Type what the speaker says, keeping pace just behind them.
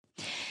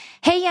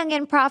Hey, Young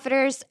and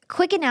Profiters,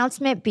 quick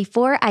announcement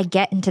before I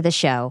get into the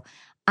show.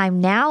 I'm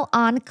now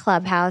on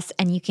Clubhouse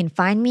and you can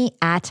find me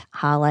at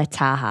Hala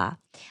Taha.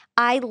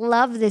 I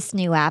love this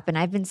new app and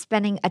I've been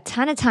spending a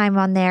ton of time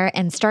on there,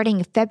 and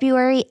starting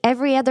February,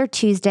 every other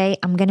Tuesday,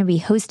 I'm going to be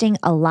hosting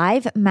a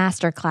live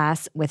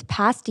masterclass with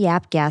past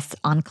Yap guests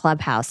on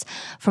Clubhouse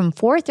from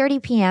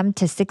 4:30 p.m.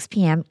 to 6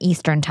 p.m.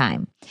 Eastern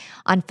Time.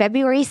 On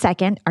February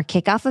 2nd, our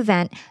kickoff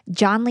event,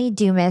 John Lee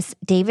Dumas,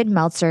 David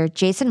Meltzer,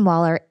 Jason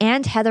Waller,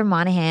 and Heather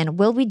Monahan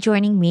will be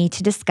joining me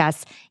to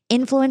discuss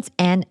influence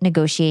and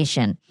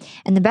negotiation.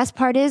 And the best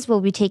part is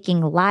we'll be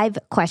taking live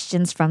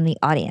questions from the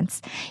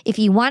audience. If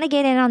you want to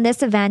get in on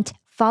this event,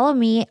 follow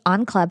me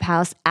on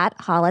Clubhouse at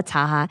Hala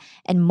Taha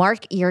and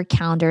mark your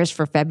calendars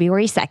for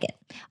February 2nd.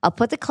 I'll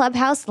put the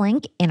Clubhouse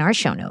link in our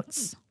show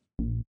notes.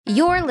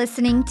 You're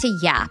listening to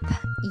Yap,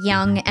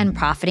 Young and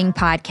Profiting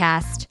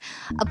Podcast,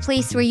 a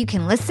place where you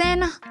can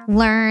listen,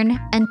 learn,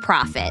 and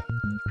profit.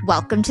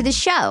 Welcome to the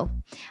show.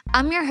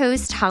 I'm your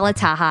host, Hala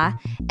Taha,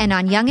 and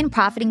on Young and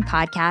Profiting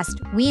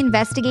Podcast, we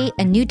investigate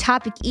a new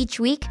topic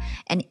each week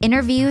and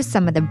interview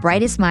some of the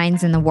brightest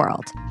minds in the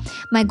world.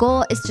 My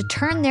goal is to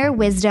turn their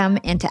wisdom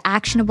into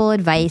actionable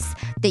advice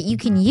that you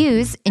can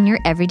use in your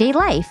everyday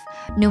life,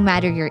 no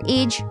matter your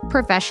age,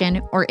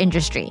 profession, or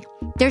industry.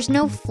 There's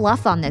no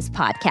fluff on this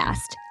podcast,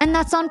 and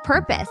that's on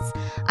purpose.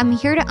 I'm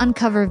here to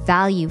uncover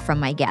value from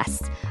my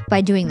guests by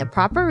doing the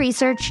proper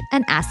research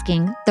and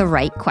asking the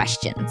right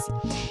questions.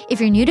 If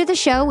you're new to the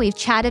show, we've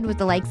chatted with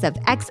the likes of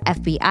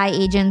ex-FBI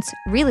agents,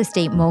 real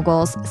estate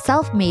moguls,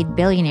 self-made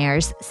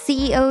billionaires,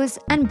 CEOs,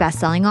 and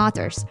best-selling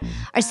authors.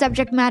 Our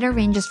subject matter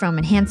ranges from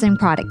enhancing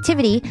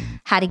productivity,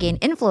 how to gain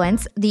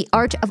influence, the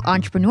art of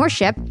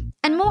entrepreneurship,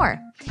 and more.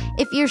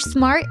 If you're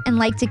smart and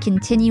like to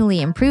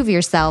continually improve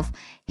yourself,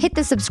 hit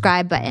the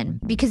subscribe button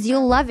because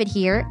you'll love it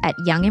here at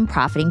Young and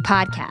Profiting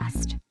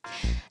Podcast.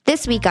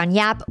 This week on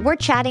Yap, we're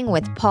chatting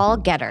with Paul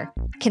Getter,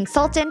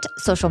 consultant,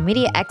 social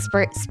media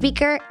expert,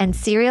 speaker, and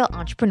serial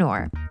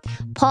entrepreneur.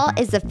 Paul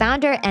is the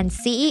founder and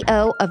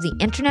CEO of the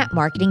Internet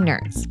Marketing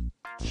Nerds.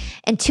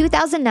 In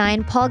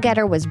 2009, Paul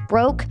Getter was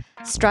broke,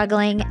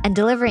 struggling, and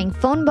delivering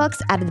phone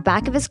books out of the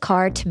back of his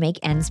car to make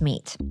ends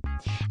meet.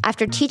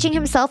 After teaching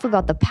himself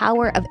about the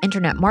power of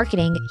internet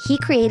marketing, he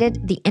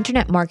created the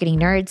Internet Marketing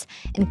Nerds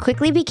and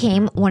quickly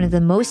became one of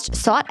the most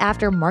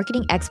sought-after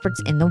marketing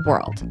experts in the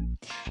world.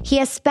 He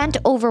has spent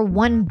over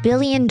 $1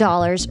 billion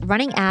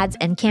running ads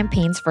and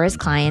campaigns for his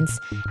clients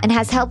and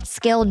has helped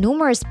scale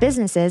numerous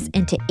businesses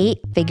into 8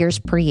 figures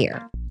per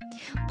year.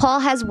 Paul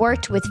has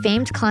worked with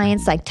famed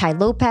clients like Tai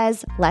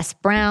Lopez, Les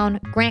Brown,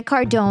 Grant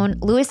Cardone,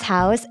 Lewis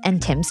Howes,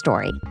 and Tim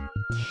Story.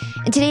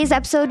 In today's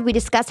episode, we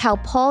discuss how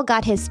Paul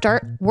got his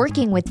start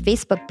working with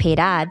Facebook paid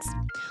ads.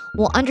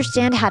 We'll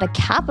understand how to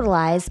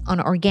capitalize on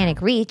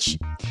organic reach,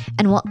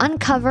 and we'll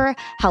uncover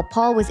how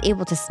Paul was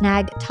able to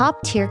snag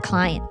top-tier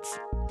clients.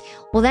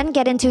 We'll then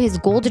get into his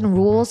golden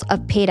rules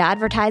of paid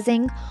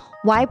advertising,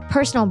 why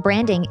personal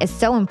branding is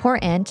so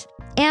important,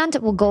 and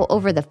we'll go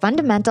over the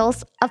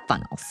fundamentals of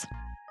funnels.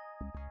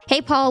 Hey,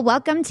 Paul,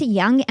 welcome to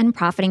Young and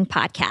Profiting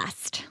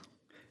Podcast.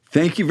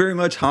 Thank you very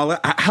much,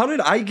 Hala. How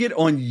did I get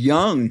on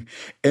Young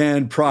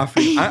and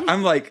Profiting?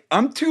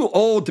 I'm too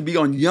old to be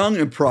on Young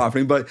and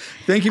Profiting, but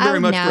thank you very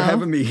much for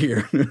having me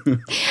here.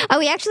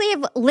 We actually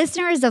have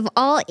listeners of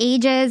all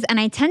ages, and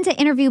I tend to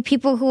interview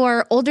people who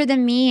are older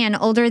than me and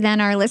older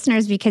than our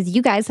listeners because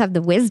you guys have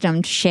the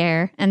wisdom to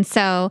share. And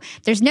so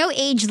there's no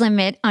age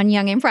limit on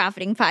Young and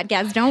Profiting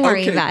Podcast. Don't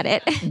worry about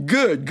it.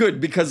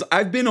 Good, because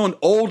I've been on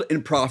Old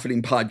and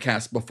Profiting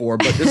Podcast before,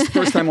 but this is the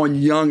first time on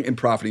Young and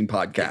Profiting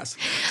Podcast.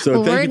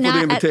 So thank you for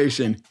the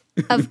invitation.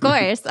 Of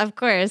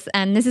course.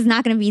 And this is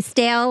not going to be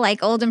stale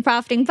like Old and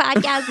Profiting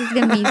Podcast. It's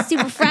going to be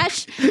super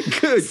fresh.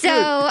 Good.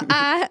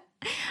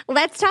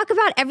 Let's talk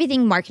about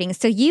everything marketing.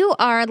 So you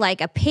are like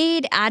a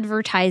paid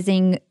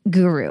advertising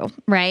guru,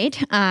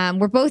 right?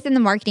 We're both in the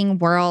marketing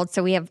world,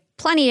 so we have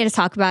plenty to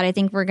talk about. I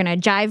think we're going to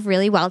jive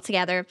really well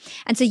together.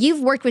 And so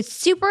you've worked with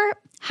super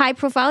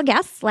high-profile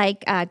guests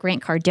like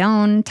Grant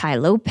Cardone, Tai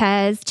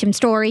Lopez, Tim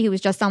Story, who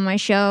was just on my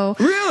show.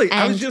 Really?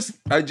 I was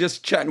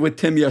just chatting with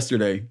Tim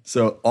yesterday.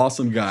 So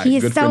awesome guy.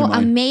 He's Good so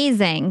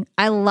amazing.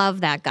 I love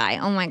that guy.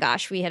 Oh my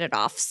gosh, we hit it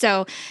off.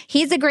 So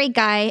he's a great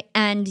guy,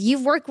 and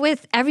you've worked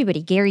with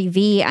everybody. Gary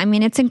Vee. I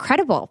mean, it's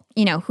incredible,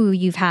 who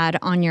you've had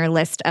on your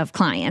list of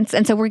clients.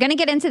 And so we're going to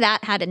get into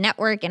that, how to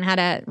network and how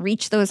to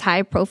reach those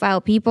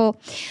high-profile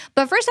people.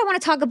 But first, I want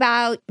to talk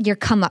about your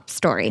come-up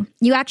story.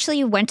 You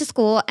actually went to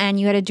school and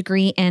you had a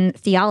degree in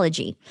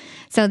theology.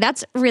 So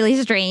that's really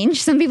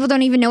strange. Some people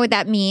don't even know what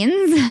that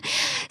means.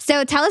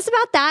 So tell us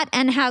about that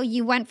and how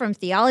you went from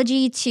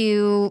theology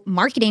to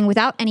marketing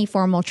without any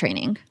formal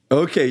training.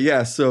 Okay,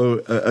 yeah.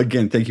 So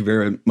again, thank you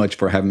very much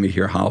for having me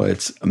here, Hala.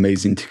 It's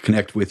amazing to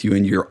connect with you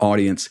and your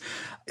audience.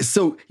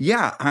 So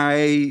yeah,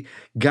 I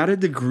got a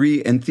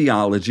degree in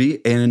theology.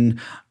 And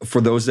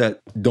for those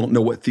that don't know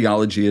what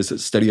theology is,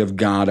 it's study of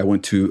God. I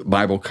went to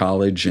Bible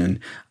college and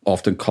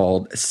often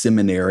called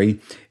seminary.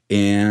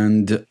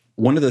 And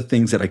one of the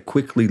things that I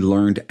quickly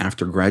learned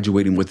after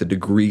graduating with a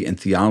degree in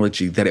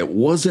theology, that it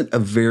wasn't a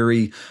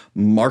very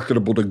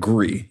marketable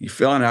degree. You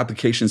fill out an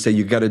application and say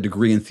you got a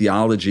degree in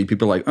theology.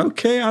 People are like,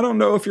 okay, I don't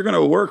know if you're going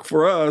to work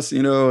for us,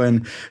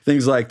 and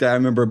things like that. I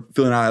remember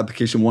filling out an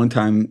application one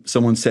time,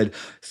 someone said,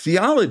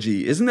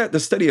 theology, isn't that the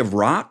study of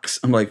rocks?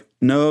 I'm like,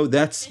 no,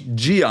 that's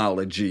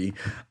geology.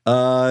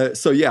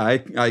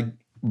 I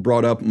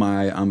brought up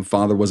my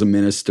father was a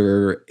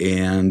minister,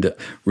 and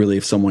really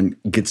if someone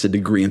gets a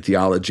degree in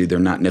theology, they're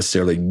not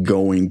necessarily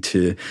going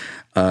to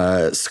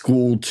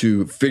school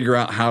to figure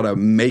out how to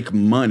make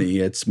money.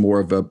 It's more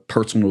of a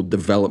personal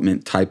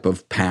development type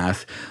of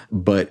path.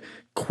 But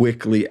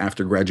quickly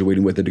after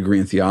graduating with a degree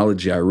in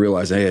theology, I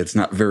realized, hey, it's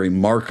not very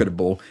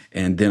marketable.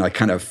 And then I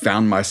kind of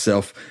found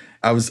myself,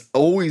 I was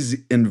always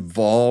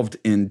involved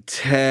in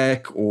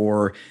tech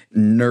or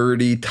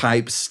nerdy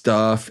type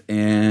stuff.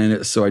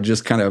 And so I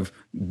just kind of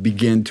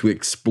began to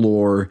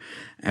explore.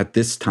 At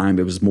this time,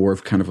 it was more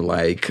of kind of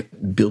like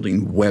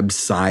building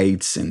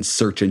websites and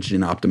search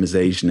engine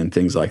optimization and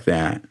things like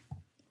that.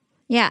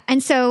 Yeah.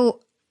 And so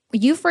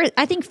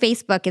I think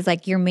Facebook is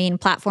like your main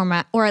platform,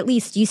 or at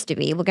least used to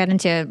be. We'll get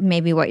into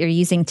maybe what you're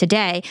using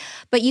today.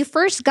 But you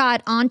first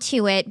got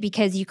onto it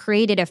because you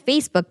created a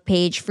Facebook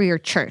page for your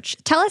church.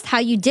 Tell us how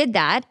you did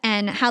that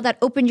and how that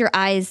opened your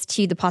eyes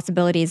to the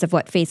possibilities of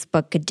what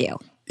Facebook could do.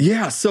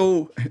 Yeah,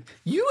 so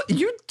you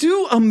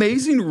do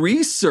amazing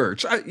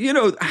research.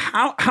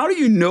 How do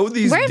you know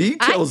these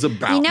details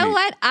about me? You know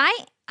what?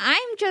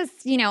 I'm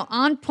just,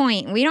 on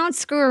point. We don't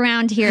screw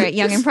around here at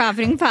Young and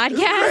Profiting Podcast.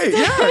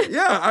 Right.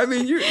 Yeah. I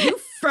mean, you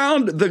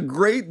found the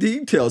great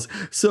details.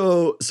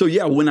 So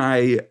yeah, one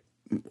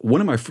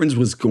of my friends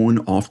was going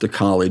off to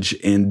college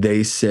and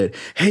they said,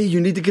 hey, you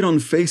need to get on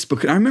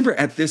Facebook. And I remember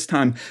at this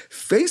time,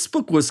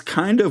 Facebook was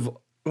kind of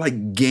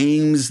like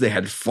games. They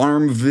had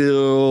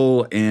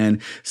Farmville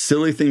and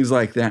silly things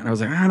like that. And I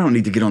was like, I don't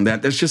need to get on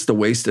that. That's just a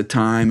waste of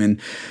time. And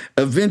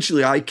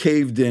eventually I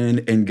caved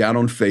in and got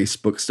on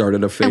Facebook,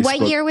 started a Facebook. And what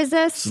year was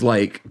this? It's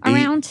like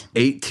around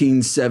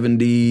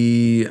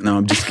 1870. No,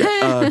 I'm just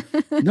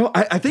no,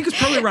 I think it's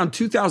probably around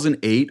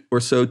 2008 or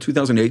so,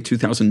 2008,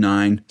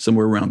 2009,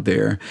 somewhere around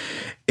there.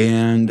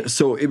 And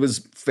so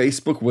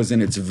Facebook was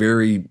in its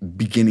very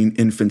beginning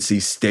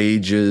infancy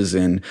stages.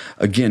 And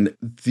again,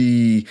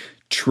 the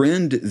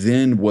trend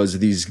then was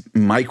these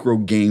micro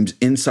games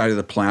inside of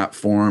the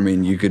platform,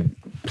 and you could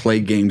play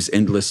games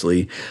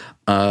endlessly.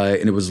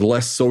 And it was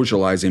less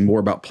socializing, more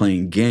about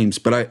playing games.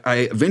 But I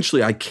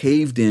eventually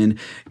caved in,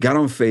 got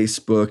on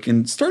Facebook,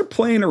 and started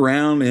playing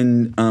around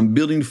and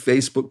building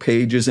Facebook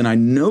pages. And I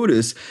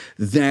noticed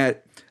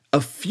that a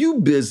few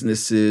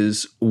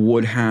businesses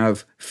would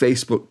have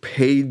Facebook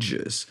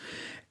pages.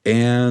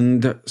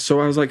 And so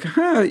I was like,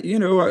 I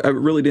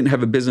really didn't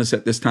have a business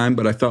at this time,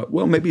 but I thought,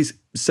 well, maybe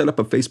set up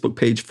a Facebook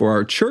page for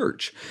our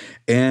church.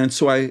 And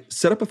so I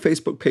set up a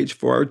Facebook page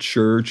for our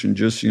church and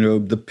just,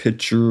 the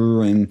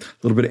picture and a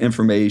little bit of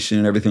information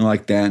and everything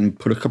like that, and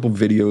put a couple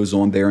videos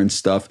on there and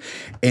stuff.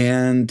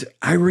 And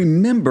I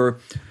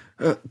remember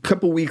a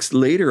couple weeks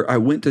later, I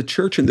went to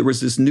church and there was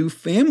this new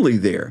family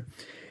there.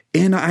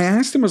 And I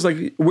asked them, I was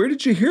like, where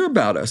did you hear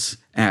about us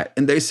at?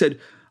 And they said,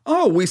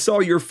 oh, we saw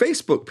your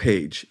Facebook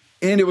page.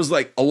 And it was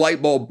like a light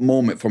bulb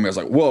moment for me. I was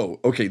like, whoa,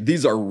 okay,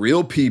 these are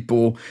real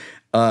people.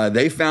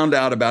 They found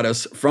out about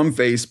us from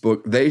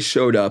Facebook. They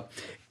showed up.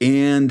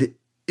 And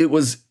it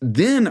was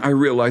then I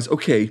realized,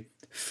 okay,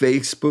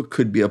 Facebook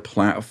could be a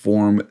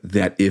platform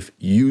that, if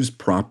used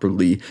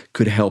properly,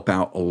 could help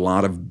out a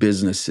lot of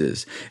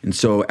businesses. And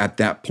so at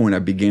that point, I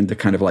began to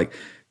kind of like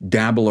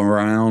dabble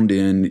around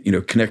and,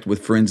 connect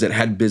with friends that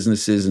had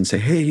businesses and say,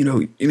 hey,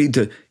 you need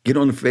to get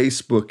on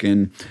Facebook.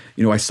 And,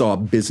 I saw a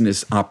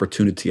business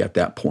opportunity at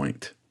that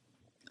point.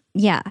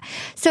 Yeah.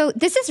 So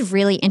this is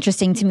really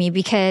interesting to me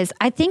because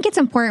I think it's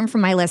important for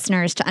my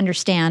listeners to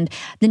understand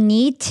the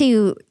need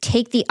to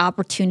take the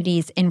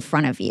opportunities in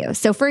front of you.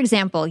 So for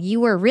example, you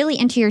were really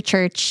into your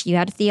church, you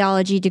had a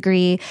theology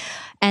degree,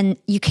 and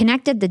you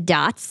connected the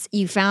dots.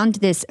 You found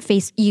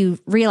you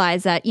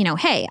realized that,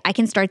 hey, I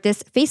can start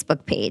this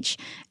Facebook page.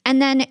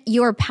 And then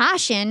your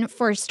passion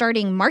for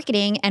starting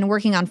marketing and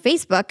working on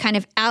Facebook kind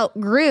of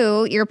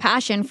outgrew your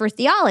passion for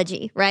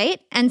theology,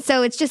 right? And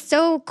so it's just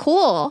so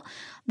cool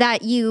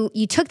that you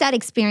took that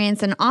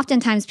experience, and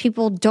oftentimes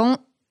people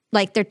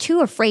they're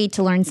too afraid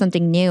to learn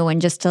something new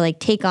and just to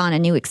take on a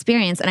new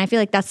experience. And I feel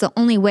like that's the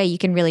only way you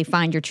can really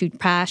find your true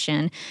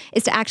passion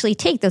is to actually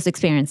take those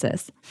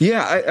experiences.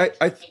 Yeah,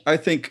 I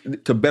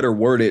think to better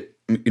word it,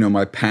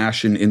 my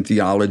passion in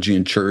theology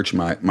and church,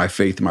 my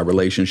faith, my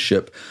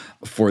relationship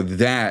for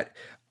that,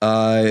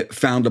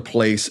 found a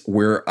place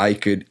where I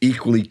could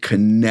equally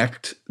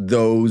connect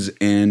those.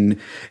 And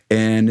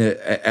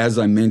as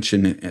I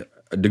mentioned,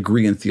 a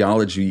degree in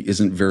theology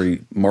isn't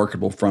very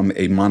marketable from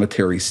a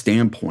monetary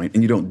standpoint,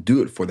 and you don't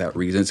do it for that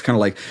reason. It's kind of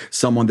like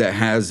someone that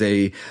has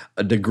a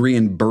degree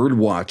in bird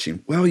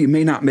watching. Well, you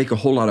may not make a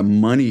whole lot of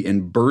money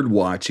in bird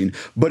watching,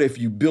 but if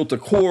you built a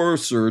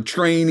course or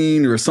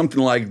training or something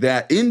like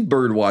that in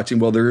bird watching,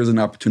 well, there is an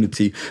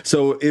opportunity.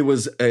 So it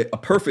was a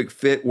perfect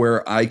fit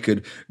where I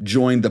could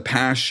join the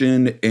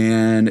passion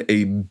and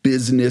a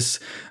business,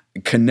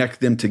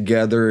 connect them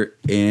together,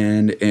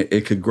 and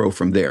it could grow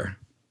from there.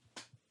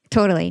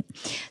 Totally.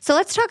 So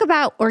let's talk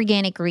about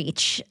organic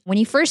reach. When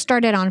you first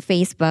started on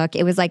Facebook,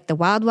 it was like the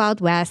wild,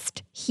 wild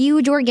west,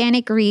 huge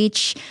organic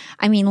reach.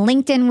 I mean,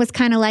 LinkedIn was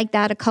kind of like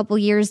that a couple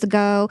years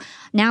ago.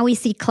 Now we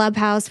see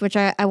Clubhouse, which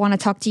I want to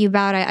talk to you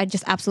about. I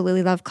just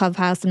absolutely love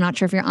Clubhouse. I'm not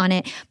sure if you're on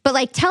it, but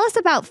like, tell us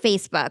about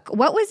Facebook.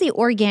 What was the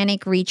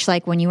organic reach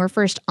like when you were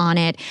first on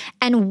it?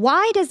 And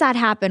why does that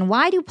happen?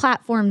 Why do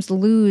platforms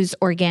lose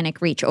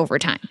organic reach over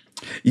time?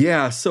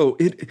 Yeah, so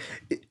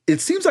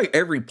it seems like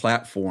every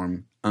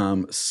platform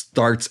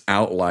starts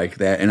out like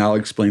that, and I'll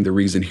explain the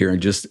reason here in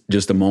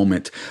just a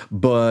moment.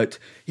 But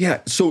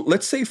yeah, so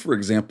let's say, for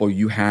example,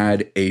 you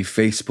had a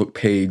Facebook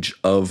page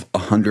of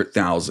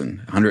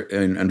 100,000.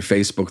 And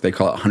Facebook, they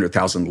call it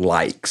 100,000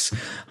 likes.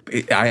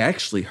 I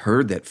actually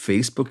heard that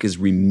Facebook is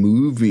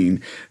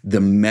removing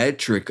the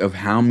metric of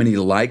how many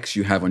likes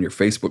you have on your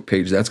Facebook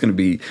page. That's going to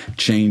be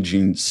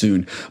changing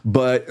soon.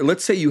 But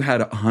let's say you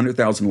had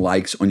 100,000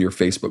 likes on your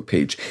Facebook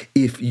page.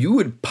 If you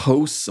would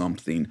post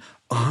something,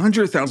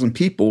 100,000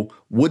 people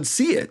would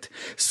see it.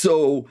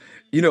 So,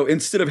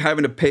 instead of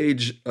having a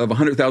page of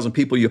 100,000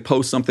 people, you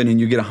post something and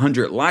you get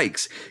 100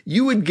 likes,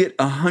 you would get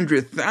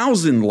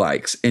 100,000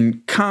 likes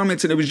and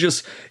comments. And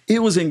it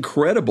was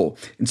incredible.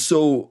 And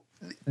so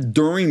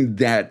during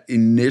that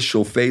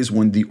initial phase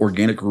when the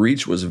organic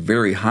reach was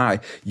very high,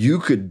 you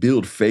could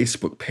build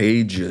Facebook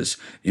pages.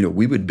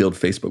 We would build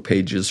Facebook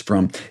pages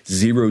from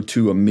 0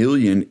 to 1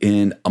 million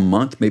in a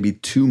month, maybe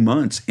 2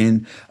 months.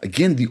 And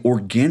again, the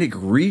organic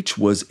reach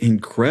was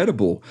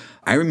incredible.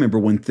 I remember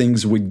when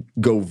things would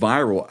go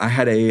viral, I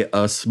had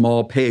a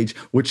small page,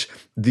 which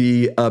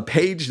the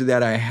page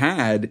that I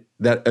had,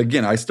 that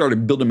again, I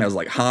started building them as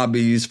like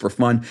hobbies for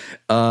fun.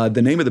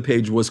 The name of the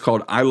page was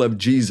called I Love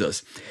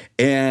Jesus.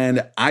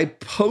 And I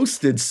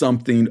posted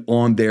something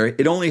on there.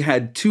 It only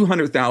had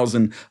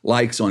 200,000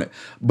 likes on it,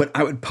 but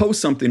I would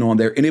post something on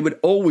there and it would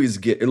always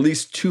get at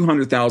least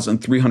 200,000,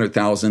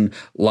 300,000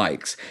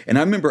 likes. And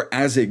I remember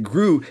as it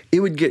grew, it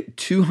would get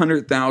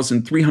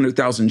 200,000,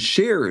 300,000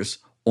 shares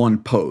on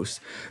posts.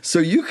 So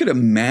you could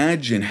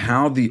imagine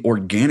how the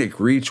organic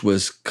reach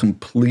was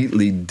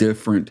completely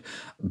different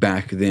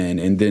back then.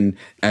 And then,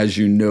 as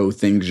you know,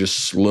 things just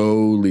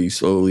slowly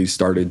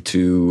started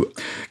to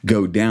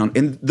go down.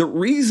 And the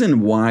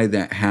reason why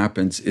that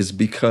happens is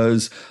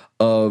because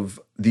of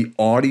the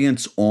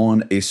audience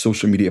on a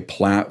social media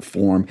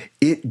platform.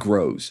 It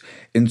grows.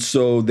 And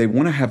so they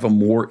want to have a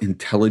more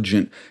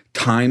intelligent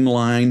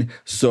timeline.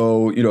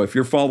 So, if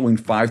you're following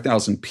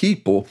 5,000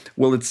 people,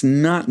 well, it's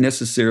not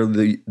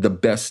necessarily the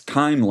best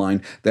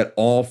timeline that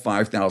all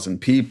 5,000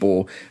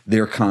 people,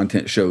 their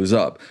content shows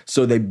up.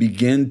 So they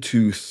begin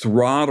to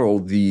throttle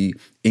the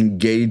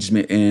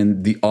engagement,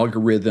 and the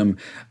algorithm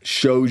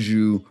shows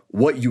you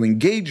what you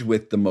engage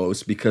with the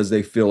most because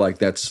they feel like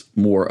that's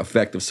more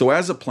effective. So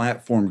as a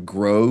platform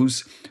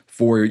grows,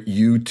 for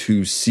you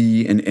to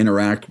see and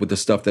interact with the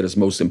stuff that is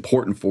most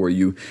important for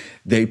you,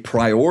 they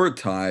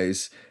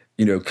prioritize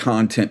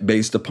content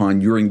based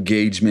upon your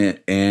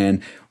engagement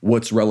and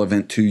what's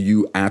relevant to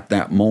you at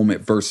that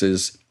moment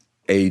versus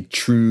a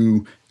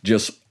true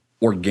just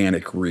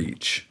organic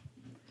reach.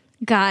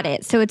 Got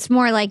it. So it's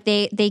more like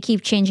they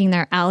keep changing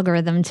their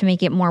algorithm to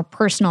make it more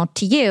personal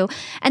to you.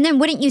 And then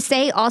wouldn't you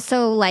say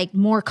also like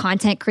more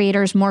content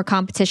creators, more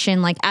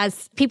competition, like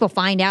as people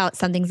find out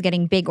something's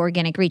getting big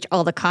organic reach,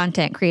 all the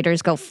content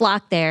creators go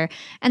flock there.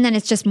 And then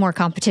it's just more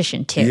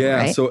competition too. Yeah.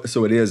 Right?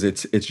 So it is.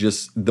 It's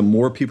just the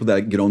more people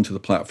that get onto the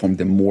platform,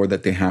 the more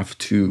that they have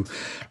to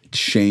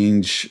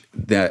change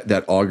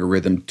that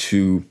algorithm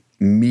to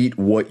meet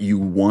what you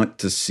want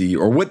to see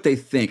or what they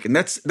think. And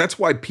that's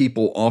why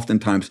people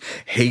oftentimes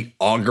hate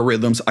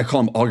algorithms. I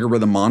call them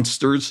algorithm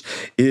monsters,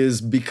 is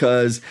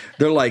because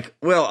they're like,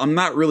 well, I'm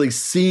not really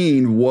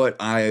seeing what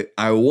I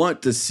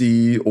want to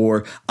see,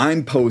 or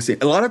I'm posting.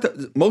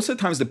 Most of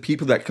the times the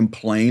people that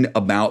complain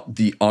about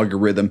the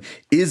algorithm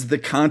is the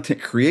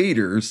content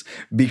creators,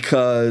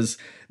 because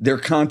their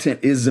content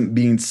isn't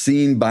being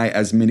seen by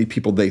as many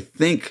people they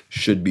think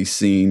should be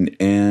seen.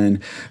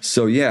 And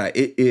so, yeah,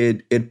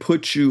 it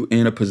puts you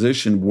in a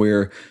position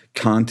where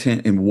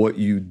content and what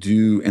you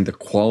do and the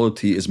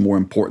quality is more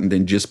important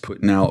than just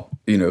putting out,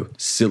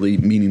 silly,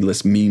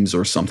 meaningless memes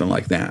or something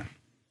like that.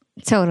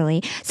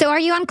 Totally. So are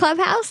you on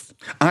Clubhouse?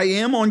 I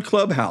am on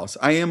Clubhouse.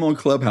 My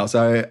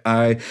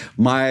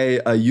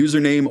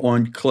username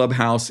on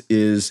Clubhouse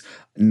is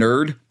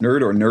nerd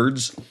or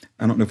nerds.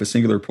 I don't know if it's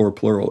singular or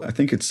plural. I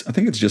think it's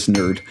just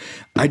nerd.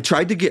 I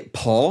tried to get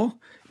Paul.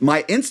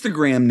 My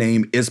Instagram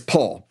name is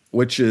Paul.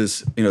 which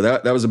is,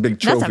 that was a big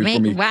trophy for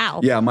me. Wow.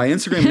 Yeah, my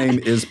Instagram name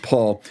is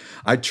Paul.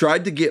 I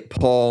tried to get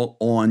Paul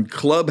on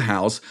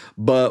Clubhouse,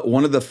 but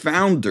one of the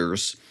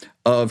founders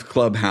of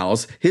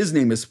Clubhouse, his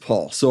name is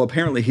Paul. So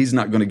apparently he's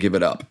not going to give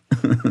it up.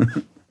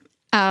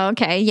 Oh,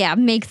 okay. Yeah,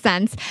 makes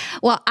sense.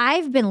 Well,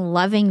 I've been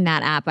loving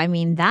that app. I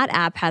mean, that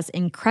app has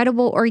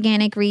incredible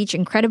organic reach,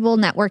 incredible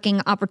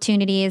networking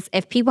opportunities.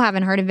 If people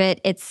haven't heard of it,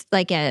 it's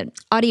like an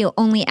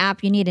audio-only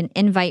app. You need an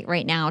invite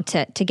right now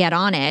to get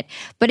on it,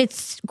 but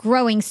it's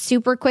growing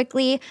super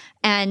quickly.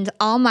 And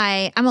I'm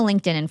a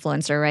LinkedIn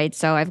influencer, right?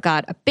 So I've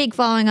got a big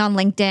following on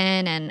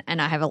LinkedIn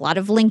and I have a lot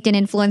of LinkedIn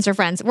influencer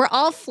friends. We're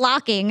all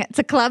flocking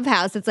to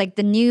Clubhouse. It's like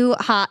the new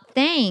hot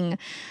thing.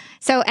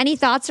 So any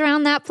thoughts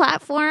around that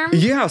platform?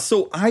 Yeah,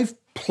 so I've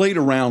played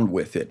around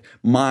with it.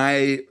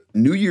 My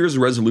New Year's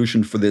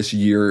resolution for this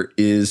year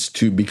is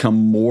to become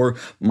more.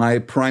 My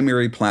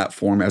primary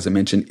platform, as I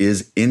mentioned,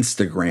 is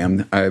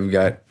Instagram. I've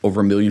got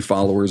over 1 million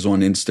followers on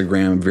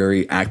Instagram,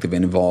 very active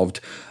and involved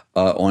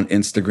on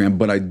Instagram.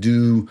 But I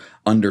do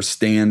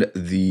understand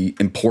the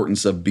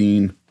importance of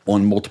being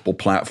on multiple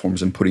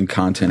platforms and putting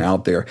content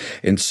out there.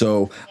 And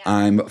so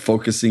I'm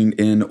focusing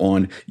in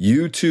on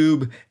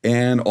YouTube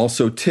and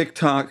also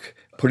TikTok,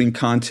 putting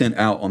content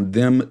out on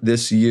them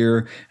this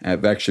year.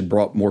 I've actually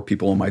brought more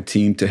people on my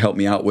team to help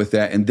me out with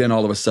that. And then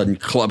all of a sudden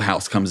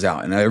Clubhouse comes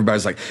out and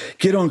everybody's like,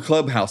 get on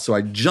Clubhouse. So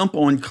I jump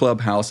on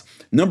Clubhouse,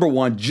 number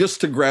one, just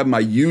to grab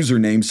my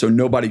username so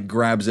nobody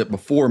grabs it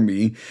before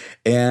me.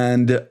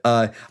 And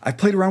I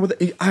played around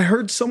with it. I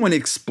heard someone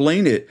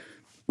explain it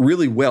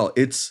really well.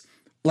 It's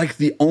like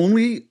the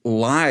only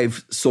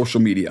live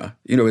social media.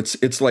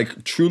 It's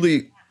like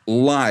truly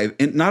live.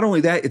 And not only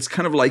that, it's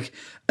kind of like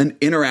an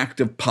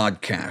interactive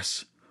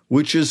podcast,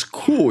 which is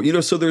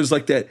cool. So there's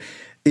like that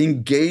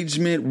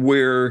engagement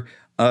where,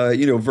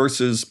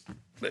 versus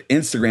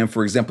Instagram,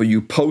 for example,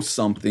 you post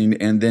something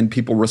and then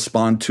people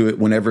respond to it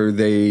whenever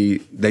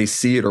they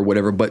see it or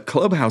whatever. But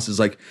Clubhouse is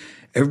like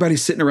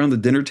everybody's sitting around the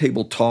dinner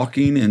table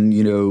talking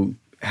and,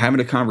 having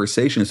a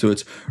conversation. So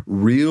it's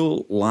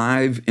real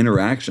live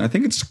interaction. I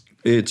think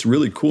it's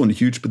really cool and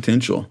huge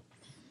potential.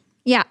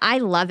 Yeah, I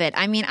love it.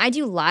 I mean, I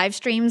do live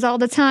streams all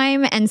the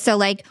time. And so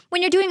like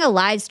when you're doing a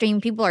live stream,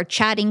 people are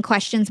chatting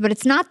questions, but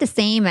it's not the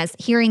same as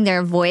hearing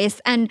their voice.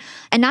 And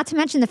not to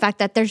mention the fact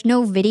that there's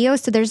no video.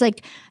 So there's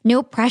like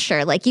no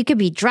pressure. Like you could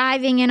be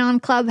driving in on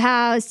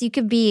Clubhouse. You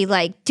could be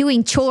like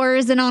doing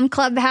chores and on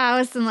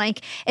Clubhouse. And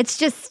like, it's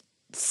just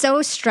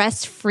so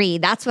stress-free.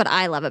 That's what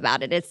I love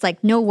about it. It's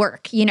like no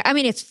work, I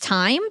mean, it's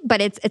time, but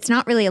it's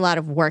not really a lot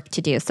of work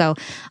to do. So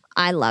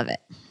I love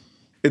it.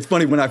 It's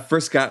funny, when I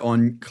first got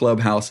on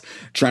Clubhouse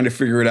trying to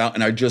figure it out,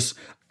 and I just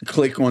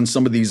click on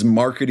some of these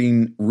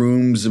marketing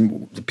rooms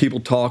and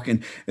people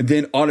talking, and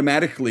then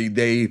automatically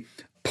they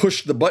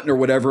push the button or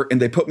whatever,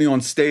 and they put me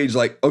on stage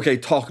like, okay,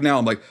 talk now.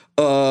 I'm like,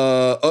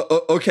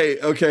 okay.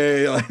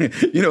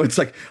 It's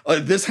like,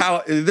 this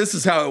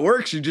is how it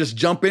works. You just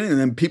jump in and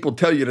then people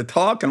tell you to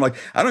talk. I'm like,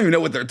 I don't even know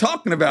what they're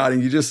talking about.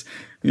 And you just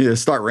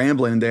start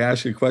rambling and they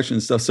ask you questions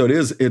and stuff. So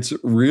it's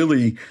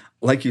really,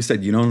 like you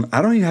said,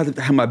 I don't even have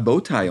to have my bow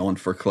tie on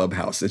for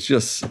Clubhouse. It's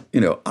just,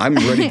 I'm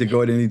ready to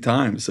go at any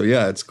time. So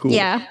yeah, it's cool.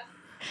 Yeah.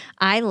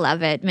 I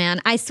love it, man.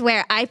 I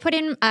swear, I put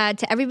in,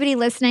 to everybody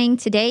listening,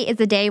 today is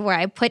the day where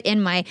I put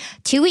in my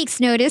 2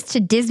 weeks notice to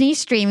Disney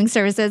streaming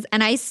services.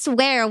 And I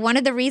swear one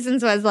of the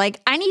reasons was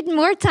like, I need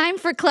more time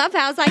for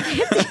Clubhouse. I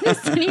can't do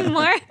this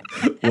anymore.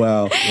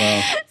 Wow.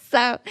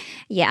 So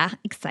yeah,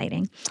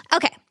 exciting.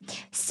 Okay.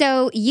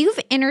 So you've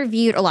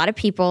interviewed a lot of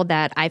people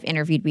that I've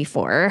interviewed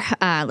before.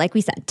 Like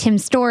we said, Tim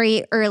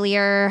Story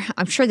earlier.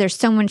 I'm sure there's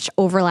so much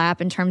overlap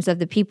in terms of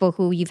the people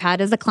who you've had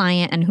as a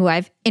client and who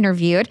I've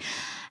interviewed.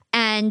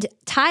 And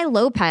Tai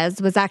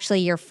Lopez was actually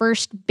your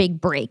first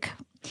big break.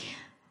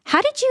 How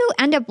did you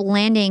end up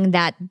landing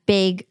that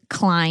big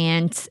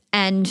client?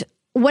 And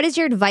what is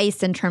your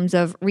advice in terms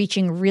of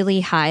reaching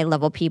really high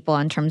level people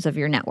in terms of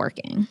your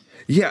networking?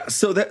 Yeah,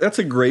 so that's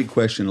a great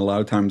question. A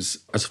lot of times,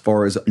 as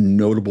far as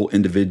notable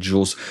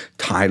individuals,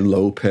 Tai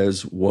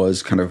Lopez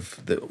was kind of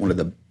one of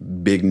the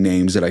big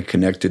names that I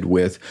connected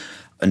with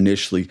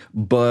initially.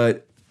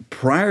 But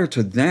prior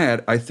to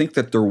that, I think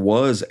that there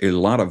was a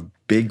lot of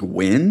big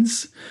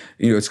wins.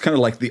 It's kind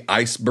of like the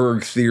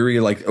iceberg theory.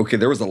 Like, okay,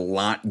 there was a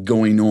lot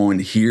going on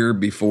here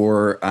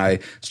before I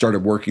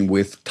started working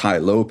with Tai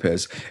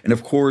Lopez. And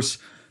of course,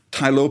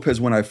 Tai Lopez,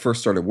 when I first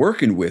started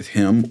working with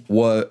him,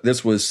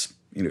 this was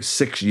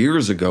 6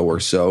 years ago or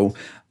so.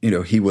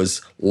 He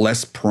was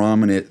less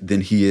prominent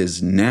than he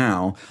is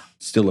now.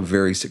 Still a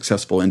very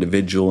successful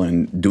individual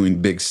and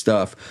doing big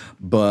stuff.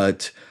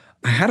 But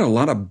I had a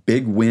lot of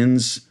big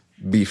wins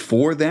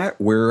before that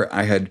where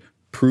I had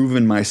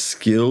proven my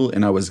skill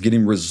and I was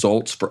getting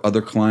results for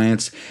other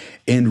clients.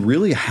 And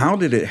really, how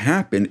did it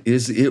happen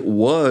is it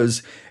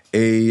was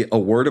a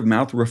word of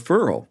mouth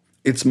referral.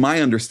 It's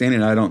my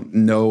understanding, I don't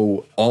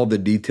know all the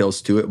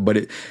details to it, but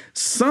it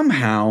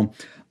somehow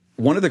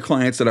one of the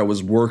clients that I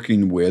was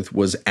working with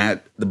was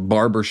at the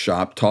barber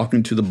shop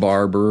talking to the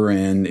barber,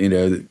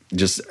 and,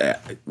 just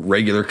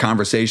regular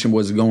conversation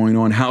was going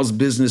on. How's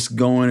business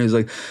going? He's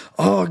like,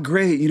 oh,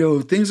 great.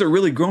 Things are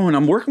really growing.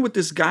 I'm working with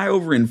this guy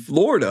over in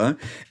Florida,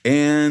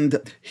 and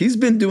he's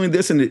been doing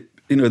this. And,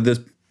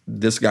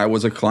 this guy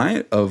was a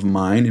client of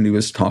mine, and he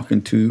was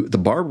talking to the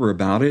barber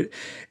about it.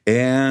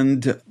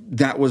 And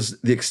that was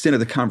the extent of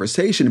the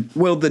conversation.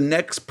 Well, the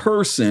next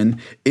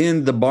person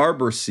in the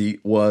barber seat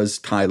was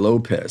Tai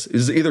Lopez. It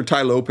was either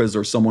Tai Lopez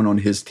or someone on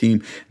his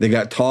team. They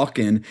got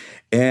talking,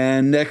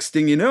 and next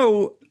thing you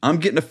know, I'm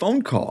getting a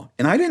phone call.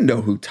 And I didn't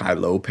know who Tai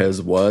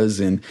Lopez was,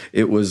 and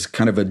it was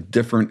kind of a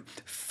different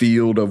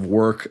field of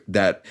work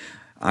that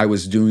I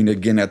was doing.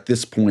 Again, at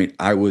this point,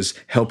 I was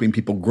helping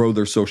people grow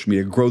their social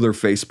media, grow their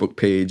Facebook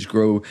page,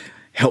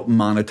 help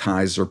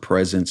monetize their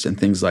presence and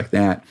things like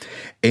that.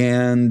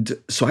 And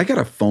so I got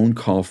a phone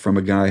call from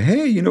a guy.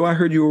 Hey, I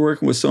heard you were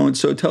working with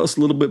so-and-so. Tell us a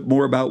little bit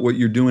more about what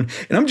you're doing.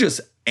 And I'm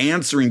just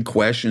answering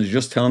questions,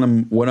 just telling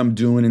him what I'm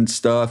doing and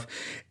stuff.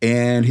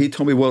 And he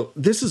told me, well,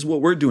 this is what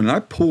we're doing. And I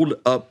pulled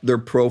up their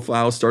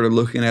profile, started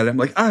looking at it. I'm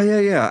like, oh,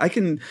 yeah, I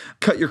can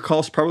cut your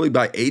costs probably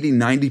by 80,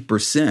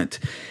 90%.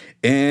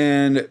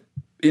 And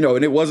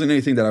and it wasn't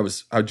anything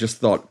that I just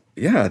thought,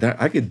 yeah,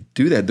 that I could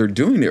do that. They're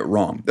doing it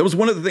wrong. That was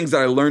one of the things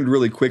that I learned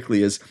really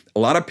quickly is a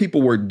lot of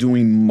people were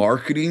doing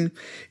marketing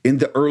in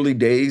the early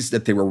days,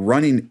 that they were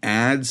running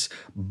ads,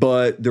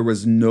 but there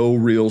was no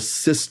real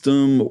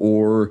system,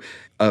 or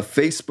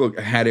Facebook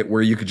had it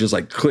where you could just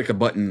click a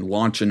button,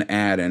 launch an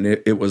ad, and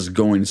it was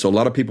going. So a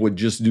lot of people would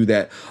just do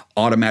that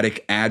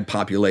automatic ad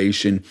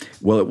population.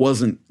 Well, it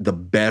wasn't the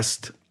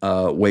best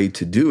way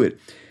to do it.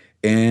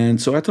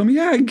 And so I told him,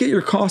 yeah, I can get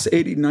your costs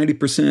 80,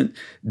 90%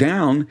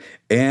 down.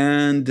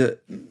 And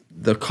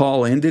the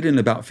call ended, and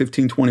about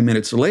 15, 20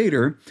 minutes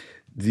later,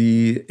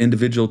 the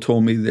individual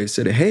told me, they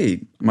said,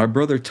 hey, my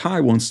brother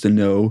Ty wants to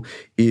know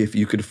if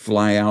you could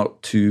fly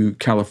out to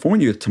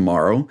California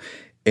tomorrow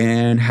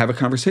and have a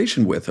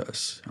conversation with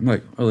us. I'm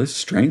like, oh, this is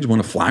strange.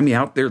 Want to fly me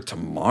out there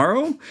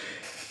tomorrow?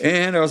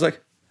 And I was like,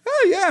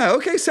 oh, yeah,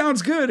 okay,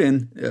 sounds good.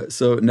 And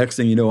so next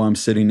thing you know, I'm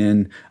sitting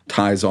in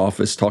Ty's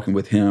office talking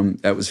with him.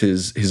 That was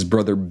his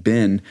brother,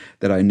 Ben,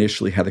 that I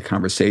initially had a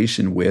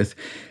conversation with.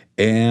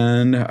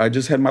 And I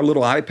just had my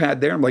little iPad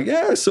there. I'm like,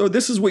 yeah, so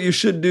this is what you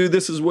should do.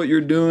 This is what you're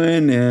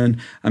doing. And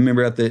I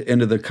remember at the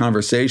end of the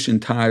conversation,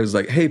 Ty was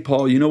like, hey,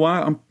 Paul, you know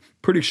what? I'm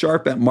pretty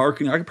sharp at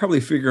marketing. I could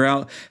probably figure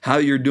out how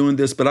you're doing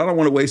this, but I don't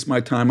want to waste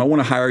my time. I want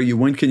to hire you.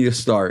 When can you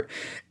start?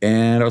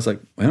 And I was like,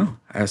 well,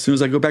 as soon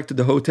as I go back to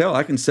the hotel,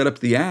 I can set up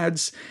the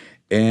ads.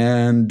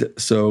 And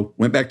so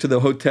went back to the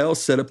hotel,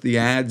 set up the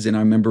ads. And I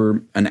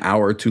remember an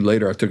hour or two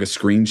later, I took a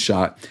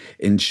screenshot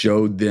and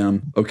showed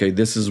them, okay,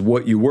 this is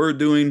what you were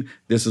doing.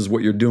 This is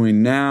what you're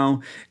doing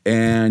now.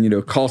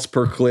 And, cost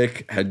per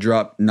click had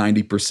dropped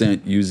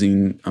 90%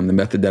 using the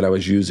method that I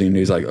was using. And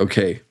he's like,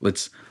 okay,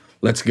 let's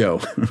go.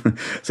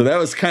 So that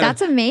was kind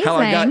That's of amazing.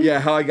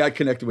 how I got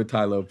connected with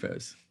Tai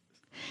Lopez.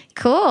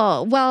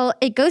 Cool. Well,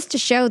 it goes to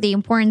show the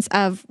importance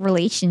of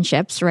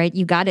relationships, right?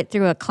 You got it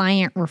through a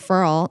client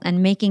referral,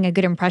 and making a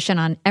good impression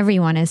on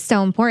everyone is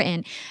so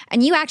important.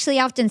 And you actually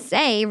often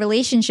say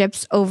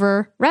relationships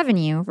over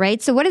revenue,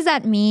 right? So what does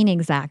that mean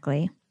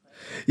exactly?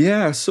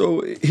 Yeah.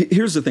 So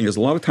here's the thing is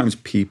a lot of times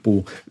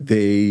people,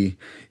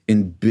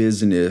 in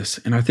business,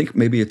 and I think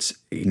maybe it's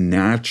a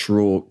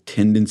natural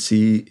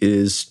tendency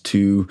is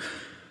to,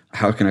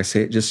 how can I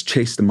say it, just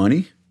chase the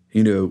money.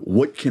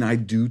 What can I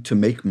do to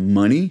make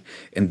money?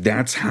 And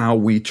that's how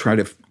we try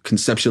to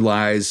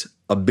conceptualize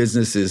a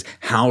business, is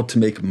how to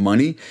make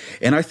money.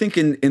 And I think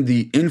in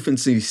the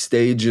infancy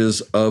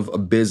stages of a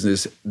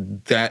business,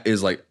 that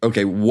is like,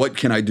 okay, what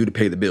can I do to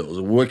pay the bills?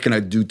 What can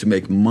I do to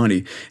make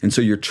money? And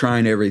so you're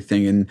trying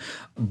everything.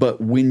 But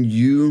when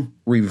you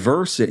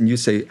reverse it and you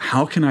say,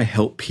 how can I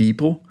help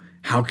people?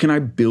 How can I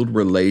build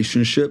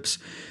relationships?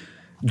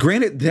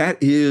 Granted, that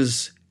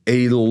is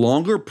a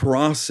longer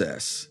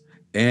process.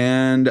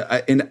 And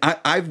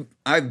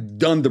I've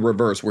done the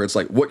reverse, where it's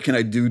like, what can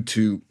I do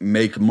to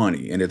make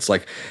money? And it's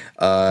like,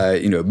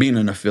 being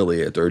an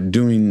affiliate or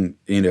doing,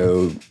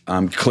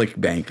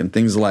 ClickBank and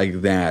things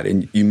like that.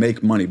 And you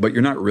make money, but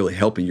you're not really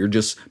helping. You're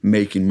just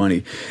making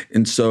money.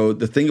 And so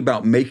the thing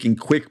about making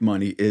quick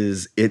money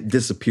is it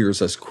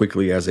disappears as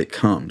quickly as it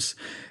comes.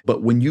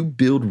 But when you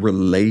build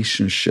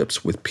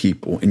relationships with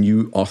people and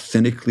you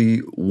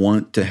authentically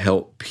want to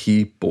help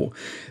people,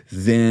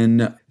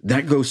 then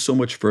that goes so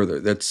much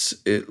further.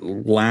 It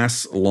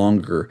lasts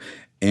longer.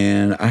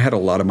 And I had a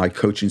lot of my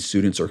coaching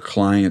students or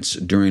clients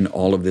during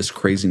all of this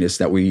craziness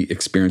that we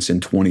experienced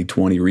in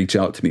 2020 reach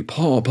out to me,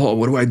 Paul,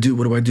 what do I do?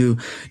 What do I do?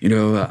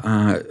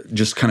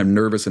 Just kind of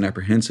nervous and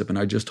apprehensive. And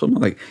I just told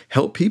them,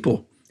 help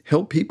people.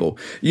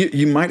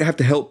 You might have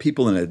to help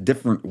people in a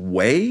different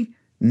way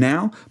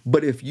now,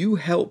 but if you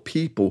help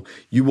people,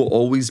 you will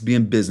always be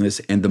in business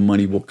and the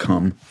money will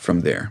come from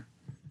there.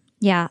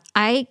 Yeah,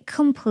 I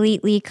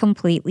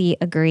completely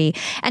agree.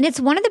 And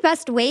it's one of the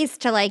best ways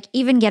to like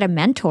even get a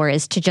mentor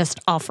is to just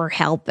offer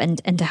help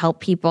and to help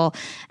people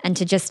and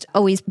to just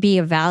always be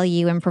of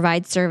value and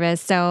provide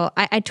service. So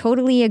I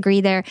totally agree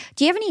there.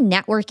 Do you have any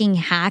networking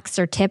hacks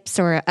or tips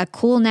or a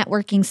cool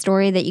networking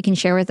story that you can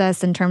share with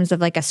us in terms of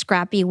like a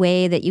scrappy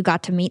way that you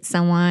got to meet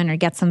someone or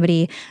get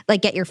somebody,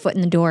 like get your foot in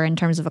the door in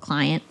terms of a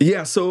client?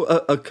 Yeah, so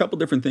a couple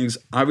different things.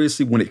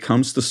 Obviously, when it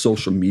comes to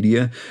social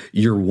media,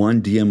 you're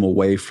one DM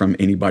away from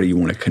anybody you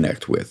want to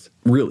connect with.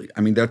 Really.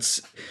 I mean,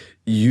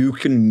 you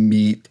can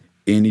meet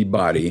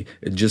anybody.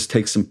 It just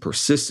takes some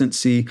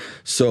persistency.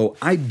 So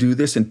I do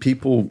this, and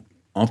people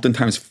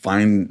oftentimes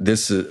find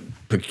this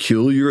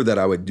peculiar that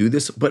I would do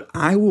this, but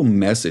I will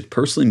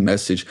personally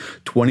message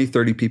 20,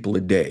 30 people a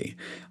day,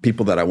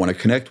 people that I want to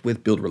connect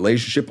with, build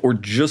relationship, or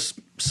just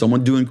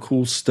someone doing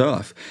cool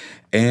stuff.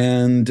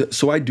 And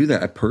so I do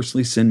that. I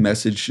personally send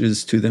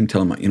messages to them,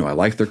 tell them, I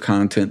like their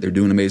content, they're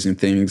doing amazing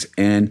things,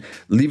 and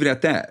leave it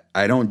at that.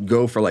 I don't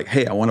go for like,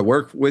 hey, I want to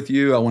work with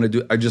you.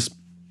 I just,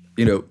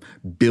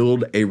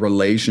 build a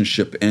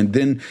relationship. And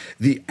then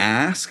the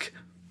ask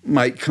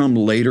might come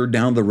later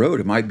down the road.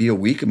 It might be a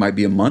week, it might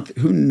be a month,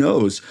 who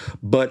knows?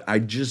 But I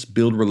just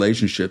build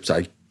relationships.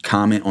 I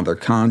comment on their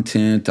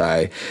content.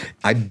 I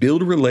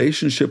build a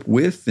relationship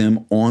with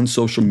them on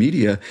social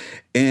media.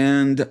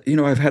 And,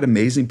 I've had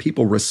amazing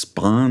people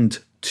respond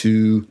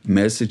to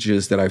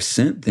messages that I've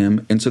sent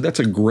them. And so that's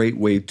a great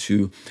way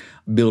to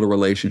build a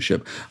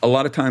relationship. A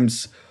lot of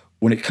times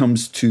when it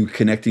comes to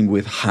connecting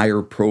with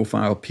higher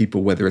profile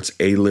people, whether it's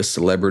A-list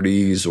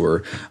celebrities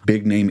or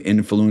big name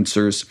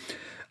influencers,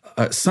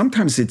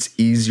 sometimes it's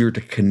easier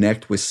to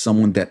connect with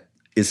someone that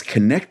is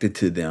connected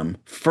to them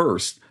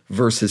first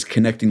versus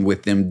connecting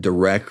with them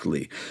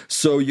directly.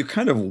 So you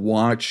kind of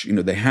watch,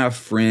 they have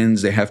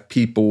friends, they have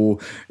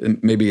people,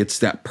 maybe it's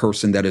that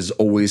person that is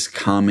always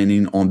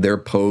commenting on their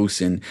posts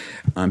and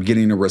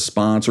getting a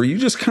response, or you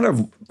just kind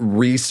of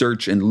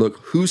research and look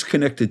who's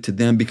connected to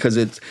them, because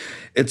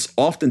it's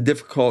often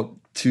difficult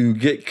to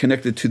get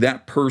connected to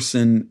that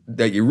person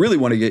that you really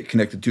want to get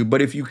connected to.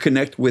 But if you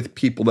connect with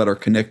people that are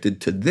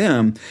connected to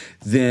them,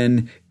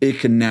 then it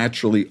can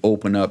naturally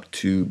open up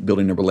to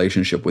building a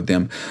relationship with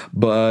them.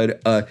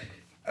 But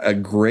a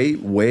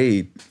great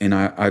way, and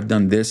I've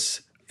done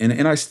this,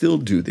 and I still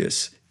do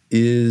this,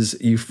 is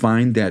you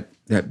find that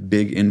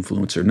big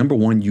influencer. Number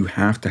one, you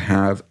have to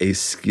have a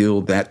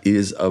skill that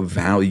is of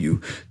value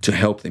to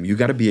help them. You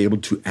got to be able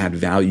to add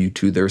value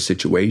to their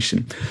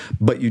situation.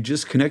 But you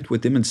just connect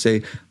with them and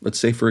say, let's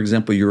say, for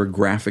example, you're a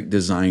graphic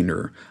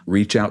designer.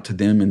 Reach out to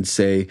them and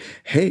say,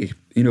 hey,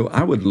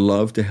 I would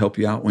love to help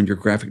you out on your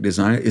graphic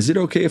design. Is it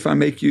okay if I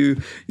make you,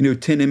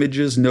 10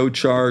 images, no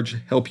charge,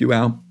 help you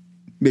out?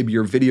 Maybe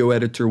you're a video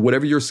editor,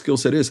 whatever your skill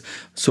set is.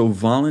 So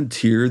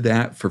volunteer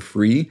that for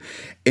free.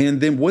 And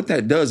then what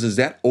that does is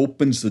that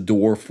opens the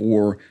door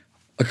for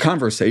a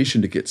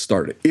conversation to get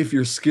started. If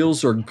your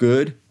skills are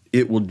good,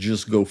 it will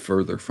just go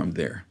further from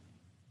there.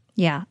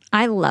 Yeah,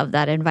 I love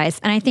that advice.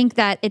 And I think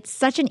that it's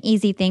such an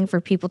easy thing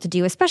for people to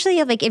do,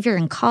 especially like if you're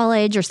in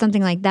college or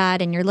something like that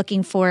and you're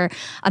looking for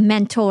a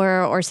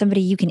mentor or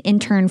somebody you can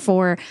intern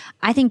for.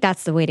 I think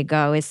that's the way to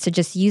go, is to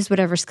just use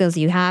whatever skills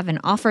you have and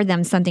offer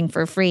them something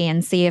for free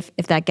and see if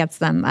that gets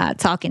them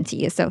talking to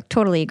you. So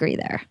totally agree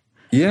there.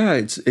 Yeah,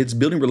 it's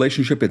building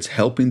relationship. It's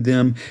helping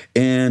them.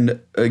 And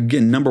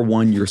again, number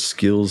one, your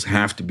skills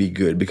have to be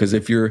good, because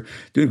if you're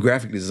doing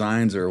graphic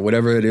designs or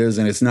whatever it is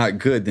and it's not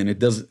good, then it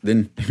doesn't.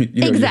 Then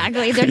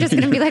exactly, they're just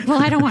going to be like,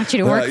 "Well, I don't want you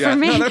to work for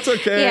me." No, that's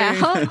okay. Yeah,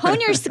 hone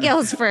your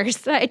skills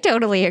first. I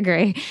totally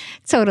agree.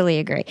 Totally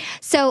agree.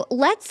 So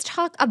let's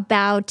talk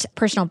about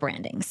personal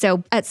branding.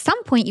 So at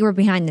some point, you were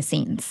behind the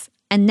scenes.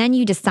 And then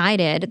you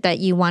decided that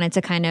you wanted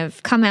to kind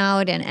of come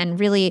out and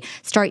really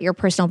start your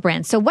personal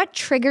brand. So what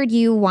triggered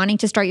you wanting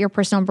to start your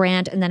personal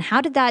brand? And then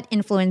how did that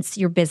influence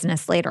your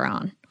business later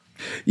on?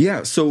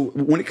 Yeah. So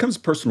when it comes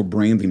to personal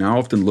branding, I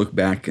often look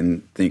back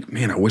and think,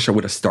 man, I wish I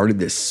would have started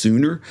this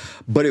sooner.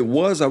 But I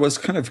was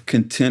kind of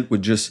content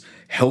with just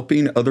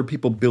helping other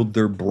people build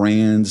their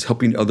brands,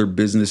 helping other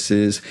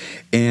businesses.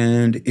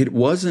 And it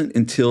wasn't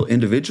until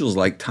individuals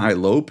like Ty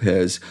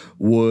Lopez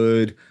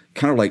would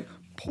kind of like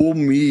pull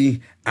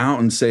me out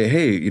and say,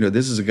 hey,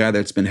 this is a guy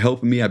that's been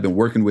helping me. I've been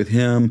working with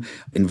him,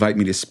 invite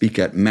me to speak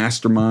at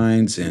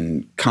masterminds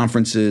and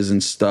conferences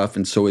and stuff.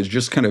 And so it's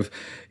just kind of,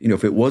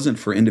 if it wasn't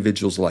for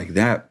individuals like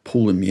that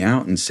pulling me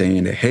out and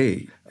saying,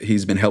 hey,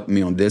 he's been helping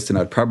me on this, and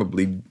I'd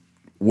probably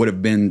would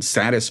have been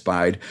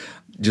satisfied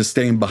just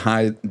staying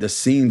behind the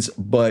scenes.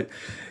 But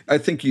I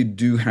think you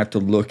do have to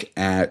look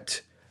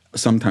at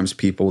sometimes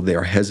people, they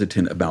are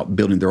hesitant about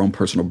building their own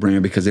personal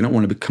brand because they don't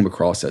want to come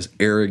across as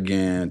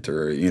arrogant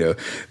or,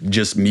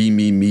 just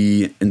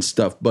me, and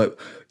stuff. But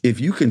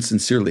if you can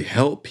sincerely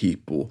help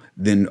people,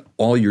 then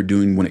all you're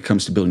doing when it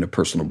comes to building a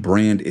personal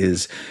brand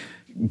is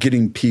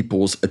getting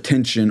people's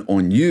attention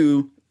on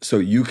you so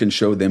you can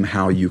show them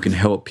how you can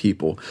help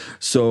people.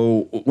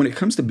 So when it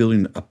comes to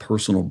building a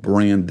personal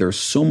brand, there's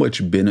so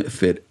much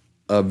benefit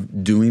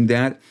of doing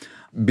that,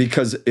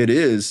 because it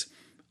is,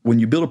 when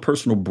you build a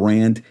personal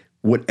brand,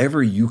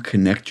 whatever you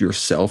connect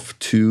yourself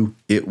to,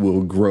 it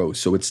will grow.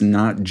 So it's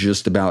not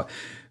just about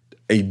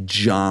a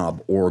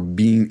job or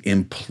being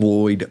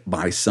employed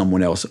by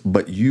someone else,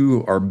 but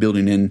you are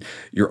building in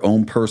your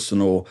own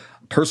personal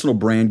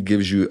brand.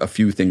 Gives you a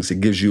few things. It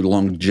gives you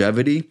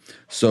longevity.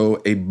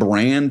 So a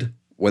brand,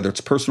 whether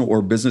it's personal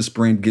or business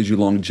brand, gives you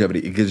longevity.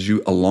 It gives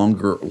you a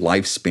longer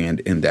lifespan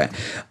in that.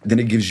 Then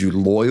it gives you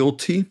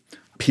loyalty.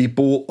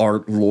 People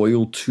are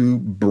loyal to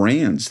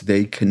brands.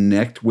 They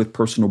connect with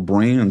personal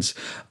brands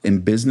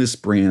and business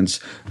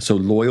brands. So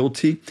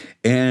loyalty.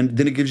 And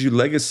then it gives you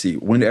legacy.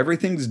 When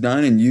everything's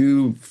done and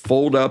you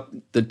fold up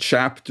the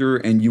chapter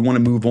and you want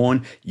to move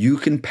on, you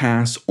can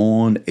pass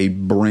on a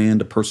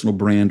brand, a personal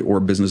brand or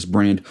a business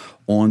brand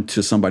on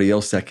to somebody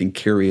else that can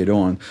carry it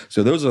on.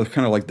 So those are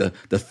kind of like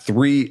the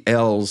three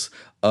L's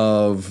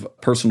of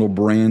personal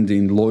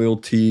branding: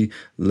 loyalty,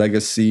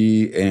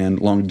 legacy, and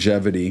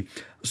longevity.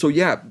 So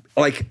yeah,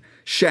 like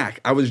Shaq,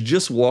 I was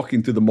just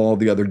walking through the mall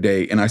the other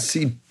day and I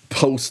see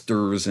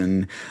posters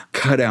and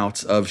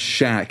cutouts of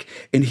Shaq.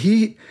 And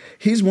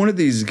he's one of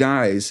these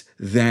guys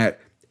that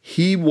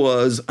he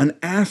was an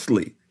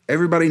athlete.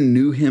 Everybody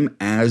knew him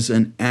as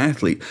an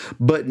athlete.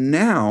 But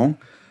now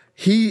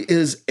he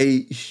is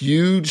a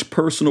huge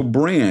personal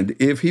brand.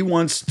 If he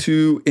wants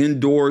to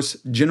endorse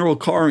General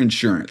Car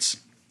Insurance,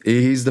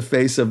 he's the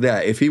face of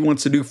that. If he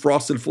wants to do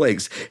Frosted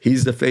Flakes,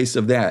 he's the face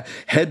of that.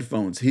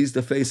 Headphones, he's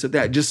the face of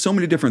that. Just so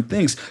many different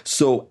things.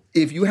 So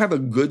if you have a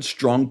good,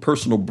 strong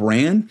personal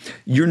brand,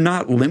 you're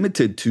not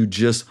limited to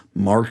just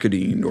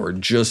marketing or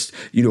just,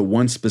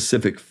 one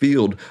specific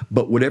field,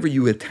 but whatever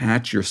you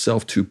attach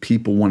yourself to,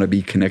 people want to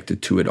be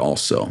connected to it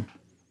also.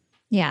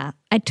 Yeah,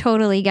 I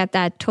totally get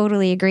that.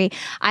 Totally agree.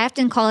 I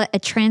often call it a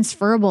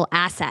transferable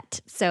asset.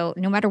 So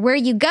no matter where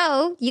you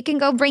go, you can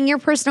go bring your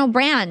personal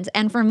brand.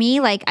 And for me,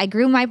 I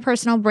grew my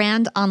personal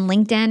brand on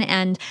LinkedIn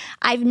and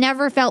I've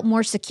never felt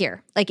more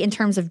secure, in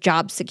terms of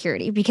job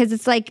security, because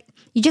it's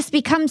you just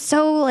become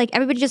so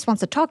everybody just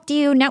wants to talk to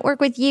you, network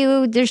with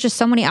you. There's just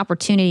so many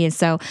opportunities.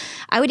 So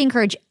I would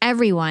encourage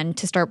everyone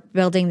to start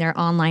building their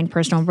online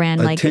personal brand.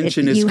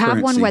 Attention is you have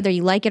currency. one, whether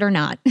you like it or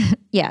not.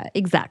 Yeah,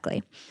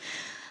 exactly.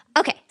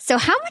 Okay, so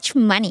how much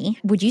money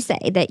would you say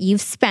that you've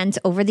spent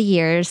over the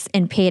years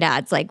in paid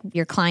ads, like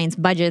your clients'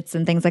 budgets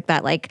and things like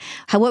that?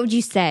 What would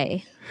you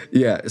say?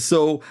 Yeah,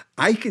 so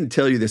I can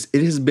tell you this.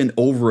 It has been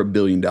over $1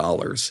 billion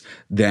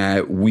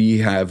that we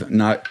have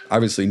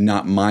obviously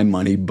not my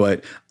money,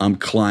 but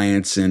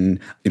clients and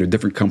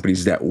different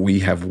companies that we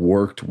have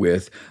worked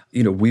with.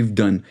 We've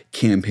done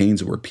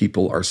campaigns where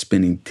people are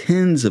spending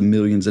tens of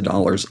millions of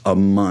dollars a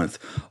month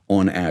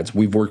on ads.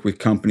 We've worked with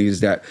companies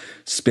that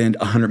spend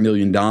 $100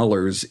 million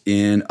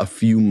in a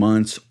few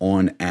months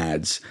on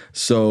ads.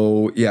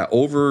 So yeah,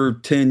 over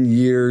 10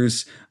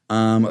 years,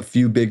 a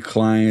few big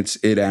clients,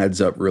 it adds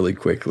up really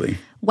quickly.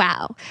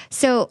 Wow.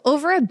 So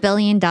over $1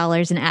 billion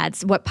in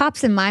ads. What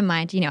pops in my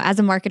mind, as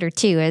a marketer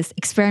too, is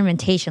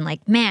experimentation.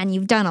 Man,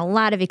 you've done a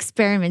lot of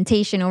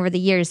experimentation over the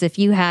years if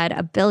you had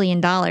 $1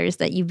 billion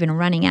that you've been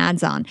running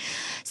ads on.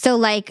 So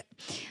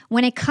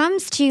when it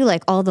comes to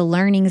all the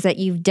learnings that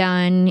you've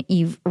done,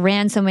 you've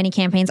ran so many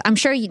campaigns. I'm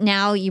sure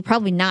now you're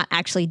probably not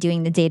actually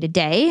doing the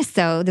day-to-day.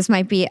 So this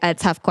might be a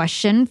tough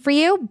question for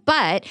you.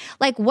 But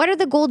what are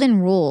the golden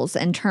rules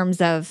in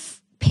terms of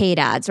paid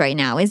ads right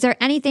now? Is there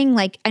anything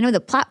I know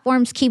the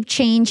platforms keep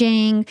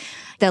changing,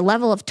 the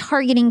level of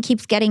targeting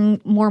keeps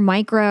getting more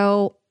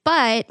micro,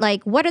 but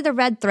what are the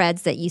red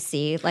threads that you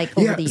see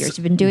over the years?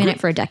 You've been doing it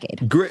for a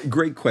decade.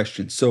 Great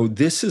question. So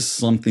this is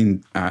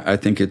something I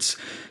think it's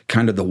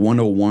kind of the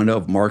 101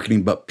 of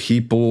marketing, but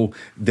people,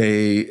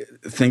 they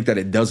think that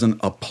it doesn't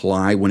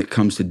apply when it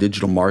comes to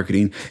digital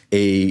marketing.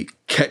 A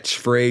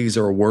catchphrase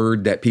or a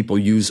word that people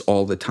use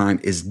all the time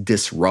is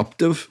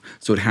disruptive.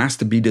 So it has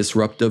to be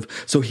disruptive.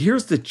 So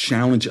here's the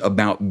challenge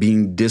about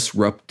being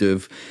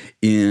disruptive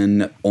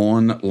in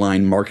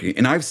online marketing.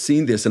 And I've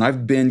seen this, and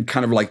I've been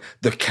kind of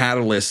the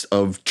catalyst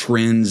of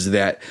trends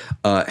that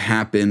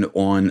happen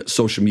on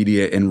social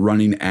media and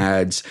running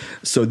ads.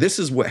 So this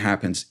is what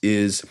happens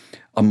is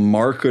a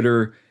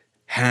marketer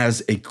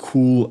has a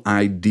cool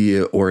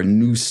idea or a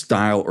new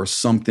style or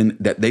something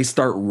that they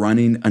start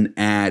running an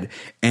ad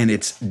and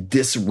it's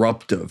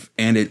disruptive.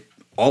 And it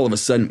all of a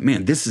sudden,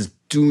 man, this is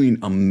doing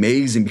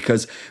amazing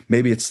because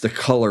maybe it's the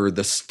color,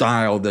 the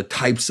style, the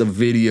types of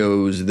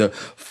videos, the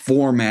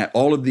format,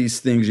 all of these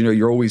things,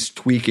 you're always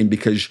tweaking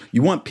because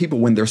you want people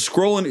when they're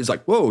scrolling, it's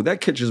whoa, that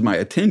catches my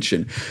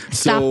attention.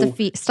 Stop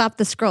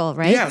the scroll,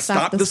 right? Yeah,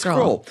 stop the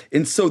scroll.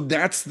 And so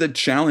that's the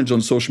challenge on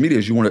social media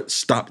is you want to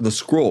stop the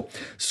scroll.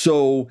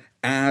 So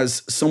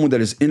as someone that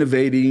is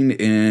innovating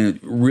and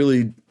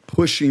really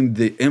pushing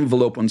the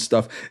envelope on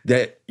stuff,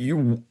 that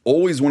you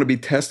always want to be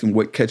testing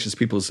what catches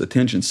people's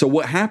attention. So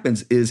what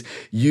happens is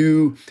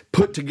you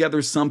put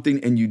together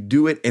something and you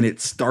do it and it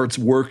starts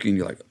working.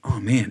 You're like,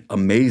 oh man,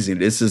 amazing.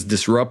 This is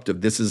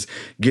disruptive. This is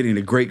getting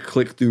a great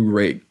click-through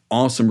rate,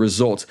 awesome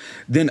results.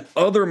 Then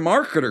other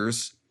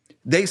marketers,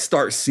 they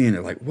start seeing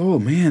it whoa,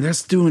 man,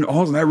 that's doing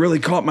awesome. That really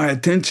caught my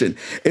attention.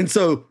 And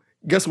so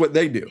guess what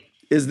they do?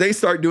 is they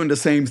start doing the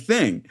same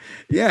thing.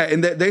 Yeah,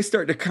 and they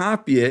start to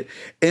copy it.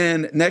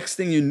 And next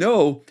thing you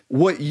know,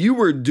 what you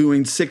were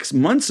doing 6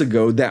 months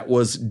ago that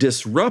was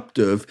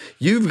disruptive,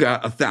 you've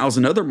got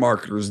 1,000 other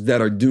marketers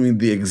that are doing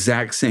the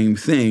exact same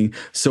thing.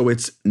 So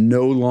it's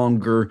no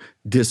longer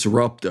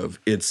disruptive.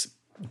 It's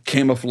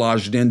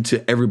camouflaged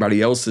into everybody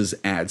else's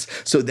ads.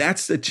 So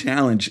that's the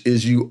challenge,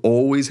 is you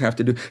always have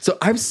to do. So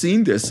I've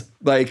seen this,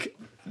 like,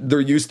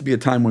 there used to be a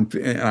time when,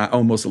 and I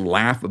almost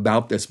laugh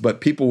about this,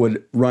 but people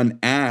would run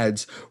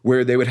ads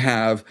where they would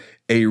have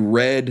a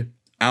red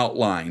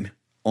outline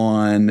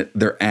on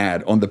their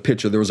ad, on the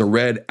picture. There was a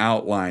red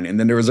outline and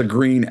then there was a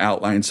green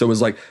outline. So it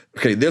was like,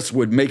 okay, this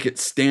would make it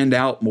stand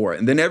out more.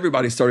 And then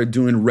everybody started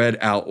doing red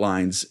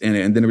outlines.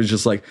 And then it was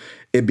just like,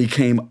 it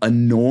became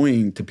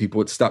annoying to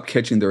people. It stopped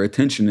catching their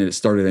attention and it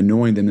started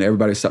annoying them, and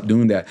everybody stopped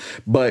doing that.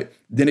 But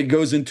then it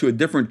goes into a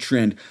different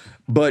trend.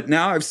 But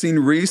now I've seen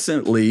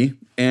recently,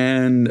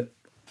 and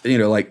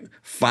like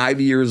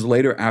 5 years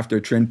later after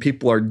a trend,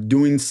 people are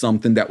doing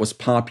something that was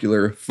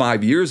popular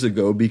 5 years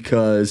ago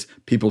because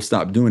people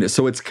stopped doing it.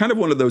 So it's kind of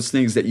one of those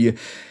things that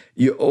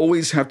you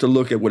always have to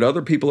look at what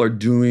other people are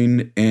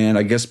doing and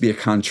I guess be a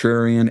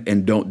contrarian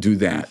and don't do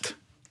that.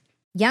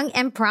 Young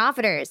and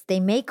profiters, they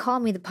may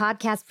call me the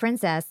podcast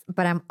princess,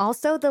 but I'm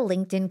also the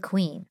LinkedIn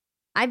queen.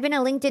 I've been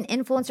a LinkedIn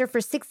influencer for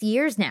 6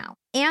 years now,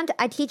 and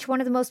I teach one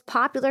of the most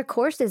popular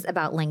courses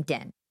about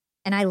LinkedIn.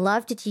 And I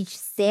love to teach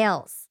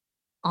sales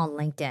on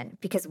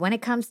LinkedIn because when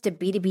it comes to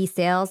B2B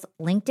sales,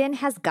 LinkedIn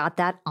has got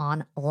that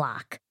on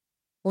lock.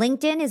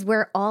 LinkedIn is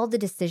where all the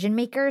decision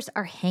makers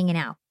are hanging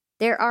out.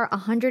 There are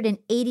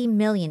 180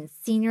 million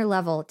senior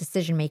level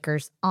decision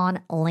makers on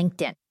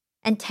LinkedIn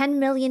and 10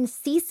 million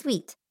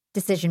C-suite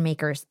decision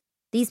makers.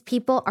 These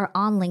people are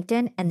on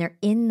LinkedIn and they're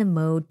in the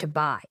mode to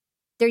buy.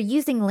 They're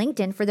using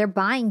LinkedIn for their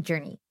buying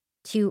journey,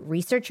 to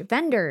research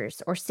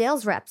vendors or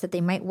sales reps that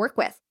they might work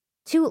with,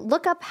 to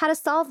look up how to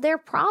solve their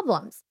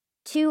problems,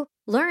 to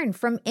learn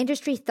from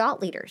industry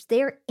thought leaders.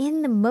 They are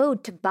in the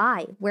mode to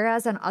buy,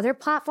 whereas on other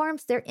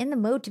platforms, they're in the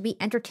mode to be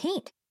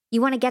entertained.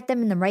 You want to get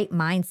them in the right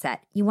mindset.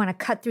 You want to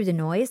cut through the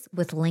noise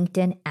with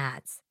LinkedIn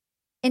ads.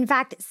 In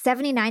fact,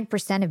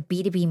 79% of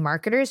B2B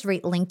marketers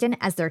rate LinkedIn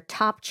as their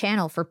top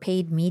channel for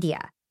paid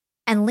media.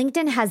 And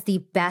LinkedIn has the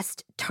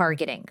best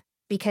targeting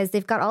because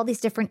they've got all these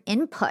different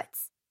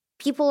inputs.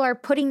 People are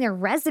putting their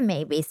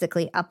resume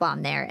basically up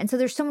on there. And so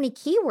there's so many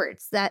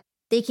keywords that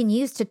they can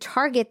use to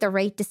target the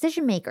right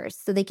decision makers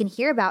so they can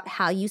hear about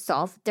how you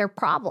solve their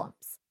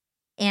problems.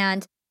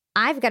 And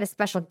I've got a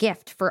special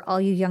gift for all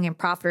you young and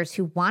profiters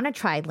who want to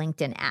try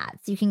LinkedIn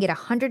ads. You can get a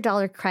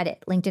 $100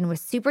 credit. LinkedIn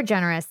was super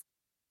generous.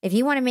 If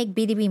you want to make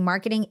B2B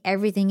marketing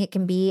everything it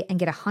can be and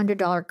get a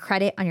 $100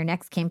 credit on your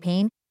next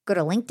campaign, go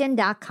to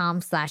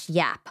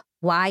linkedin.com/yap,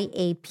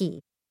 YAP.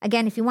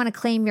 Again, if you want to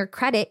claim your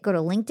credit, go to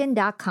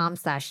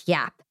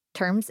linkedin.com/yap.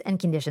 Terms and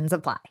conditions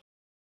apply.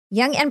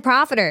 Young and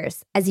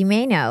profiters, as you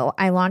may know,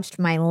 I launched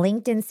my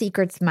LinkedIn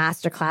Secrets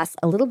Masterclass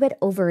a little bit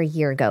over a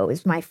year ago. It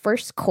was my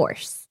first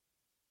course.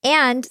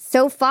 And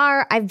so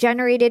far, I've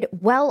generated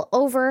well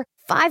over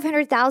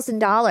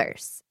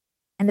 $500,000.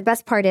 And the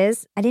best part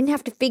is, I didn't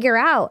have to figure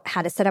out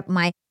how to set up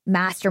my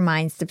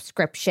mastermind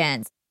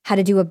subscriptions, how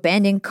to do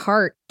abandoned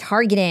cart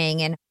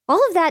targeting, and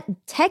all of that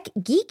tech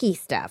geeky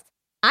stuff.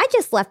 I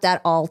just left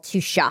that all to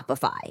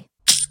Shopify.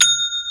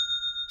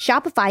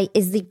 Shopify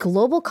is the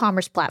global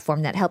commerce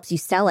platform that helps you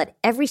sell at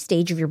every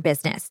stage of your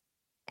business.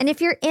 And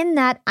if you're in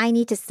that I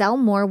need to sell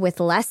more with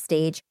less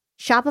stage,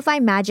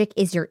 Shopify Magic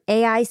is your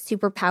AI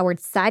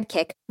superpowered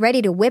sidekick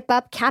ready to whip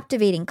up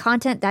captivating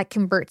content that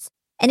converts.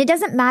 And it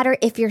doesn't matter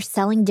if you're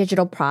selling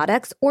digital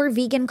products or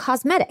vegan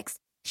cosmetics.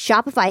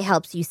 Shopify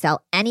helps you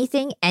sell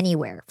anything,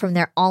 anywhere, from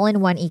their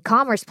all-in-one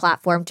e-commerce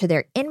platform to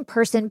their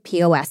in-person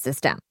POS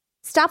system.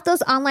 Stop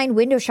those online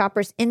window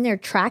shoppers in their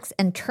tracks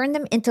and turn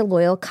them into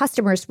loyal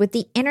customers with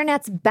the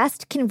internet's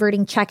best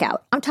converting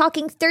checkout. I'm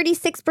talking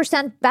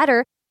 36%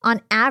 better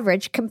on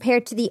average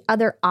compared to the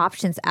other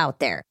options out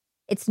there.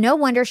 It's no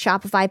wonder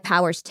Shopify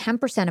powers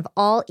 10% of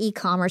all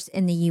e-commerce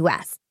in the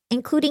US,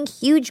 including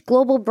huge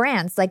global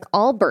brands like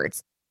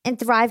Allbirds and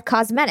Thrive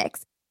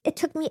Cosmetics. It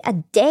took me a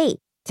day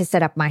to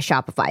set up my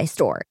Shopify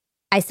store.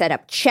 I set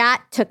up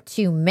chat, took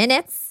 2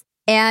 minutes,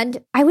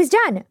 and I was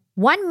done.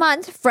 1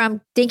 month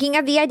from thinking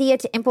of the idea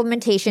to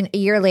implementation, a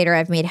year later,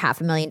 I've made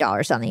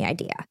 $500,000 on the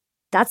idea.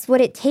 That's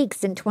what it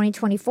takes in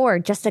 2024,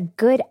 just a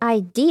good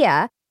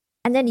idea,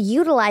 and then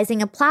utilizing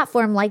a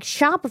platform like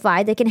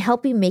Shopify that can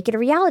help you make it a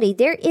reality.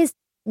 There is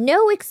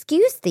no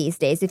excuse these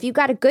days. If you've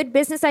got a good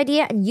business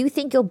idea and you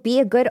think you'll be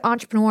a good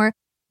entrepreneur,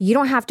 you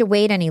don't have to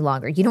wait any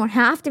longer. You don't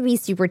have to be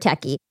super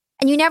techie,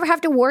 and you never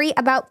have to worry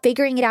about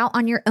figuring it out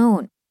on your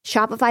own.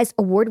 Shopify's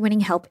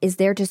award-winning help is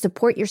there to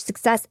support your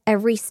success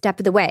every step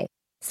of the way.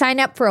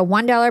 Sign up for a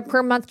 $1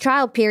 per month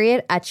trial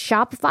period at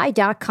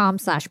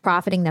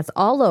shopify.com/profiting. That's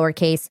all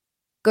lowercase.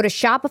 Go to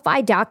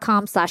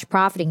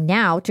shopify.com/profiting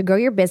now to grow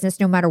your business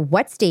no matter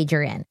what stage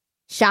you're in.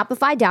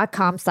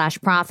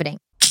 Shopify.com/profiting.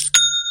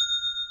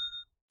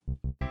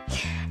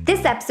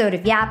 This episode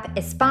of Yap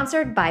is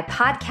sponsored by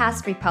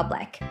Podcast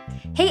Republic.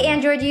 Hey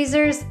Android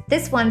users,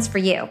 this one's for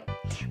you.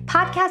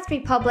 Podcast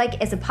Republic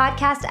is a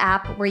podcast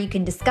app where you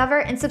can discover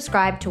and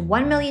subscribe to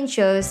 1 million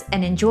shows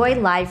and enjoy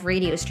live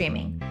radio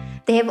streaming.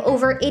 They have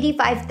over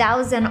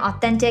 85,000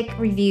 authentic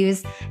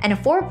reviews and a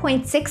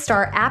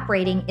 4.6-star app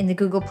rating in the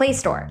Google Play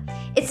Store.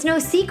 It's no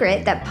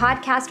secret that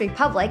Podcast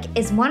Republic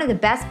is one of the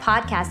best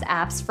podcast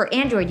apps for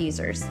Android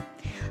users.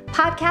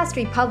 Podcast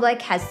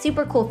Republic has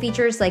super cool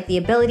features like the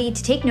ability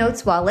to take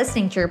notes while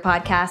listening to your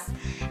podcasts,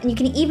 and you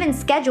can even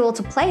schedule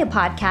to play a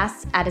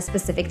podcast at a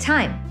specific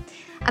time.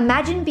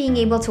 Imagine being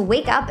able to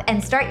wake up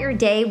and start your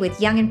day with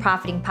Young and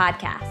Profiting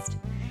Podcast.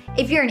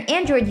 If you're an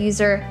Android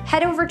user,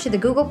 head over to the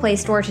Google Play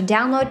Store to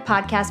download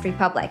Podcast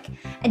Republic.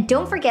 And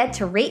don't forget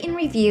to rate and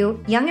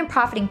review Young and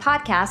Profiting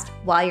Podcast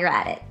while you're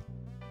at it.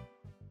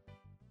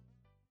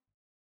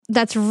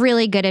 That's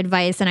really good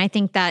advice. And I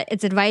think that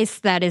it's advice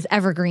that is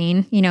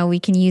evergreen. You know, we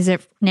can use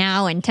it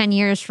now and 10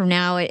 years from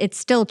now, it's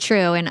still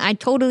true. And I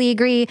totally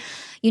agree.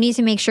 You need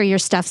to make sure your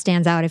stuff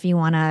stands out if you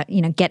want to,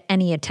 get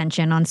any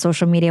attention on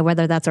social media,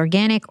 whether that's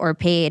organic or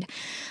paid.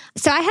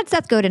 So I had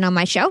Seth Godin on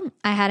my show.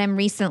 I had him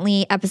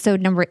recently, episode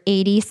number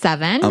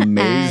 87.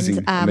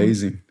 Amazing.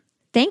 Amazing.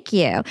 Thank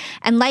you.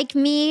 And like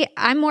me,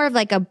 I'm more of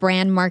like a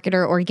brand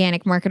marketer,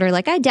 organic marketer.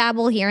 Like I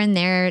dabble here and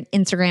there,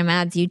 Instagram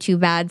ads,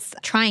 YouTube ads,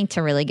 trying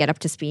to really get up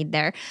to speed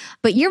there.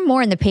 But you're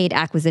more in the paid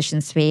acquisition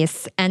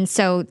space. And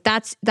so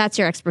that's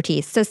your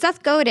expertise. So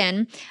Seth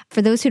Godin,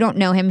 for those who don't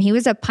know him, he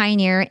was a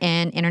pioneer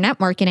in internet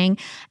marketing,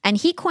 and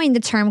he coined the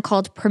term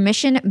called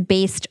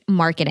permission-based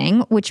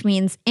marketing, which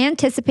means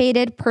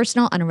anticipated,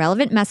 personal, and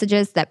relevant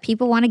messages that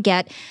people want to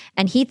get.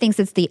 And he thinks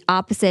it's the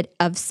opposite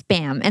of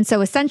spam. And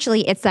so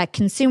essentially it's that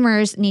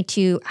consumers need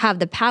to have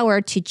the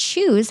power to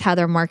choose how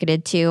they're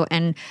marketed to,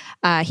 and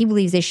he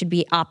believes they should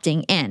be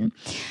opting in.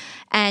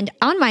 And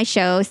on my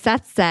show,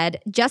 Seth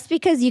said, just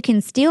because you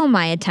can steal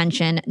my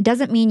attention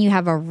doesn't mean you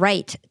have a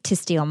right to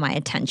steal my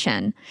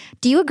attention.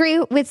 Do you agree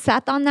with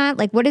Seth on that?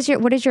 Like, what is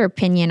your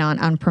opinion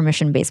on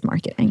permission-based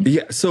marketing?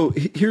 Yeah. So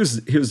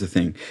here's the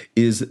thing: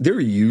 is there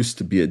used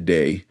to be a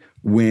day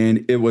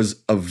when it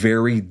was a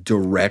very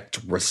direct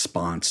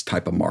response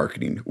type of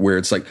marketing, where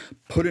it's like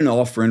put an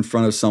offer in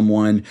front of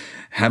someone,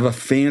 have a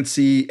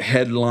fancy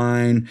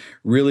headline,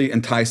 really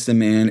entice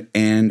them in,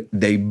 and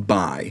they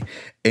buy.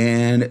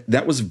 And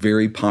that was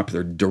very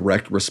popular,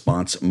 direct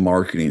response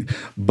marketing.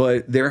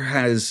 But there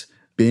has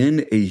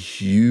been a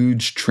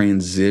huge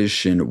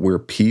transition where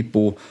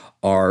people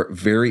are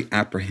very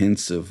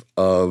apprehensive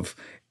of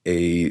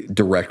a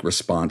direct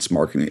response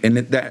marketing. And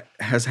that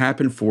has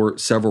happened for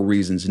several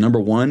reasons. Number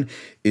one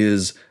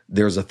is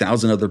there's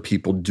 1,000 other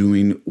people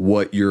doing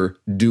what you're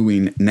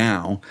doing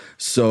now.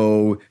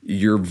 So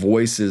your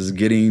voice is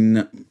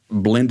getting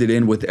blended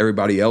in with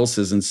everybody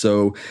else's. And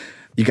so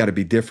you got to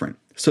be different.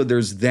 So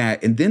there's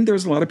that. And then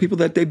there's a lot of people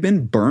that they've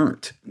been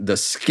burnt, the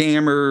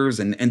scammers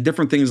and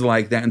different things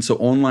like that. And so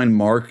online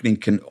marketing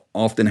can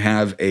often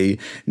have a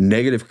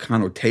negative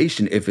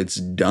connotation if it's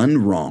done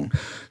wrong.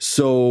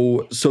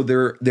 So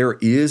there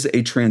is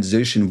a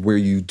transition where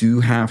you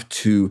do have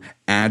to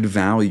add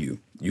value.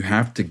 You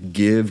have to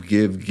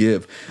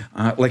give.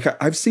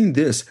 Like I've seen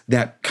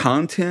that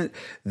content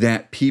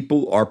that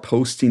people are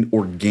posting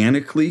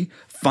organically,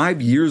 5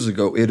 years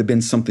ago, it'd have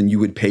been something you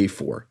would pay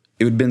for.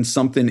 It would have been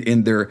something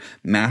in their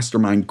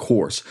mastermind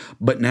course.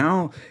 But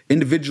now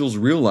individuals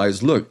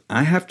realize, look,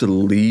 I have to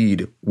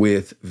lead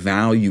with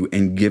value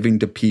and giving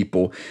to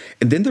people.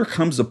 And then there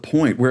comes a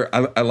point where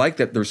I like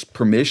that there's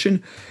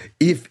permission.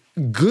 If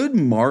good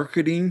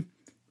marketing,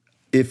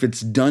 if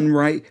it's done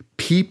right,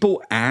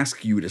 people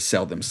ask you to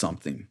sell them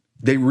something.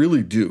 They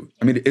really do.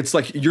 I mean, it's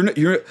like you're not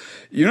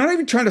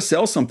even trying to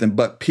sell something,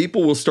 but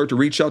people will start to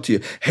reach out to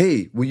you.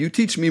 Hey, will you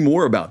teach me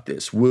more about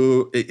this?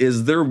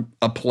 Is there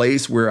a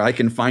place where I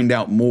can find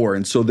out more?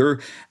 And so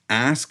they're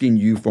asking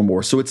you for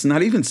more. So it's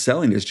not even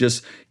selling. It's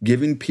just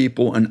giving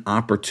people an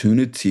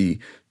opportunity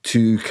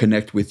to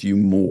connect with you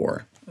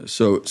more.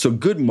 So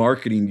good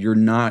marketing, you're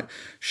not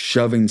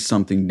shoving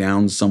something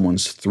down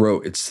someone's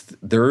throat.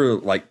 They're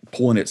like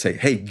pulling it, say,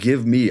 hey,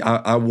 give me,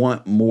 I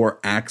want more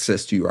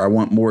access to you, or I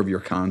want more of your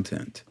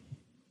content.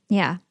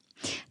 Yeah,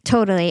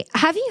 totally.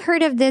 Have you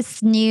heard of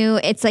this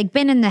it's like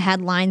been in the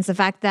headlines, the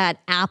fact that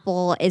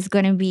Apple is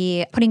going to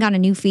be putting on a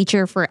new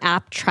feature for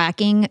app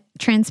tracking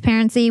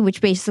transparency, which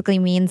basically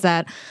means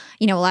that,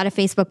 a lot of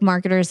Facebook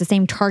marketers, the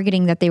same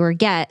targeting that they would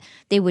get,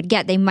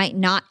 they might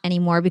not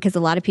anymore, because a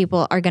lot of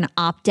people are going to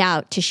opt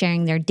out to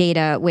sharing their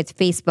data with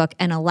Facebook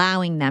and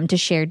allowing them to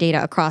share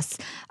data across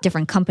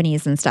different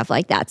companies and stuff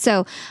like that.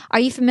 So are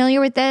you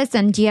familiar with this?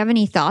 And do you have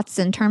any thoughts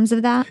in terms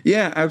of that?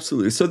 Yeah,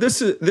 absolutely. So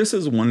this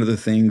is one of the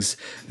things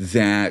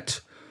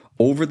that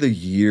over the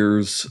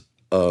years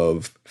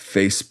of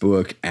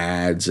Facebook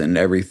ads and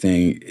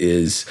everything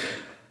is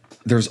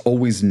there's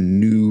always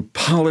new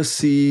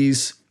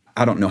policies.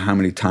 I don't know how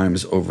many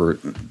times over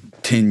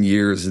 10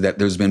 years that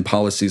there's been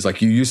policies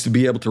like you used to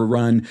be able to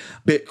run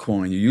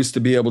Bitcoin, you used to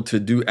be able to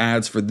do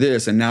ads for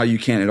this, and now you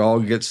can't. It all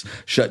gets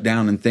shut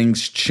down and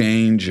things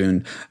change,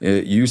 and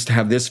you used to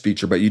have this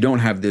feature, but you don't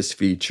have this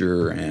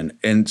feature.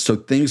 And so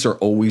things are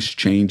always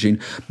changing.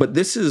 But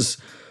this is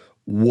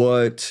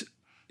what,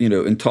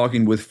 in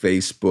talking with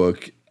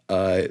Facebook,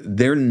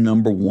 their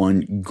number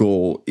one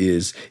goal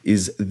is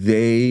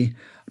they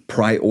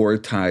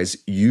prioritize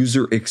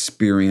user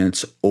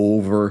experience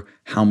over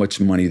how much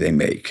money they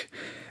make.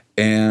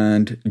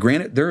 And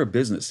granted, they're a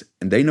business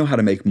and they know how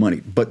to make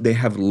money, but they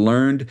have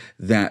learned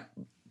that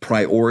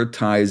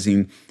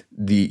prioritizing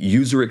the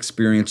user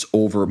experience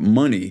over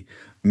money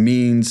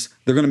means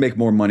they're going to make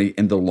more money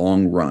in the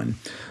long run.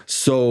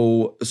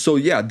 So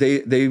yeah,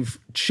 they've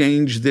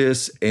changed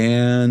this,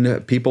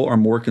 and people are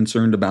more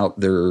concerned about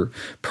their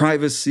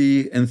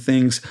privacy and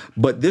things.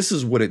 But this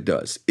is what it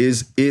does: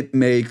 is it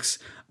makes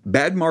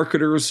bad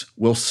marketers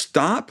will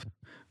stop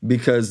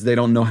because they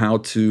don't know how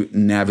to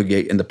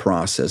navigate in the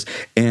process,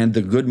 and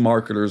the good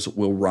marketers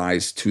will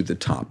rise to the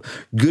top.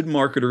 Good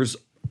marketers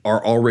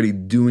are already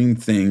doing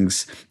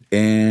things,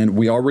 and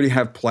we already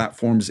have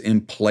platforms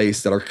in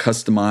place that are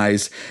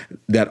customized,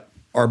 that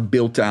are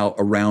built out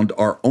around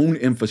our own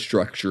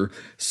infrastructure.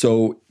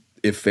 So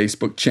if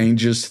Facebook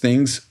changes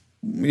things,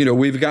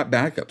 we've got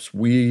backups.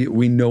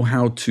 We know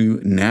how to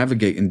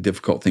navigate in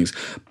difficult things.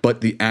 But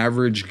the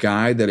average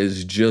guy that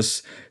is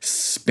just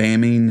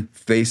spamming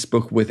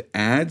Facebook with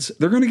ads,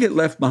 they're going to get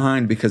left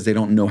behind because they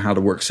don't know how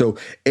to work. So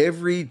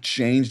every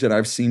change that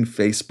I've seen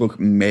Facebook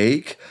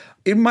make,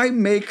 it might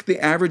make the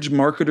average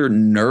marketer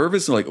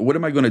nervous, like, what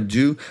am I going to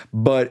do?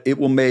 But it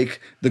will make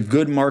the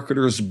good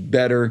marketers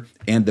better,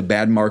 and the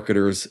bad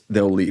marketers,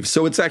 they'll leave.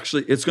 So it's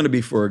going to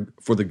be for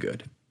the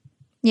good.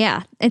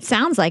 Yeah, it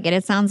sounds like it.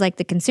 It sounds like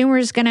the consumer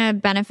is going to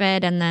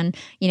benefit, and then,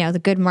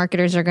 the good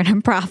marketers are going to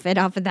profit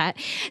off of that.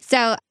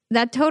 So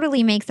that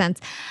totally makes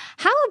sense.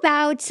 How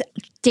about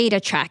data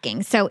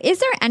tracking? So is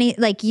there any,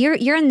 like,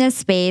 you're in this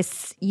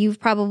space, you've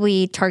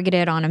probably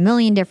targeted on a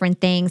million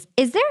different things.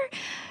 Is there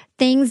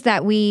things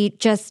that we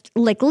just,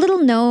 like, little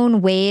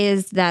known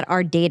ways that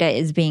our data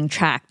is being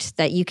tracked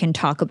that you can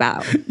talk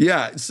about?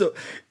 Yeah. So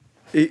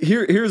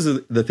here's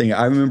the thing.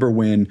 I remember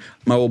when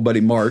my old buddy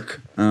Mark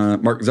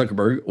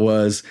Zuckerberg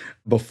was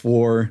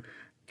before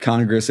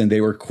Congress, and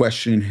they were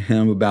questioning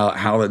him about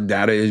how the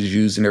data is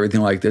used and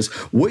everything like this.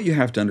 What you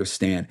have to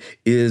understand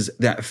is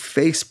that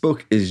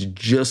Facebook is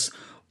just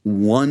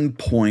one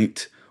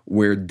point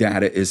where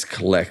data is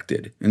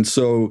collected. And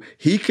so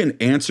he can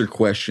answer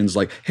questions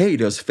like, hey,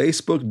 does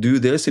Facebook do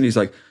this? And he's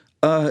like,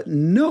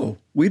 no,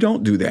 we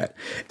don't do that.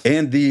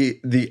 And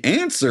the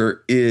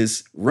answer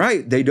is,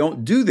 right, they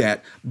don't do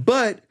that,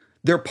 but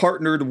they're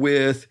partnered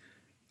with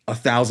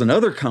 1,000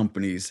 other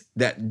companies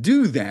that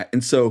do that.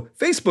 And so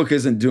Facebook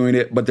isn't doing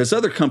it, but this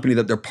other company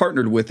that they're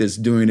partnered with is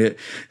doing it.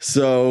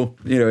 So,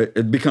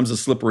 it becomes a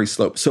slippery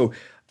slope. So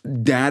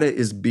data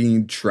is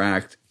being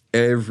tracked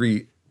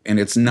and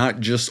it's not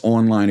just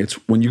online. It's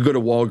when you go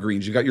to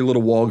Walgreens, you got your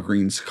little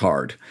Walgreens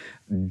card.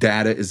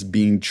 Data is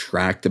being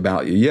tracked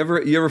about you. You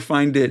ever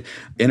find it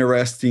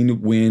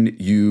interesting when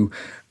you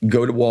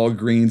go to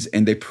Walgreens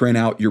and they print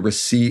out your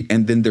receipt,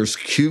 and then there's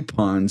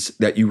coupons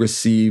that you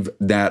receive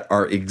that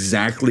are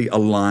exactly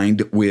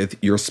aligned with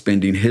your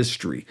spending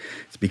history?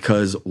 It's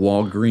because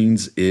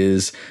Walgreens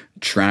is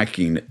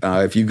tracking.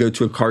 If you go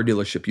to a car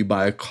dealership, you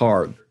buy a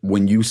car.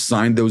 When you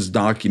sign those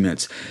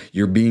documents,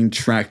 you're being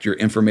tracked. Your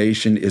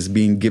information is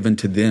being given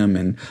to them,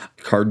 and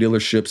car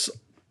dealerships,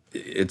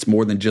 it's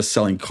more than just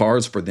selling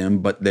cars for them,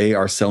 but they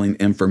are selling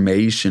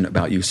information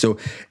about you. So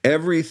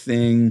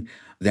everything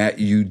that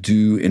you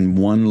do in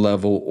one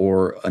level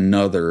or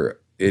another,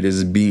 it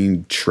is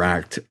being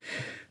tracked.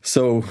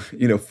 So,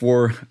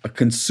 for a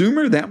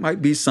consumer, that might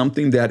be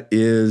something that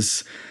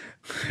it's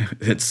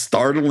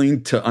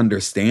startling to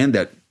understand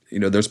that,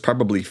 there's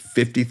probably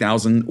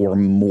 50,000 or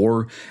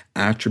more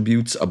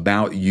attributes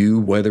about you,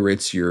 whether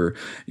it's your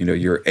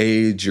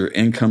age, your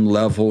income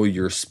level,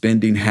 your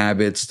spending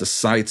habits, the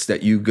sites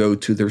that you go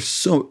to. There's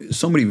so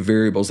many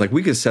variables. Like,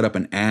 we could set up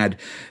an ad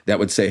that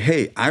would say,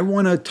 hey, I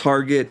want to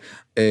target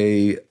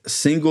a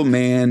single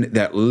man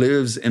that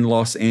lives in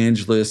Los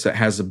Angeles, that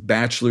has a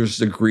bachelor's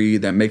degree,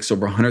 that makes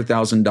over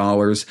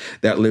 $100,000,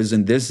 that lives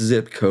in this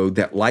zip code,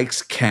 that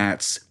likes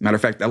cats. Matter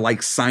of fact, that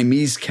likes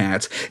Siamese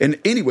cats. And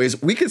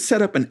anyways, we could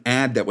set up an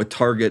ad that would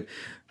target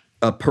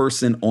a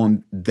person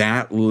on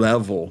that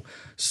level.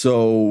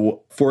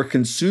 So for a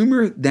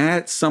consumer,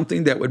 that's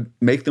something that would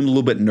make them a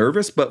little bit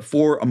nervous. But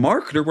for a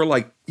marketer, we're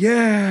like,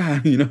 yeah,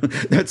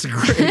 that's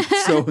great.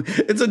 So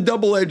it's a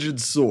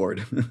double-edged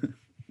sword.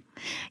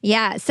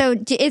 Yeah. So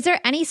is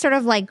there any sort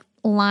of, like,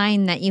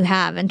 line that you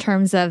have in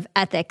terms of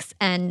ethics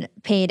and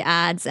paid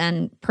ads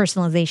and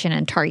personalization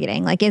and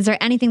targeting? Like, is there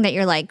anything that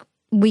you're like,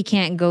 we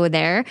can't go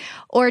there?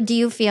 Or do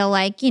you feel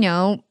like,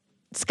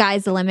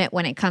 sky's the limit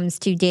when it comes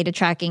to data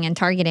tracking and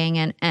targeting?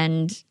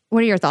 And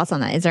what are your thoughts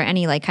on that? Is there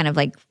any kind of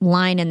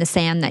line in the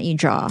sand that you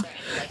draw?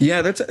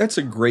 Yeah, that's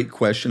a great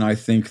question. I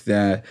think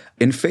that,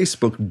 and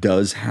Facebook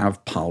does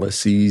have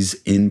policies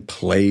in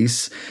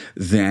place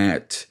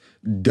that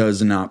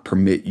does not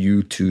permit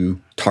you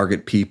to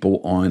target people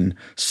on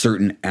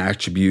certain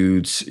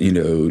attributes,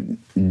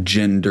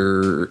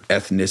 gender,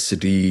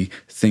 ethnicity,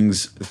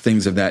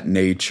 things of that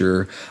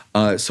nature.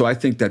 So I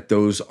think that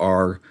those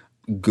are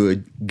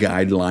good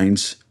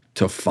guidelines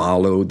to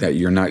follow, that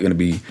you're not going to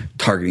be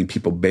targeting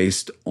people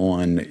based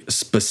on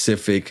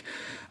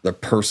the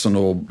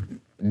personal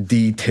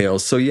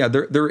details. So yeah,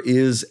 there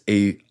is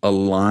a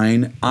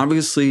line.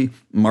 Obviously,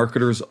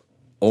 marketers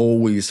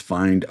always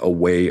find a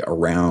way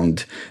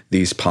around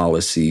these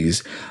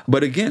policies.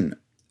 But again,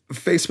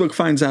 Facebook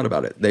finds out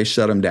about it. They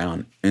shut them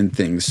down and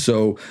things.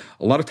 So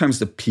a lot of times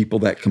the people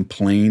that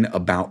complain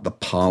about the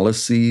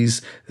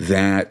policies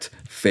that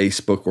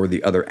Facebook or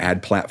the other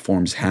ad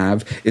platforms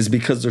have is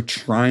because they're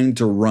trying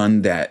to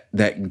run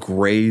that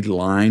gray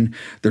line.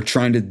 They're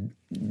trying to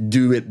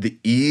do it the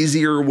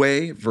easier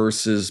way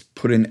versus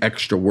put in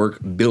extra work,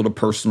 build a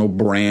personal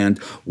brand,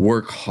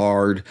 work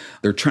hard.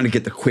 They're trying to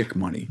get the quick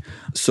money.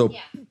 So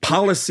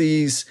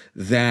policies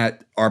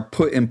that are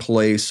put in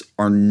place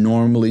are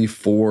normally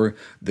for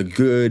the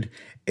good,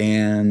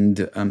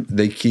 and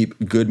they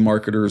keep good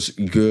marketers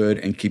good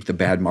and keep the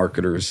bad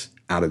marketers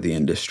out of the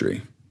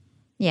industry.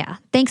 Yeah.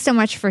 Thanks so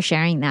much for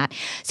sharing that.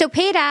 So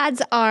paid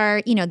ads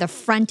are, the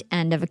front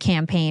end of a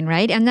campaign,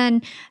 right? And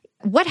then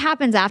what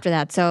happens after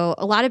that? So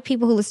a lot of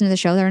people who listen to the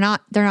show, they're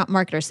not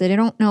marketers, so they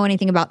don't know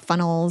anything about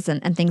funnels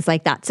and things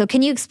like that. So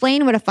can you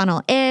explain what a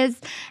funnel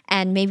is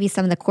and maybe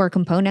some of the core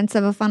components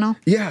of a funnel?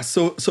 Yeah.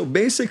 So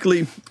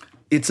basically,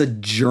 it's a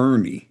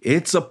journey.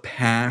 It's a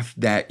path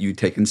that you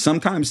take. And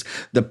sometimes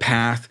the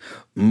path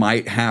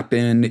might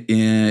happen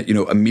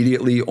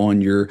immediately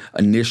on your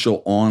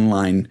initial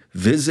online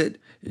visit.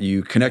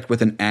 You connect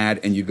with an ad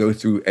and you go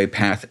through a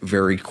path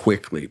very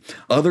quickly.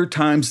 Other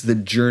times the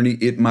journey,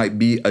 it might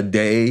be a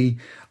day,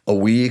 a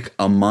week,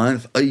 a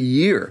month, a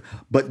year.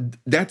 But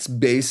that's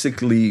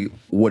basically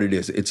what it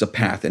is. It's a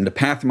path. And the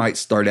path might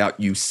start out,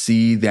 you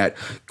see that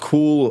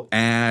cool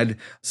ad,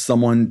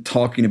 someone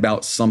talking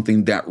about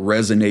something that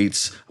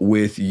resonates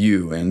with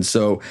you. And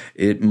so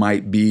it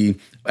might be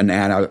an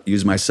ad. I'll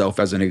use myself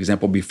as an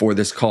example. Before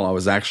this call, I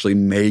was actually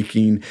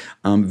making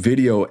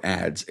video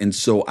ads. And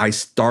so I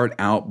start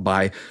out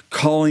by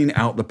calling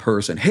out the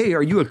person. Hey,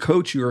 are you a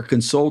coach? You're a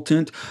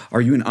consultant? Are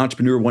you an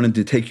entrepreneur wanting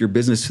to take your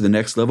business to the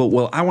next level?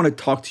 Well, I want to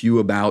talk to you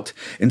about.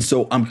 And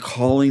so I'm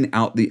calling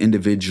out the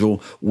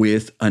individual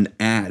with an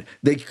ad.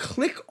 They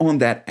click on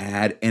that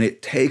ad and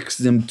it takes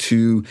them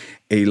to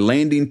a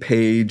landing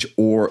page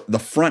or the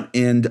front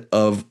end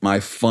of my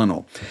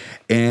funnel.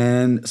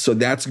 And so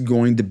that's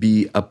going to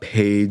be a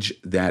page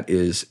that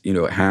is,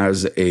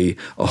 has a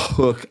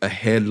hook, a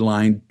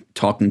headline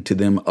talking to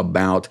them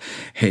about,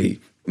 hey,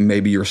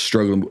 maybe you're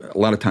struggling. A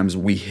lot of times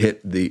we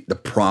hit the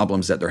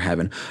problems that they're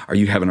having. Are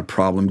you having a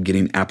problem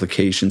getting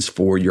applications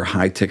for your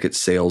high ticket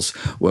sales?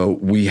 Well,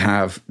 we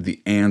have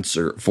the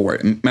answer for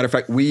it. Matter of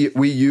fact, we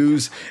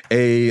use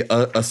a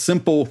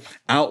simple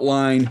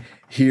outline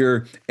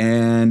here,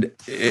 and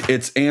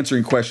it's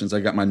answering questions. I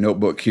got my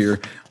notebook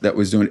here that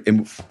was doing,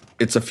 and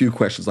it's a few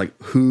questions like,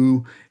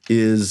 who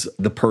is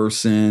the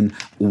person?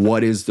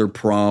 What is their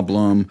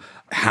problem?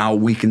 How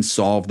we can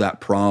solve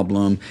that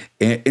problem?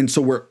 And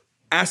so we're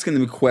asking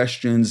them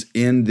questions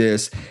in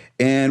this,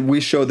 and we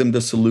show them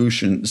the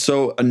solution.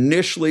 So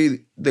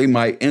initially, they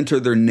might enter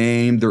their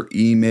name, their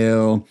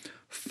email,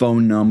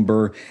 phone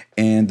number,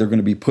 and they're going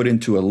to be put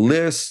into a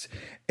list,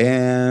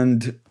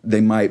 and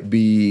they might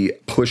be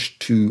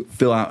pushed to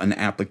fill out an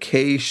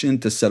application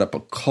to set up a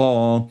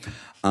call.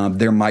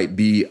 There might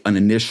be an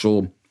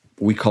initial,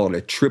 we call it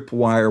a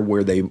tripwire,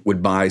 where they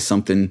would buy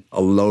something, a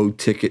low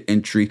ticket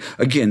entry.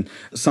 Again,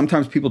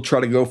 sometimes people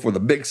try to go for the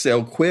big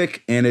sale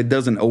quick, and it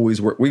doesn't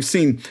always work. We've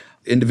seen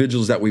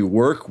individuals that we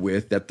work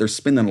with that they're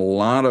spending a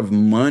lot of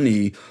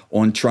money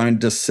on trying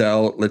to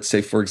sell, let's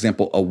say, for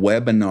example, a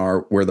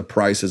webinar where the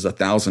price is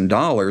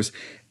 $1,000,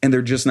 and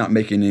they're just not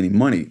making any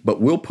money. But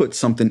we'll put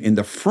something in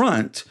the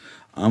front.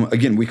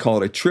 Again, we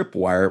call it a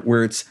tripwire,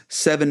 where it's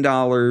 $7,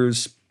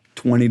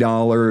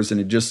 $20,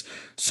 and it just,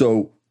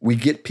 so we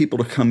get people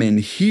to come in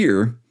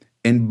here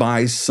and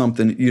buy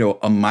something,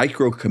 a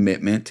micro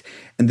commitment.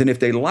 And then if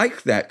they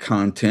like that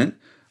content,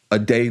 a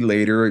day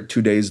later,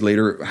 2 days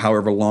later,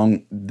 however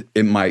long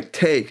it might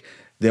take,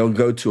 they'll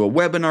go to a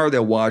webinar,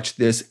 they'll watch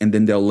this, and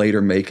then they'll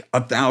later make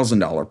a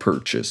 $1,000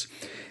 purchase.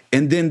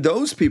 And then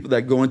those people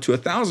that go into a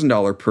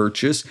 $1,000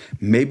 purchase,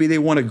 maybe they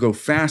want to go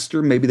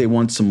faster, maybe they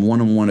want some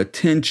one-on-one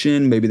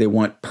attention, maybe they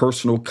want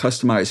personal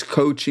customized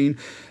coaching.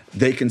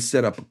 They can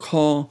set up a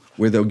call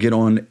where they'll get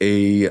on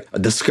a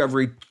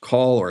discovery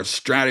call or a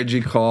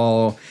strategy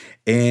call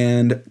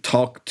and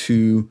talk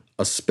to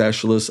a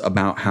specialist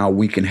about how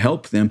we can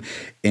help them.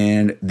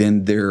 And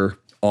then they're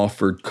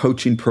offered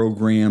coaching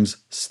programs,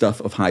 stuff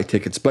of high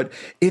tickets. But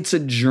it's a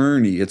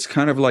journey. It's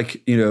kind of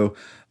like,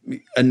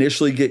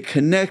 initially get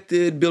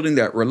connected, building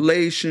that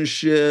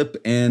relationship,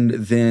 and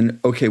then,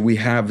 okay, we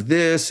have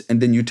this,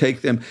 and then you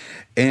take them.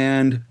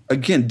 And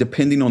again,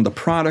 depending on the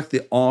product,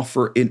 the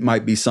offer, it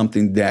might be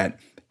something that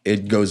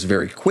it goes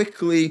very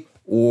quickly,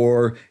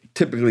 or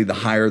typically the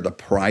higher the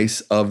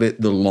price of it,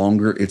 the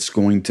longer it's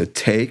going to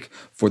take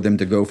for them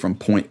to go from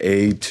point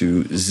A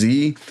to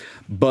Z.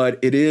 But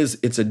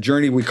it's a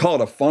journey. We call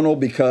it a funnel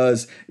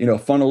because,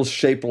 funnel's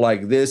shaped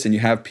like this, and you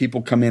have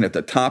people come in at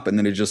the top, and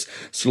then it just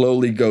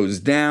slowly goes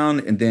down.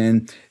 And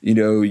then,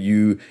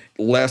 you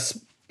less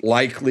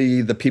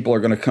likely the people are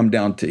going to come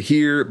down to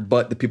here,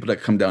 but the people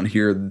that come down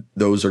here,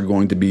 those are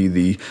going to be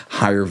the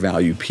higher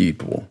value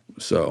people.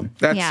 So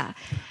that's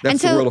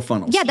the world of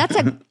funnels. Yeah, that's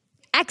an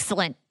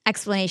excellent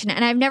explanation.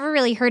 And I've never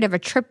really heard of a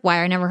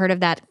tripwire. I never heard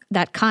of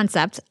that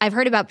concept. I've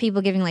heard about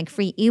people giving like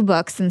free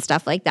ebooks and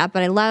stuff like that.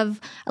 But I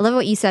love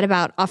what you said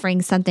about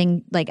offering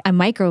something like a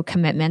micro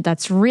commitment.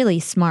 That's really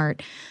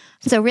smart.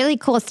 So really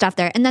cool stuff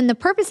there. And then the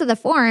purpose of the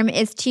forum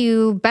is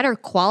to better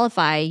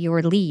qualify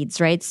your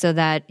leads, right? So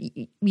that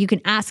you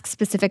can ask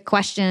specific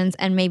questions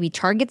and maybe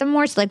target them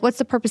more. So like, what's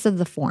the purpose of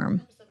the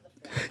forum?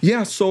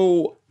 Yeah.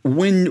 So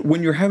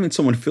when you're having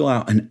someone fill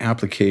out an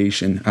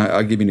application,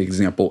 I'll give you an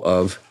example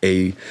of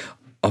a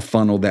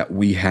funnel that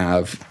we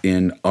have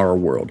in our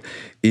world.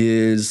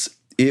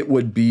 It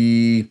would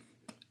be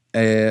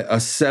a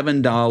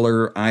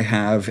 $7, I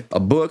have a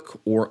book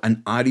or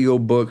an audio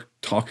book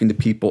talking to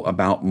people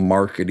about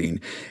marketing.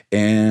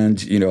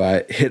 And,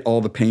 I hit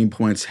all the pain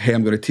points. Hey,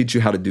 I'm going to teach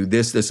you how to do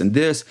this, this, and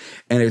this.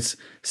 And it's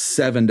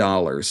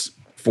 $7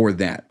 for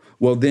that.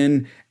 Well,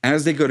 then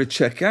as they go to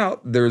check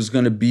out, there's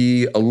going to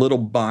be a little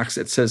box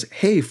that says,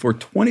 hey, for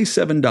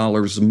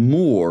 $27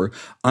 more,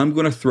 I'm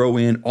going to throw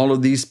in all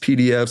of these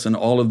PDFs and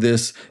all of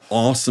this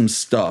awesome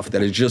stuff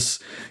that is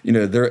just,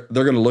 they're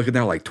going to look at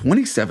that like,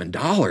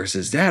 $27,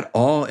 is that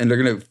all? And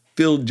they're going to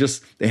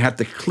they have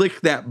to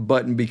click that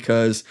button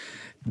because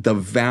the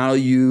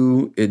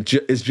value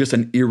is just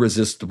an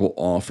irresistible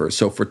offer.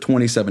 So for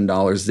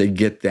 $27, they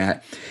get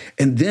that.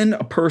 And then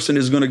a person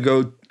is going to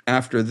go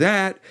after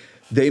that.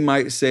 They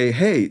might say,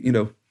 hey,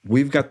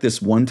 we've got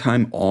this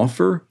one-time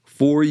offer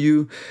for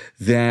you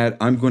that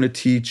I'm going to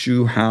teach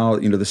you how,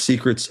 the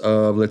secrets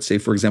of, let's say,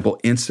 for example,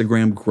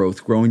 Instagram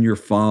growth, growing your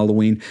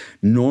following.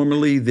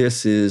 Normally,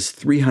 this is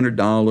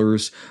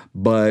 $300,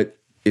 but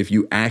if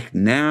you act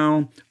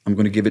now, I'm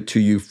going to give it to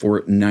you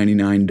for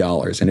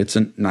 $99. And it's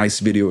a nice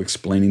video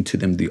explaining to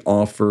them the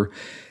offer.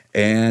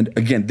 And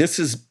again, this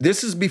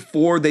is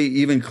before they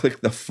even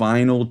click the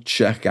final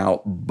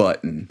checkout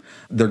button.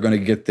 They're going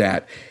to get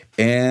that.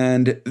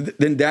 And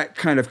then that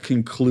kind of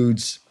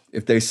concludes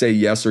if they say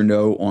yes or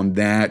no on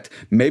that.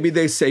 Maybe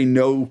they say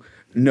no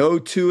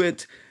to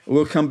it.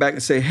 We'll come back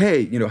and say,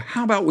 hey,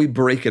 how about we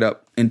break it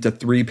up into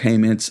 3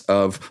 payments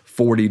of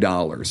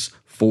 $40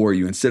 for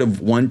you instead of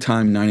one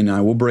time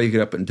 $99. We'll break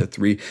it up into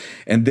 3.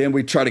 And then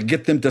we try to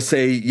get them to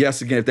say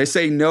yes again. If they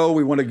say no,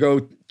 we want to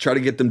go try to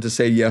get them to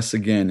say yes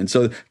again. And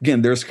so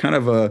again, there's kind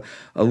of a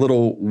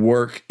little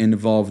work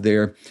involved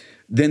there.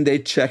 Then they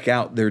check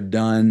out, they're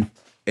done.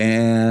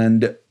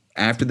 And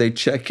after they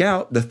check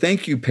out, the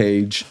thank you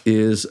page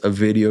is a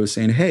video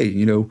saying, hey,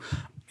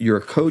 you're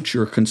a coach,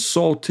 you're a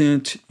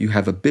consultant, you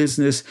have a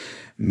business.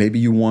 Maybe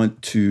you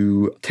want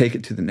to take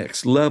it to the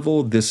next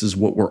level. This is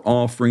what we're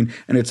offering.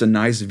 And it's a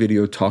nice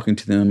video talking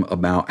to them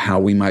about how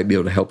we might be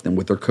able to help them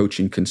with their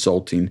coaching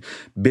consulting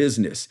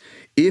business.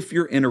 If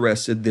you're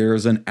interested,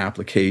 there's an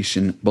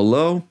application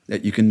below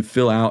that you can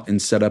fill out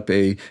and set up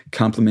a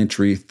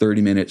complimentary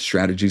 30-minute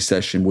strategy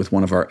session with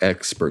one of our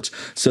experts.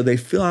 So they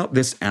fill out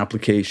this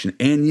application,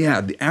 and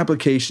the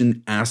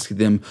application asks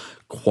them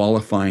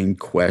qualifying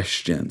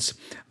questions.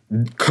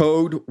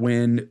 Code,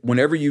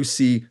 whenever you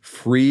see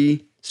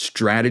free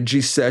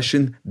strategy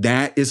session,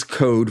 that is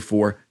code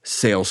for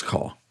sales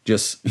call.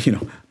 Just,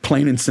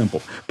 plain and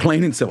simple.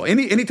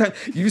 Anytime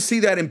you see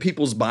that in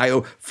people's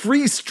bio,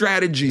 free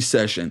strategy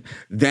session,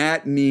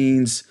 that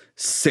means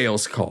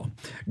sales call.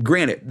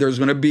 Granted, there's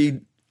going to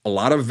be a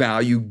lot of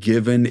value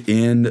given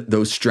in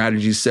those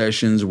strategy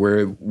sessions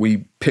where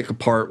we pick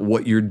apart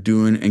what you're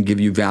doing and give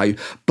you value.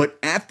 But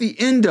at the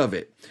end of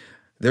it,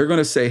 they're going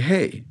to say,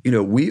 hey,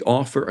 we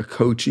offer a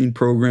coaching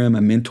program, a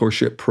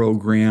mentorship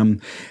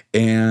program,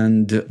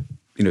 and,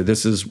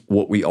 this is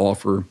what we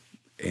offer.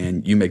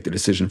 And you make the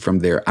decision from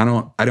there. I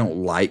don't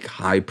like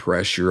high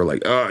pressure,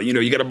 like,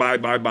 you got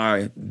to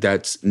buy.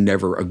 That's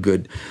never a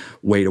good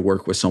way to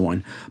work with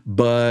someone.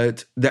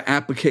 But the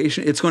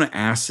application, it's going to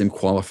ask them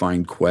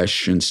qualifying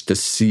questions to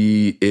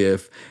see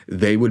if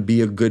they would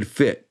be a good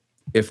fit.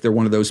 If they're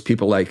one of those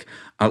people like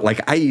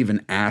I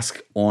even ask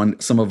on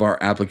some of our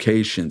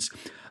applications,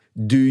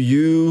 do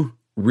you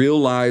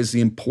realize the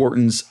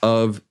importance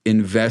of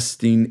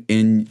investing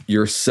in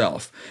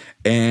yourself?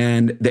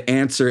 And the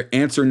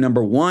answer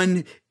number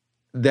 1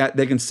 that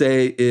they can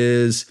say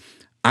is,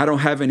 I don't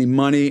have any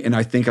money and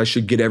I think I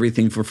should get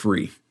everything for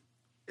free.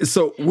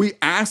 So we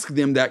ask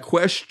them that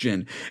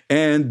question.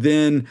 And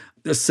then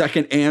the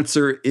second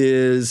answer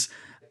is,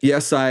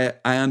 yes, I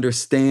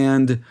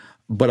understand,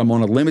 but I'm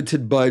on a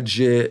limited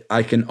budget.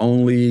 I can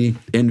only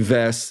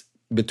invest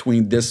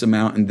between this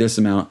amount and this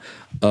amount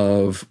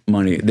of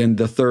money. Then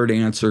the third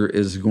answer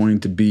is going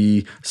to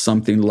be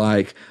something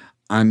like,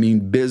 I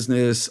mean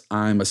business,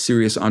 I'm a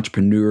serious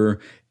entrepreneur,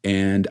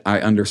 and I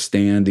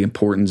understand the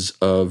importance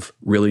of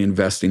really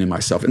investing in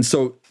myself. And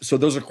so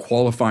those are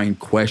qualifying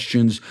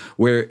questions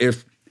where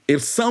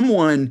if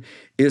someone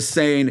is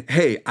saying,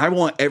 hey, I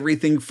want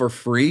everything for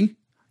free,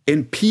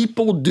 and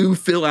people do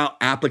fill out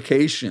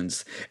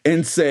applications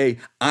and say,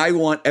 I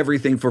want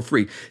everything for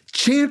free,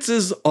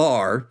 chances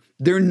are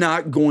they're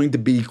not going to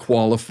be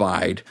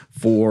qualified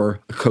for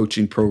a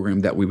coaching program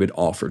that we would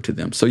offer to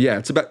them. So yeah,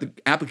 it's about the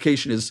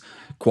application is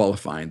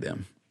qualifying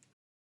them.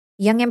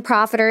 Young and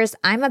Profiters,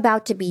 I'm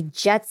about to be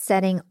jet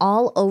setting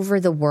all over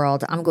the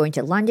world. I'm going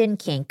to London,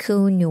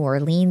 Cancun, New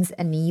Orleans,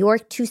 and New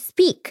York to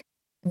speak.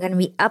 I'm going to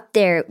be up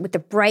there with the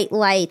bright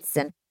lights,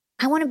 and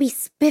I want to be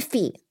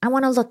spiffy. I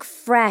want to look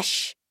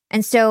fresh.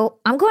 And so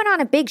I'm going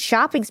on a big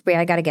shopping spree.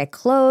 I got to get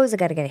clothes. I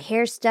got to get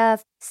hair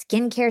stuff,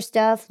 skincare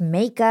stuff,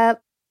 makeup.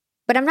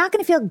 But I'm not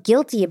going to feel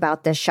guilty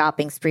about this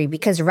shopping spree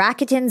because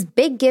Rakuten's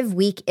Big Give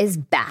Week is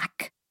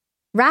back.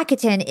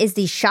 Rakuten is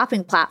the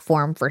shopping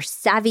platform for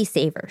savvy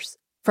savers.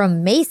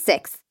 From May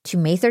 6th to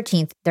May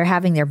 13th, they're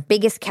having their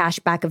biggest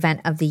cashback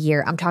event of the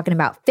year. I'm talking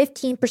about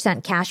 15%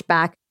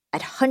 cashback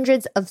at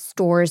hundreds of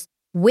stores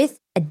with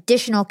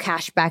additional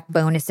cashback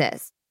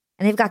bonuses.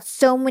 And they've got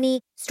so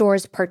many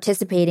stores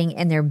participating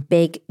in their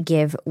Big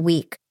Give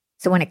Week.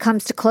 So when it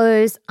comes to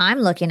clothes, I'm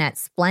looking at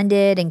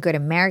Splendid and Good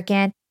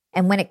American.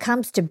 And when it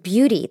comes to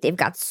beauty, they've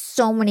got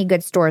so many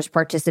good stores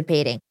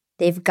participating.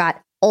 They've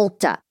got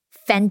Ulta,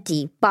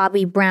 Fenty,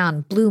 Bobbi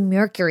Brown, Blue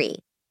Mercury,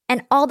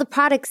 and all the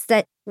products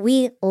that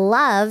we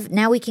love.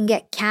 Now we can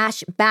get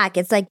cash back.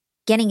 It's like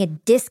getting a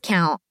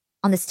discount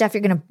on the stuff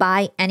you're going to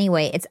buy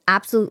anyway. It's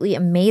absolutely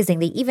amazing.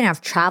 They even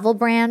have travel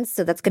brands,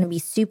 so that's going to be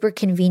super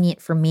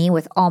convenient for me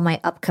with all my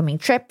upcoming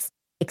trips.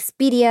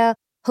 Expedia,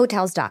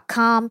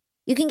 Hotels.com.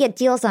 You can get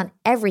deals on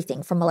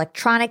everything from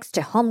electronics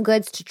to home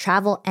goods to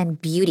travel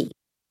and beauty.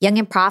 Young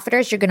and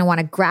Profiters, you're going to want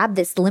to grab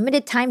this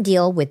limited time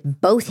deal with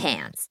both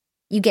hands.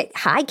 You get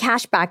high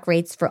cashback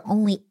rates for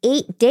only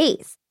 8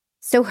 days.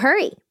 So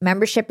hurry.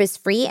 Membership is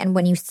free, and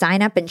when you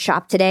sign up and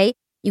shop today,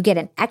 you get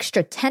an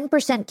extra 10%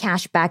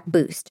 cashback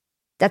boost.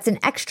 That's an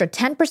extra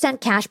 10%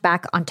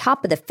 cashback on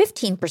top of the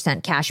 15%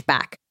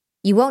 cashback.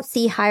 You won't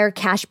see higher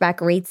cashback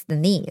rates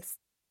than these.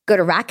 Go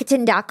to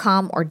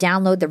Rakuten.com or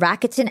download the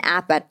Rakuten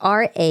app at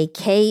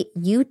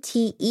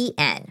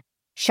Rakuten.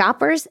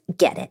 Shoppers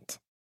get it.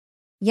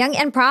 Young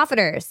and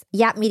Profiters,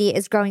 Yap Media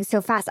is growing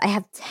so fast. I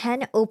have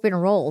 10 open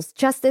roles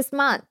just this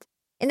month.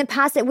 In the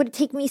past, it would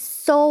take me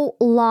so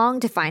long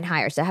to find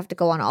hires. I have to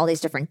go on all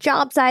these different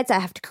job sites. I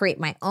have to create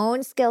my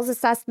own skills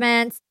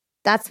assessments.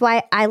 That's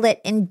why I let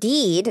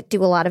Indeed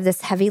do a lot of this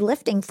heavy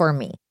lifting for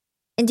me.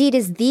 Indeed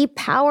is the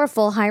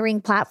powerful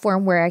hiring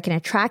platform where I can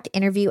attract,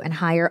 interview, and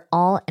hire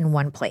all in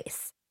one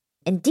place.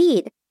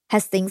 Indeed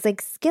has things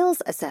like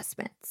skills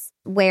assessments,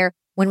 where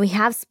when we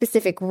have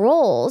specific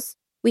roles,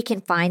 we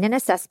can find an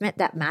assessment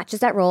that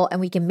matches that role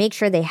and we can make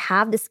sure they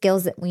have the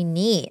skills that we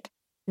need.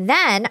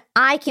 Then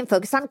I can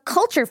focus on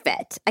culture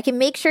fit. I can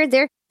make sure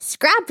they're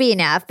scrappy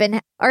enough and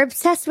are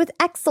obsessed with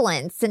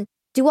excellence and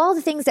do all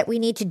the things that we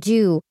need to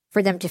do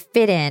for them to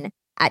fit in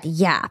at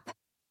Yap.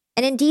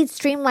 And Indeed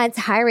streamlines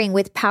hiring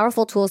with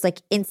powerful tools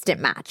like Instant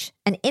Match.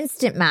 An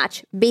Instant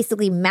Match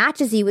basically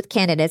matches you with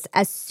candidates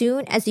as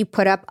soon as you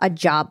put up a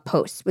job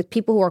post with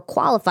people who are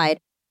qualified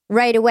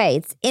right away.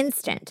 It's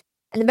instant.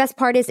 And the best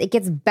part is it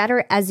gets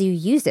better as you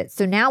use it.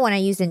 So now when I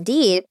use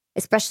Indeed,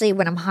 especially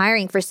when I'm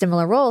hiring for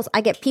similar roles,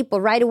 I get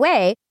people right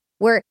away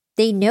where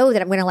they know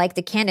that I'm going to like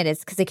the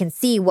candidates because they can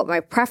see what my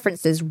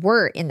preferences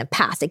were in the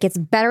past. It gets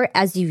better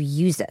as you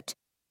use it.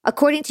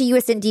 According to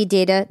US Indeed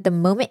data, the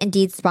moment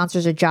Indeed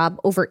sponsors a job,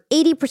 over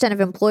 80% of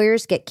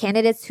employers get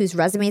candidates whose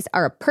resumes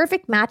are a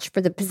perfect match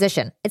for the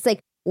position. It's like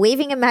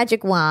waving a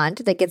magic wand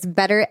that gets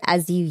better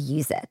as you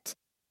use it.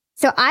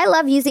 So I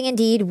love using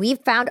Indeed. We've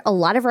found a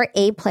lot of our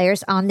A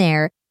players on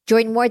there.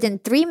 Join more than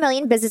 3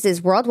 million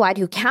businesses worldwide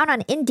who count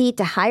on Indeed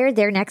to hire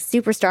their next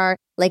superstar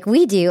like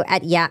we do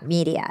at Yap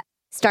Media.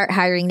 Start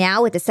hiring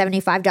now with a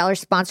 $75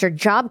 sponsored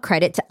job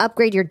credit to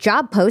upgrade your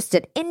job post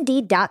at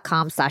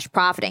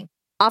Indeed.com/profiting.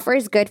 Offer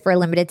is good for a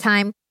limited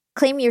time.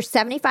 Claim your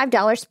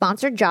 $75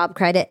 sponsored job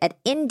credit at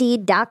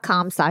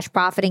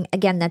Indeed.com/profiting.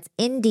 Again, that's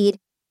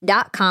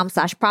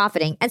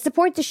Indeed.com/profiting. And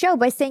support the show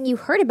by saying you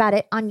heard about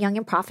it on Young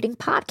and Profiting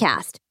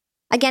Podcast.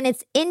 Again,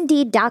 it's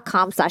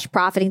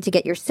Indeed.com/profiting to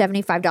get your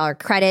 $75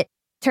 credit.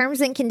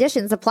 Terms and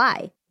conditions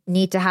apply.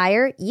 Need to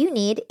hire? You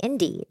need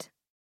Indeed.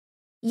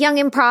 Young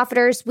and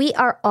Profiters, we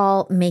are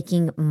all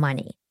making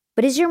money.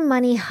 But is your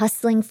money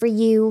hustling for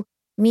you?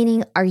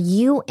 Meaning, are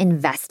you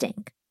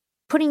investing?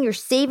 Putting your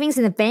savings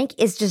in the bank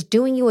is just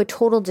doing you a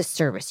total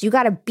disservice. You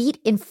got to beat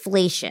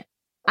inflation.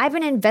 I've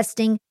been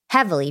investing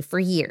heavily for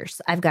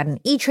years. I've got an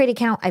E-Trade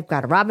account. I've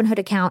got a Robinhood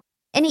account.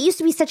 And it used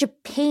to be such a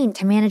pain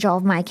to manage all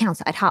of my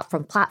accounts. I'd hop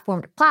from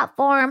platform to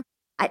platform.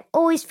 I'd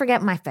always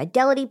forget my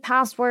Fidelity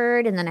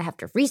password, and then I have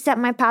to reset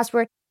my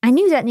password. I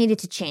knew that needed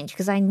to change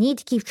because I need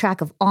to keep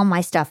track of all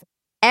my stuff.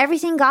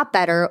 Everything got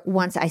better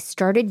once I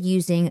started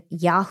using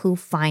Yahoo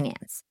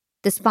Finance,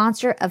 the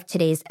sponsor of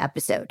today's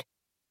episode.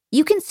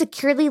 You can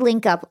securely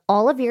link up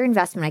all of your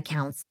investment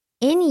accounts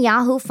in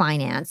Yahoo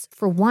Finance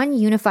for one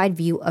unified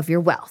view of your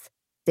wealth.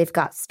 They've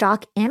got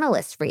stock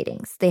analyst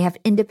ratings. They have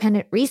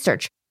independent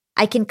research.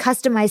 I can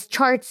customize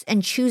charts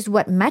and choose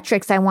what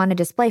metrics I want to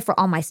display for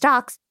all my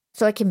stocks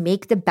so I can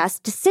make the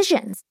best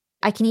decisions.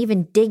 I can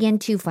even dig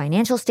into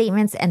financial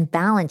statements and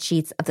balance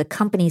sheets of the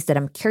companies that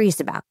I'm curious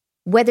about.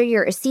 Whether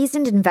you're a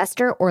seasoned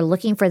investor or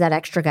looking for that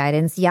extra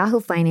guidance, Yahoo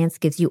Finance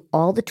gives you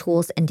all the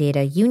tools and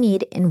data you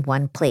need in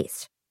one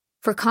place.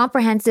 For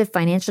comprehensive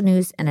financial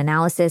news and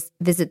analysis,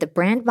 visit the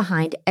brand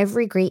behind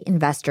every great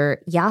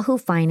investor,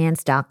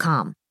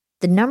 yahoofinance.com,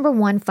 the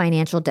 #1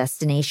 financial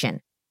destination,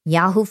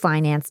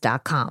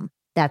 yahoofinance.com.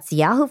 That's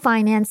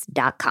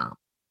yahoofinance.com.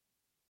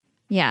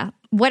 Yeah.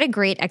 What a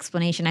great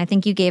explanation. I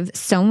think you gave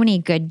so many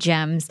good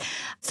gems.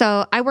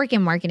 So I work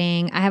in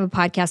marketing. I have a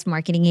podcast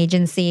marketing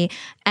agency,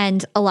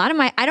 and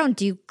I don't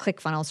do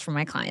ClickFunnels for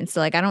my clients.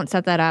 So I don't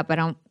set that up. I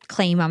don't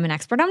claim I'm an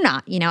expert. I'm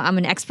not, I'm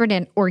an expert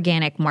in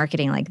organic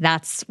marketing.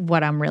 That's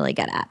what I'm really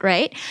good at.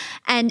 Right.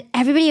 And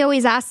everybody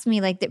always asks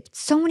me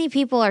so many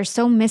people are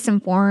so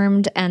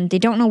misinformed and they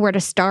don't know where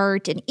to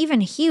start. And even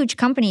huge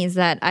companies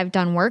that I've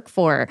done work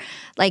for,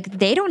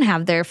 they don't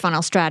have their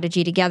funnel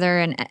strategy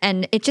together.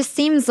 And it just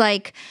seems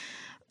like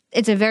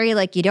it's a very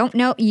you don't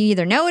know, you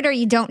either know it or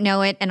you don't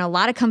know it. And a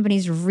lot of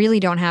companies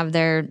really don't have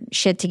their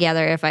shit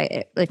together,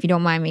 if you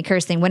don't mind me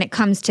cursing, when it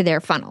comes to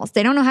their funnels.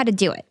 They don't know how to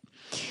do it.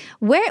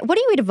 What do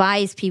you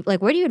advise people?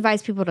 Where do you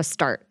advise people to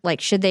start?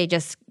 Should they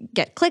just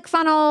get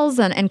ClickFunnels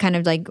and kind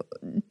of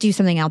do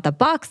something out the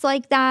box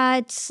like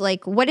that?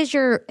 What is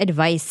your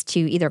advice to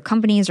either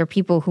companies or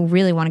people who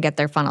really want to get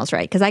their funnels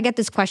right? Because I get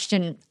this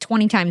question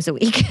 20 times a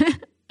week.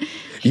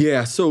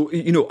 Yeah. So,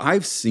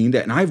 I've seen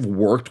that, and I've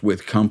worked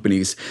with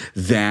companies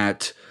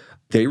that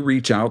they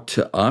reach out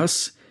to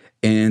us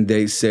and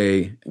they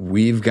say,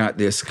 we've got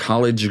this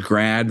college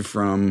grad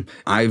from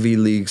Ivy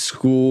League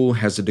school,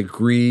 has a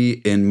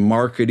degree in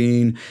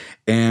marketing,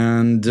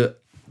 and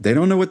they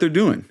don't know what they're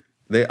doing.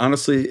 They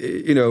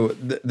honestly,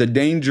 the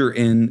danger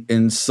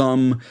in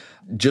some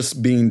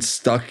just being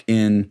stuck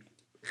in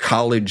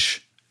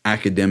college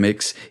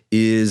academics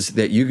is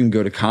that you can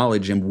go to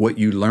college and what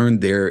you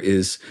learned there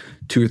is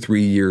 2 or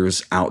 3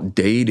 years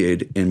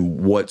outdated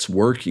in what's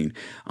working.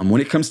 When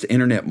it comes to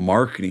internet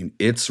marketing,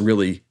 it's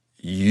really,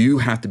 you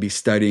have to be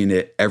studying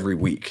it every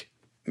week.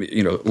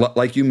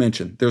 Like you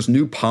mentioned, there's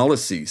new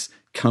policies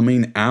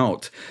coming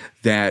out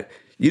that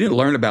you didn't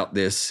learn about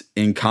this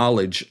in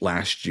college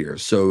last year.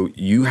 So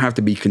you have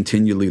to be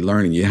continually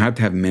learning. You have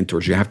to have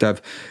mentors. You have to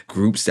have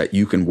groups that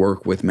you can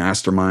work with,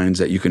 masterminds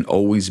that you can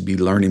always be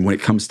learning when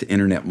it comes to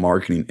internet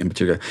marketing in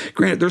particular.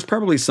 Granted, there's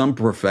probably some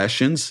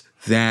professions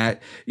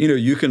that,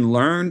 you can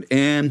learn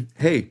and,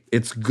 hey,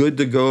 it's good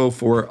to go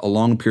for a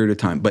long period of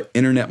time. But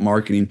internet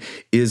marketing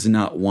is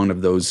not one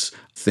of those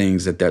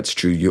things that's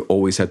true. You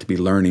always have to be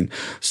learning.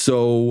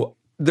 So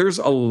there's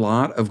a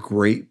lot of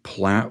great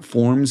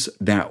platforms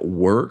that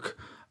work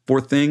for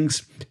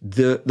things.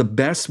 The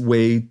best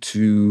way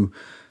to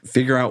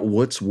figure out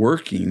what's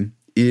working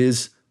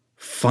is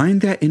find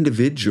that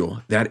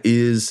individual that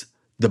is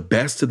the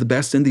best of the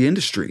best in the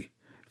industry.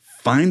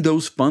 Find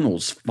those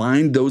funnels,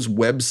 find those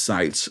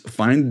websites,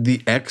 find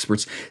the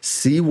experts,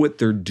 see what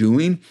they're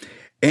doing,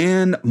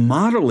 and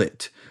model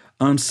it.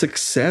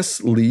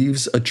 Success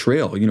leaves a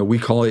trail. We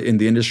call it in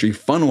the industry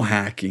funnel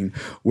hacking,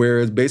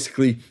 where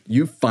basically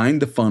you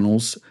find the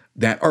funnels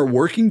that are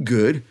working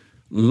good,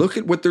 look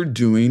at what they're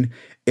doing,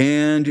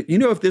 and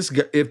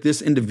if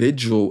this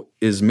individual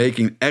is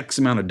making X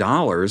amount of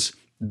dollars,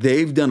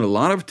 they've done a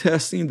lot of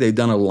testing, they've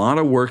done a lot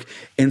of work,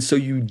 and so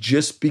you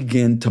just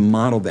begin to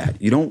model that.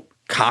 You don't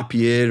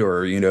copy it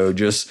or,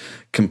 just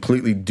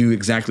completely do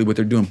exactly what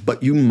they're doing,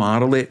 but you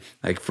model it.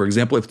 For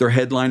example, if their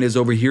headline is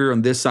over here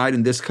on this side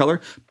in this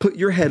color, put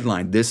your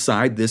headline this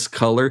side, this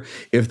color.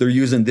 If they're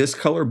using this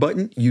color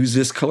button, use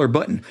this color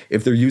button.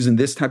 If they're using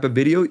this type of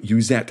video,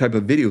 use that type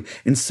of video.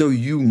 And so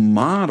you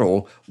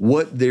model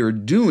what they're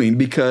doing,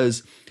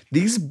 because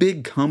these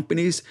big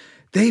companies,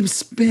 they've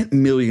spent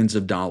millions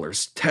of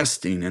dollars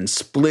testing and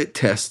split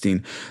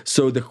testing.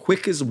 So the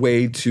quickest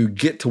way to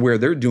get to where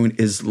they're doing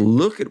is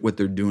look at what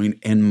they're doing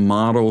and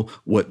model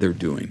what they're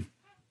doing.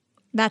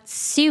 That's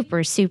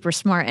super, super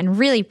smart and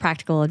really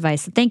practical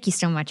advice. So thank you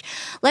so much.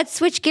 Let's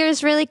switch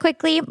gears really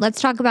quickly. Let's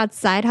talk about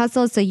side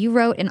hustles. So you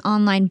wrote an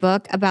online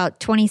book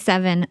about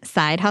 27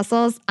 side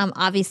hustles. I'm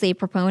obviously a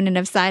proponent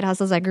of side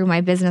hustles. I grew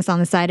my business on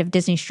the side of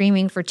Disney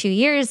streaming for 2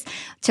 years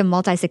to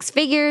multi-six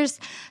figures.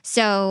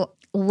 So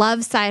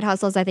love side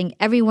hustles. I think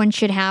everyone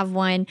should have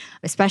one,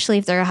 especially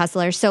if they're a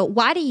hustler. So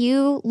why do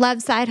you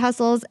love side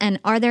hustles? And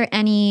are there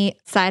any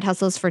side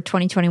hustles for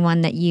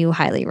 2021 that you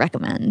highly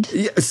recommend?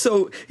 Yeah,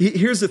 so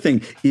here's the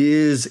thing,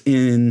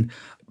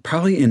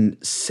 probably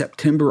in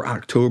September,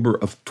 October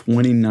of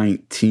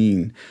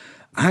 2019,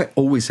 I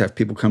always have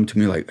people come to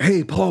me like,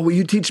 hey, Paul, will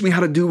you teach me how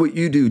to do what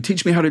you do?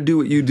 Teach me how to do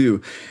what you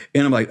do.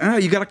 And I'm like,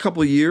 you got a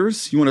couple of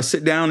years? You want to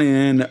sit down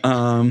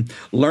and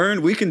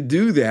learn? We can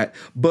do that.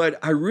 But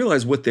I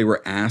realized what they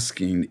were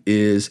asking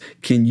is,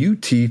 can you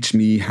teach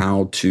me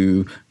how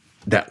to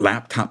that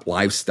laptop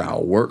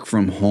lifestyle, work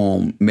from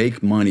home,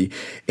 make money?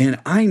 And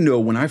I know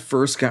when I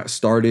first got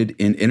started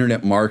in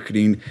internet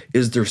marketing,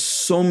 there's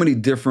so many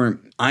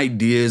different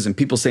ideas and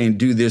people saying,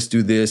 do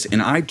this.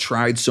 And I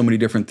tried so many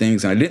different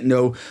things and I didn't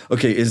know,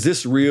 okay, is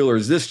this real or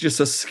is this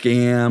just a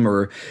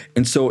scam?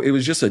 And so it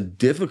was just a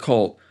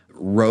difficult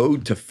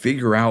road to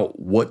figure out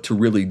what to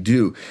really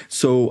do.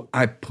 So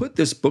I put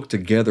this book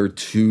together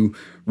to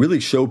really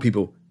show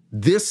people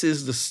this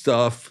is the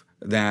stuff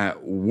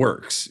that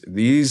works.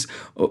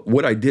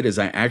 What I did is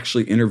I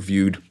actually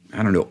interviewed,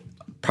 I don't know,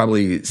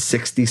 probably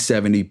 60,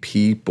 70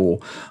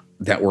 people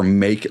that were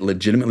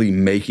legitimately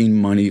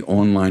making money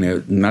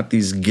online, not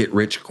these get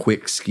rich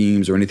quick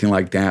schemes or anything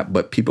like that,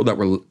 but people that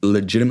were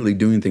legitimately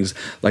doing things.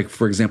 Like,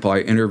 for example,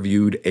 I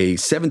interviewed a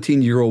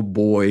 17-year-old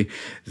boy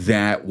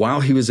that while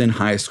he was in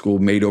high school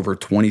made over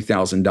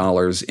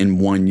 $20,000 in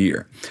 1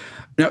 year.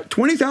 Now,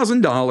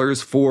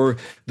 $20,000 for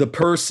the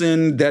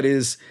person that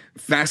is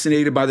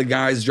fascinated by the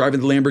guys driving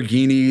the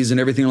Lamborghinis and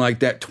everything like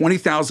that,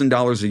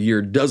 $20,000 a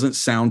year doesn't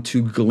sound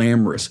too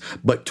glamorous,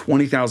 but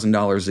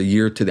 $20,000 a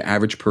year to the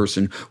average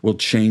person will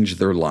change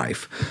their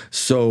life.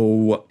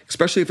 So,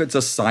 especially if it's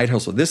a side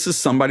hustle, this is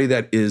somebody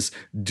that is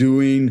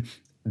doing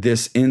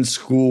this in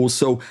school.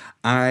 So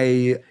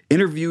I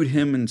interviewed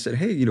him and said,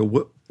 hey,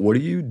 what are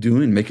you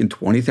doing making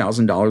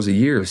 $20,000 a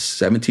year,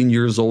 17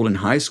 years old in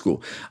high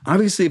school?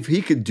 Obviously, if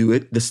he could do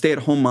it, the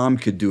stay-at-home mom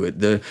could do it.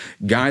 The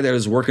guy that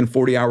is working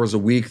 40 hours a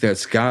week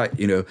that's got,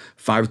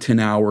 5, 10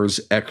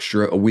 hours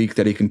extra a week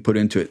that he can put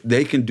into it,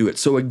 they can do it.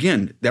 So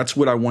again, that's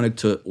what I wanted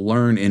to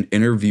learn in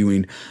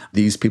interviewing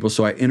these people.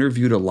 So I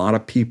interviewed a lot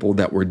of people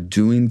that were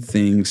doing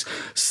things.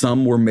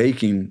 Some were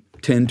making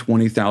 $10,000,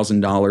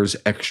 $20,000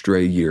 extra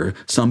a year.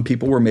 Some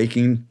people were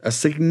making a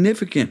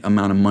significant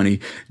amount of money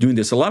doing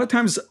this. A lot of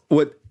times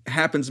what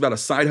happens about a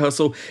side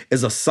hustle,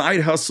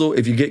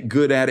 if you get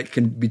good at it,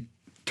 can be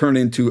turned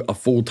into a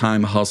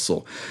full-time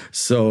hustle.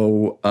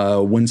 So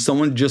when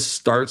someone just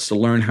starts to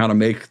learn how to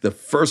make the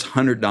first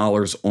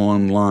 $100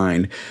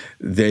 online,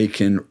 they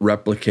can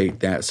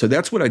replicate that. So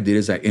that's what I did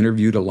is I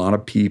interviewed a lot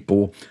of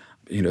people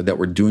that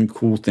were doing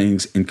cool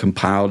things and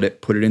compiled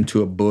it, put it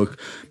into a book,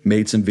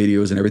 made some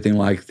videos and everything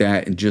like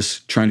that, and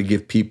just trying to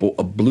give people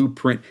a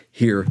blueprint.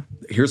 Here's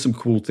some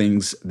cool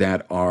things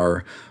that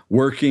are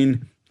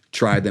working.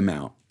 Try them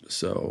out.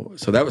 So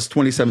that was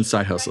 27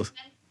 side hustles.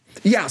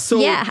 Yeah.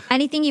 So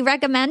anything you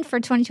recommend for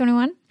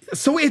 2021?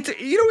 So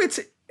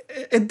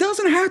it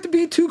doesn't have to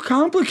be too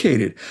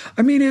complicated.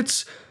 I mean,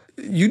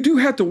 you do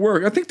have to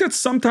work. I think that's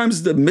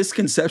sometimes the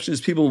misconception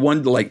is people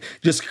want to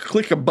just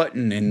click a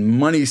button and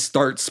money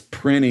starts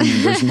printing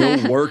and there's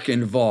no work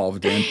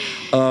involved. And,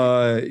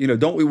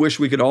 don't we wish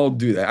we could all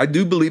do that? I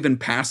do believe in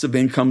passive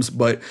incomes,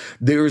 but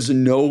there's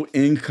no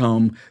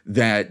income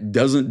that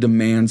doesn't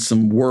demand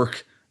some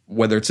work,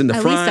 whether it's in the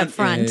front. At least up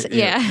front,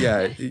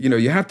 yeah.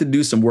 You have to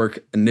do some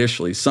work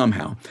initially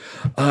somehow.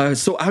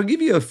 So I'll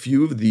give you a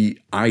few of the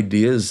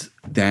ideas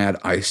that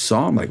I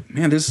saw. I'm like,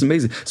 man, this is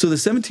amazing. So the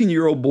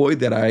 17-year-old boy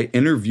that I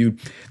interviewed,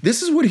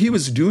 this is what he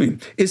was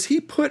doing, is he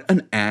put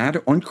an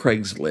ad on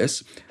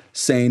Craigslist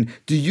saying,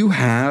 do you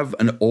have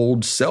an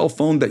old cell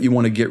phone that you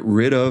want to get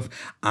rid of?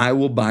 I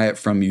will buy it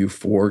from you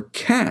for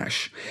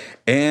cash.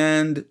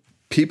 And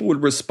people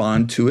would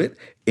respond to it,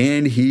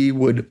 and he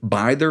would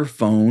buy their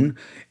phone.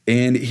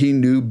 And he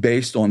knew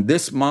based on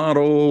this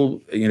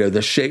model,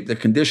 the shape, the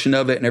condition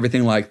of it and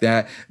everything like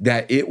that,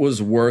 that it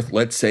was worth,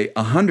 let's say,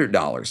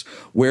 $100,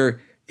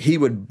 where he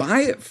would buy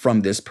it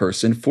from this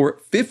person for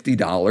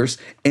 $50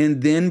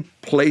 and then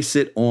place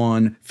it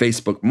on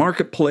Facebook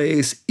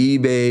Marketplace,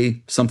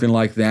 eBay, something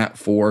like that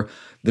for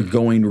the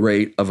going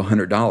rate of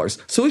 $100.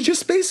 So it's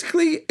just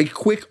basically a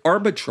quick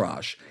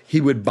arbitrage.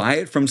 He would buy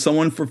it from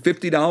someone for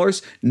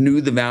 $50, knew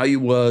the value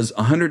was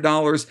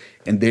 $100,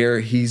 and there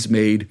he's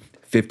made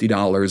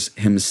 $50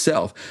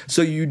 himself.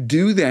 So you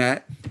do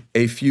that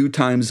a few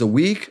times a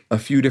week, a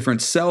few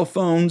different cell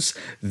phones,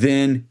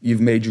 then you've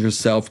made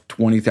yourself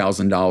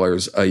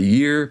 $20,000 a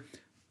year.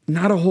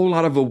 Not a whole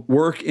lot of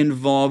work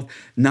involved,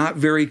 not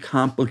very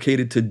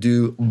complicated to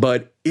do,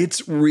 but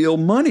it's real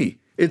money.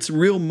 It's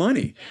real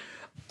money.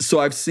 So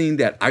I've seen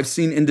that. I've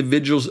seen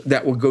individuals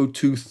that will go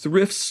to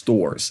thrift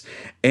stores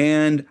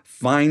and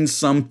find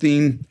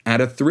something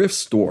at a thrift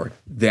store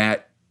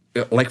that,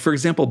 like, for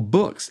example,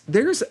 books.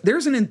 There's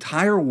an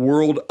entire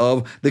world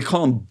of, they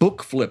call them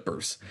book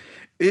flippers.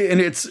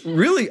 And it's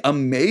really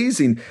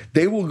amazing.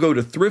 They will go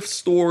to thrift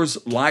stores,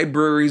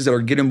 libraries that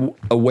are getting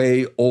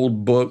away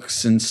old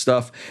books and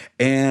stuff,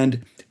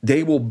 and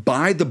they will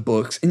buy the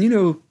books.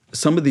 And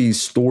some of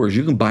these stores,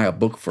 you can buy a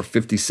book for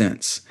 50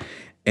 cents.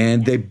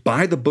 And they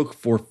buy the book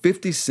for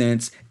 50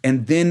 cents,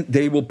 and then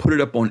they will put it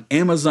up on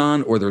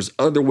Amazon or there's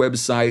other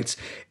websites,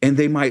 and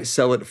they might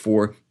sell it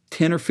for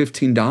 $10 or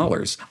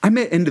 $15. I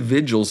met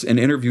individuals and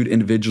interviewed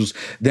individuals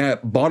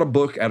that bought a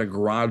book at a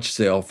garage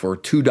sale for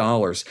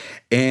 $2,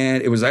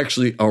 and it was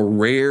actually a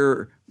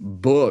rare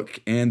book,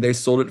 and they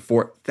sold it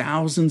for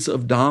thousands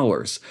of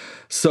dollars.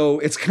 So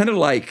it's kind of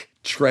like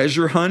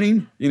treasure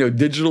hunting,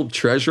 digital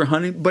treasure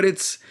hunting, but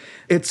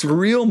it's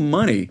real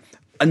money.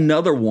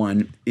 Another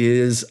one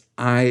is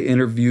I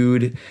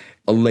interviewed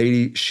a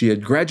lady. She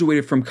had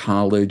graduated from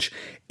college,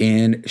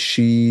 and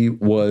she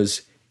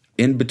was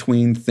in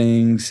between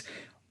things,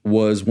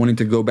 was wanting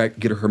to go back,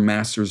 get her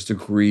master's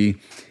degree,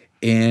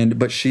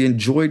 but she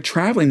enjoyed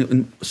traveling.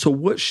 And so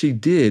what she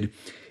did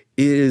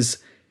is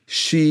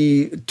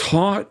she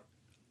taught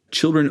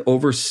children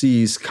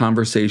overseas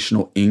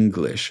conversational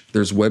English.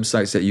 There's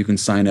websites that you can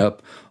sign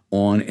up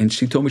on. And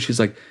she told me, she's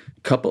like,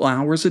 a couple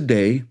hours a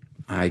day,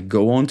 I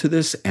go onto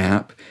this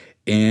app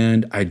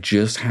and I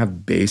just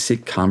have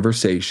basic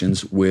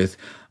conversations with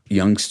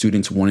young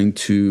students wanting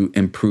to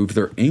improve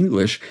their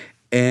English.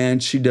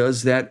 And she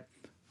does that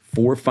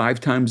 4 or 5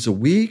 times a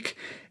week.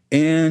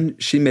 And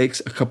she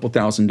makes a couple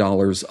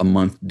 $1,000s a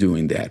month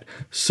doing that.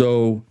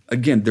 So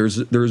again,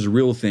 there's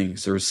real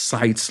things. There's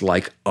sites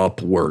like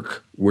Upwork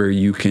where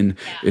you can,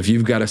 if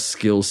you've got a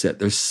skill set,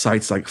 there's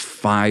sites like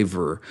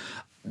Fiverr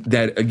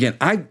that, again,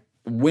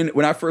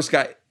 when I first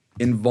got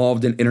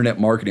involved in internet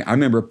marketing, I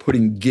remember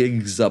putting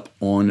gigs up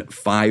on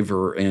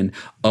Fiverr and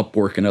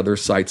Upwork and other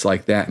sites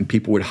like that, and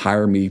people would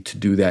hire me to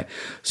do that.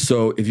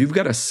 So if you've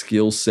got a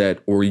skill set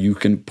or you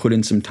can put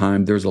in some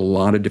time, there's a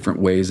lot of different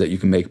ways that you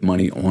can make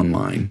money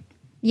online.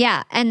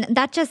 Yeah, and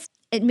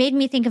it made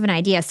me think of an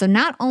idea. So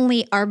not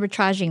only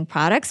arbitraging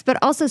products, but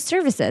also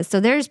services. So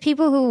there's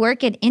people who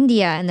work in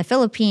India and the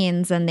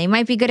Philippines, and they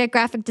might be good at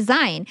graphic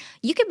design.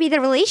 You could be the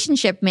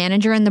relationship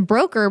manager and the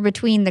broker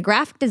between the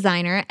graphic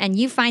designer, and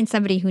you find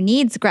somebody who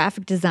needs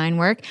graphic design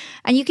work,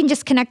 and you can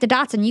just connect the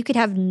dots, and you could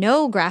have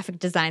no graphic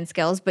design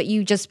skills, but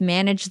you just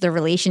manage the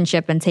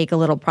relationship and take a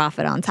little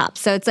profit on top.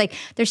 So it's like,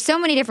 there's so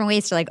many different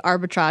ways to like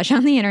arbitrage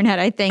on the internet,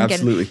 I think.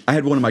 Absolutely. I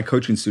had one of my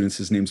coaching students,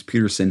 his name's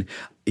Peterson.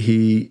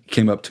 He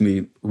came up to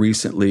me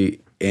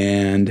recently,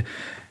 and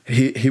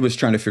he was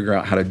trying to figure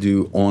out how to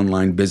do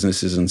online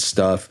businesses and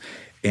stuff.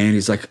 And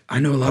he's like,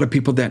 I know a lot of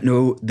people that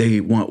know they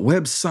want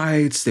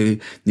websites, they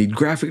need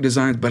graphic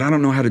designs, but I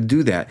don't know how to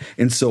do that.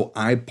 And so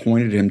I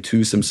pointed him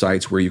to some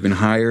sites where you can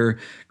hire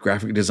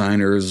graphic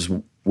designers,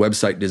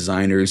 website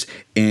designers.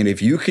 And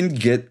if you can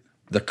get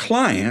the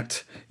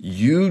client,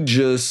 you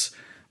just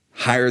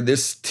hire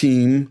this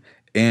team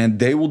and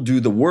they will do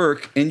the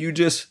work, and you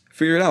just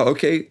figure it out.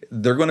 Okay,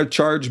 they're going to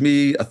charge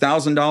me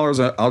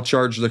 $1,000. I'll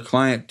charge the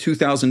client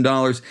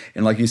 $2,000.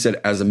 And like you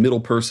said, as a middle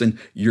person,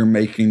 you're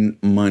making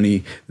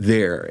money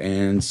there.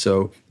 And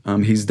so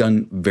he's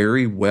done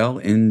very well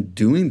in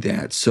doing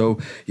that. So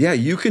yeah,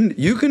 you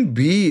can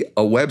be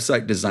a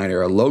website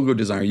designer, a logo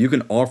designer. You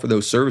can offer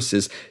those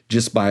services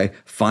just by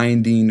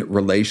finding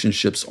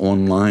relationships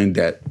online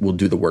that will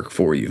do the work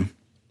for you.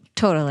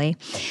 Totally.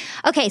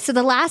 Okay, so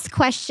the last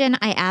question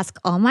I ask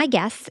all my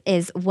guests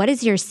is, what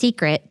is your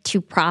secret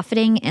to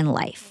profiting in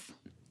life?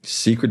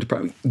 Secret to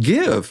profit?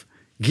 Give.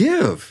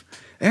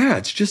 Yeah,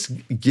 it's just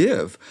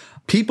give.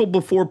 People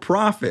before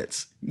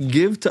profits.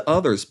 Give to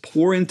others.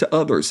 Pour into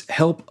others.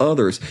 Help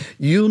others.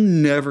 You'll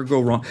never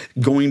go wrong.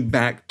 Going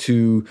back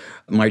to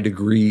my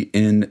degree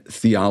in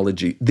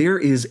theology, there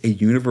is a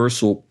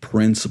universal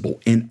principle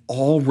in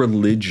all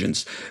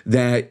religions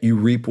that you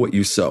reap what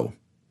you sow.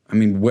 I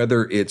mean,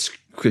 whether it's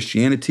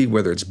Christianity,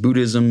 whether it's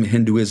Buddhism,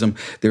 Hinduism,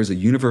 there's a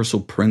universal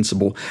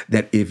principle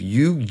that if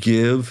you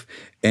give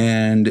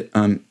and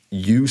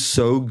you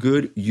sow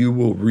good, you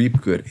will reap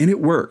good. And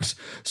it works.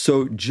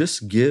 So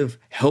just give,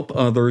 help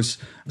others,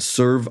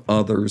 serve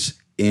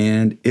others,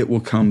 and it will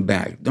come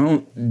back.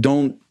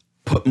 Don't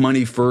put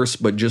money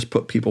first, but just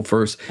put people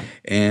first,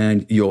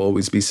 and you'll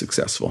always be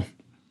successful.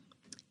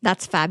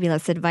 That's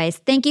fabulous advice.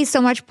 Thank you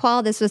so much,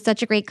 Paul. This was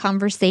such a great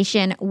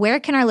conversation. Where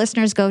can our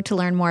listeners go to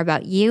learn more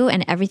about you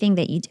and everything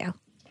that you do?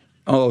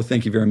 Oh,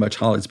 thank you very much,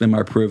 Holly. It's been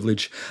my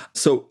privilege.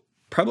 So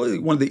probably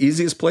one of the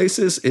easiest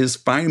places is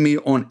find me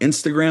on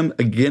Instagram.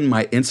 Again,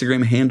 my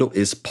Instagram handle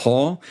is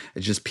Paul.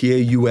 It's just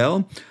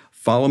Paul.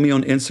 Follow me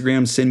on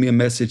Instagram. Send me a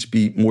message.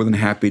 Be more than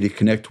happy to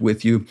connect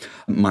with you.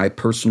 My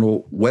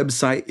personal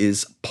website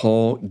is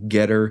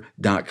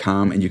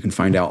paulgetter.com, and you can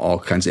find out all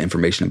kinds of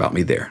information about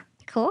me there.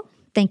 Cool.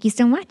 Thank you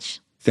so much.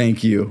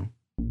 Thank you.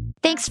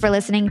 Thanks for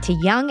listening to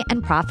Young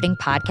and Profiting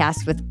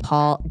Podcast with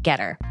Paul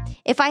Getter.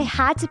 If I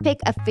had to pick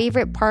a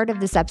favorite part of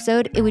this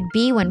episode, it would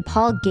be when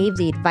Paul gave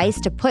the advice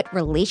to put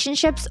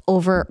relationships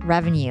over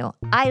revenue.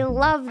 I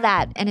love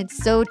that, and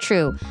it's so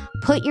true.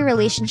 Put your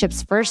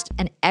relationships first,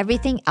 and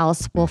everything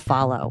else will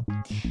follow.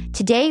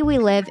 Today, we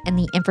live in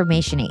the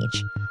information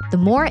age. The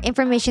more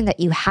information that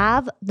you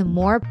have, the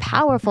more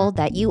powerful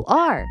that you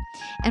are.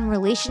 And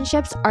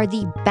relationships are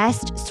the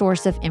best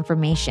source of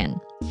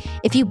information.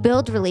 If you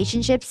build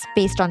relationships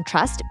based on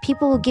trust,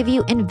 people will give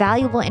you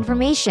invaluable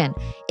information.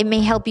 It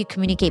may help you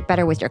communicate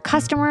better with your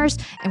customers,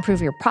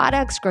 improve your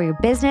products, grow your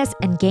business,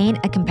 and gain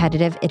a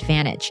competitive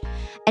advantage.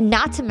 And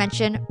not to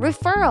mention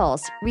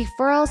referrals.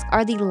 Referrals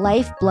are the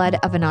lifeblood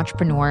of an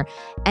entrepreneur.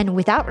 And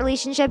without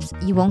relationships,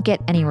 you won't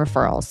get any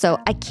referrals. So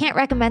I can't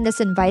recommend this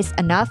advice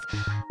enough.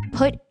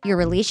 Put your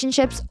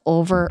relationships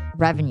over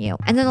revenue.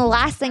 And then the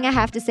last thing I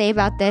have to say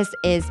about this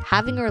is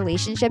having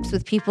relationships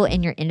with people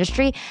in your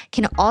industry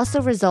can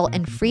also result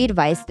in free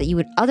advice that you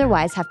would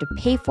otherwise have to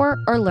pay for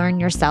or learn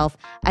yourself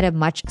at a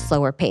much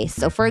slower pace.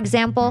 So for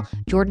example,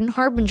 Jordan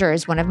Harbinger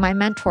is one of my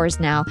mentors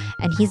now,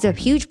 and he's a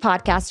huge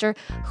podcaster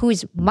who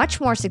is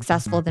much more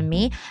successful than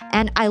me.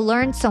 And I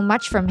learned so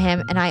much from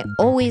him, and I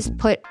always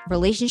put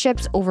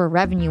relationships over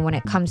revenue when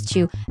it comes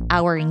to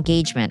our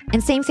engagement.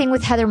 And same thing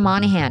with Heather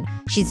Monahan.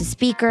 She's a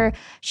speaker.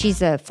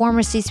 She's a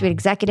former C-suite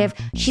executive.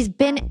 She's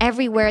been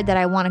everywhere that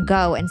I want to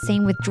go, and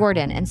same with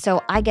Jordan. And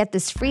so I get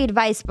this free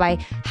advice by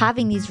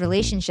having these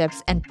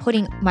relationships and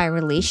putting my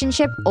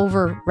relationship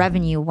over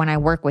revenue when I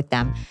work with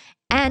them.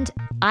 And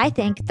I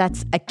think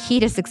that's a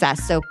key to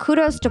success. So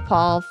kudos to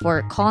Paul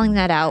for calling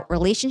that out.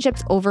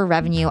 Relationships over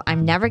revenue.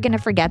 I'm never going to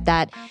forget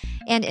that.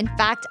 And in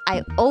fact,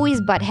 I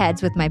always butt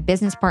heads with my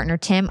business partner,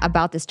 Tim,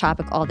 about this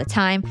topic all the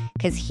time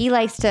because he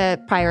likes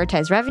to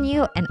prioritize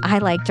revenue and I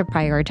like to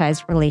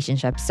prioritize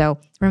relationships. So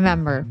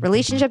remember,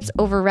 relationships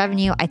over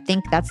revenue, I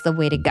think that's the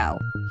way to go.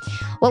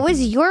 What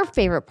was your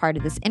favorite part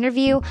of this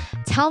interview?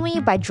 Tell me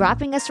by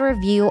dropping us a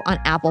review on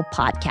Apple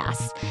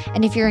Podcasts.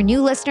 And if you're a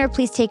new listener,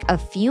 please take a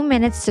few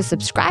minutes to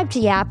subscribe to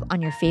Yap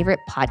on your favorite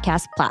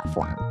podcast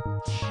platform.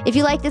 If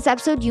you like this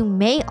episode, you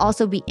may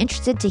also be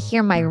interested to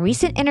hear my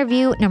recent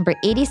interview, number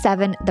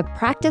 87, The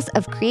Practice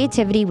of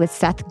Creativity with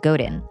Seth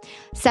Godin.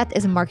 Seth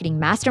is a marketing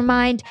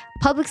mastermind,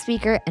 public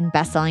speaker, and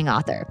best-selling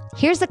author.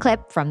 Here's a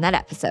clip from that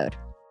episode.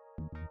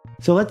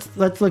 So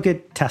let's look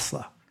at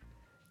Tesla.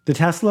 The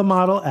Tesla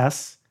Model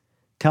S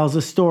tells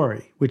a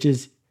story, which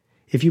is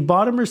if you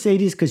bought a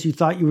Mercedes because you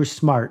thought you were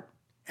smart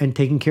and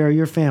taking care of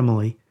your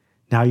family,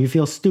 now you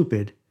feel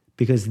stupid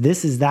because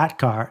this is that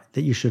car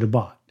that you should have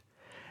bought.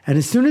 And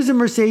as soon as a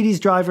Mercedes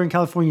driver in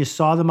California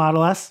saw the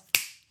Model S,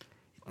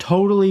 it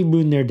totally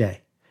ruined their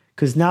day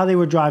because now they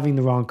were driving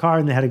the wrong car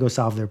and they had to go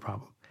solve their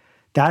problem.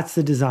 That's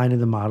the design of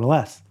the Model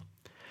S.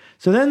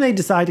 So then they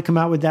decided to come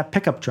out with that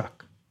pickup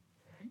truck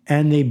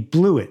and they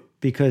blew it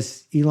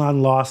because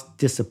Elon lost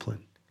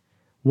discipline.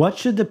 What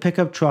should the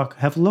pickup truck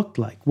have looked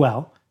like?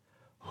 Well,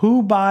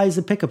 who buys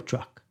a pickup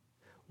truck?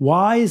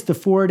 Why is the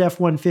Ford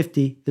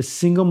F-150 the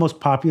single most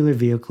popular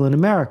vehicle in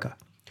America?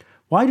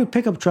 Why do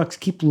pickup trucks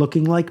keep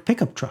looking like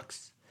pickup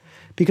trucks?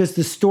 Because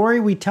the story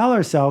we tell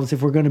ourselves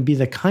if we're going to be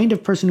the kind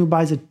of person who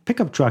buys a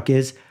pickup truck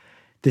is,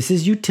 this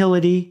is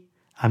utility.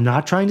 I'm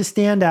not trying to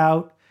stand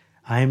out.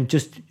 I am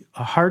just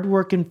a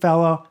hardworking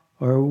fellow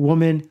or a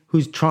woman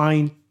who's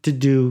trying to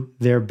do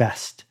their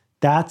best.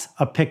 That's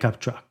a pickup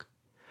truck.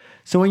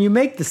 So when you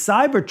make the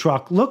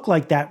Cybertruck look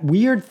like that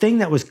weird thing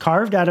that was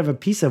carved out of a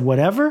piece of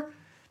whatever,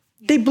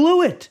 they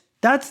blew it.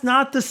 That's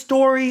not the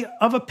story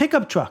of a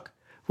pickup truck.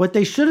 What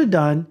they should have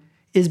done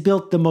is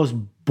built the most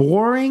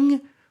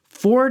boring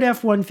Ford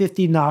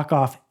F-150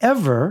 knockoff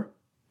ever,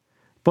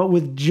 but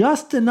with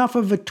just enough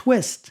of a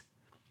twist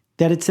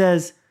that it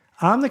says,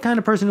 I'm the kind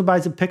of person who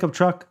buys a pickup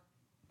truck,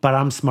 but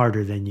I'm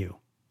smarter than you.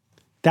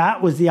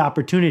 That was the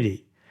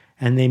opportunity,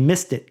 and they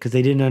missed it because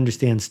they didn't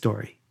understand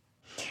story.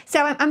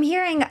 So I'm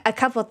hearing a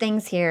couple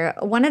things here.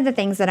 One of the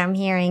things that I'm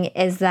hearing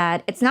is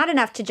that it's not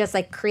enough to just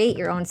like create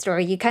your own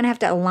story. You kind of have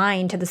to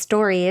align to the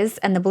stories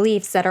and the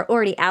beliefs that are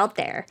already out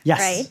there, yes.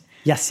 Right?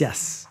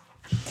 Yes.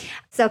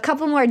 So a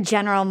couple more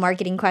general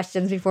marketing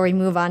questions before we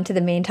move on to the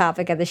main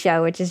topic of the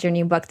show, which is your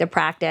new book, The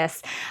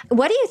Practice.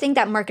 What do you think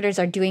that marketers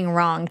are doing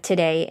wrong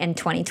today in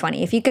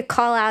 2020? If you could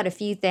call out a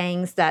few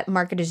things that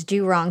marketers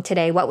do wrong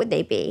today, what would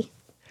they be?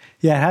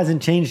 Yeah, it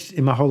hasn't changed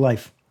in my whole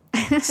life.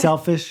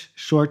 Selfish,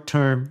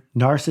 short-term,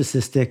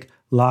 narcissistic,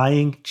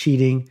 lying,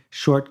 cheating,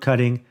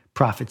 shortcutting,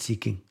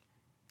 profit-seeking.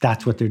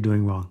 That's what they're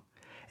doing wrong.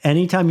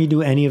 Anytime you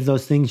do any of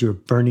those things, you're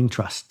burning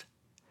trust.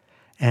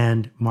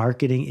 And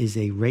marketing is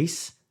a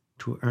race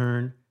to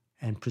earn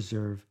and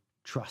preserve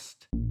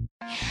trust.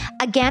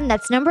 Again,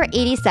 that's number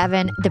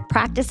 87, The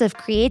Practice of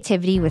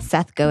Creativity with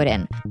Seth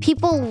Godin.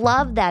 People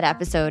love that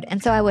episode,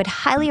 and so I would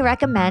highly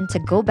recommend to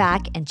go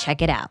back and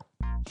check it out.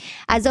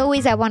 As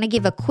always, I want to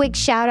give a quick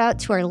shout out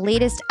to our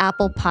latest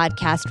Apple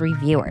Podcast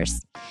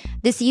reviewers.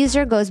 This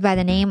user goes by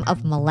the name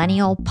of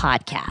Millennial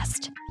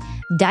Podcast.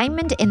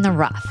 Diamond in the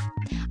Rough.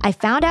 I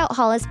found out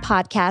Hala's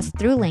podcast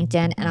through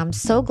LinkedIn, and I'm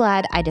so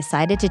glad I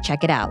decided to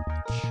check it out.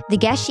 The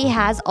guests she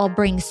has all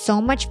bring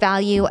so much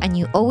value, and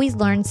you always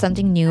learn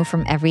something new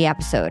from every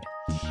episode.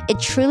 It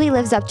truly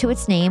lives up to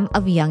its name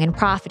of young and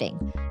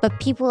profiting, but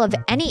people of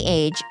any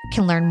age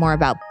can learn more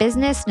about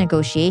business,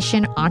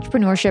 negotiation,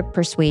 entrepreneurship,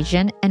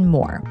 persuasion, and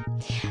more.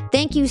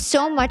 Thank you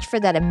so much for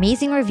that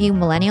amazing review,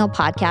 Millennial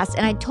Podcast,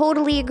 and I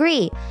totally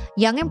agree.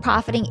 Young and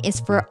profiting is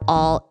for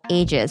all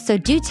ages. So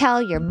do tell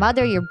your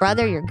mother, your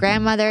brother, your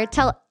grandmother,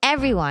 tell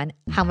everyone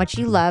how much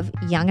you love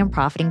Young and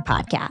Profiting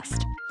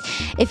Podcast.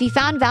 If you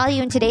found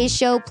value in today's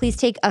show, please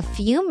take a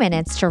few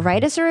minutes to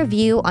write us a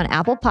review on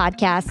Apple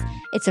Podcasts.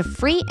 It's a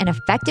free and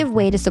effective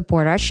way to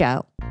support our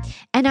show.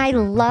 And I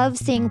love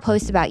seeing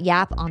posts about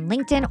Yap on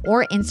LinkedIn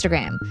or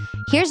Instagram.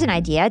 Here's an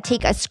idea.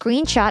 Take a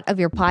screenshot of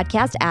your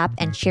podcast app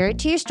and share it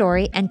to your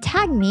story and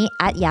tag me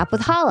at Yap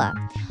with Hala.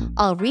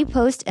 I'll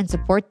repost and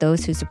support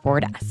those who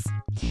support us.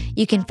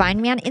 You can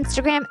find me on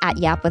Instagram at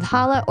Yap with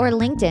Hala or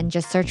LinkedIn.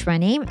 Just search my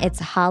name. It's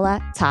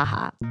Hala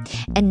Taha.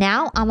 And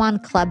now I'm on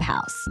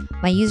Clubhouse.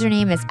 My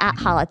username is at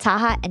Hala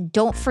Taha. And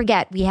don't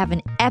forget, we have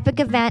an epic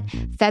event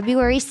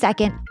February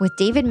 2nd with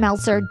David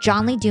Meltzer,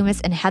 John Lee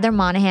Dumas, and Heather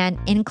Monahan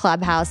in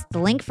Clubhouse. The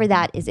link for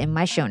that is in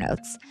my show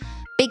notes.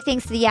 Big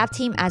thanks to the Yap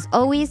team. As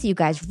always, you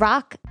guys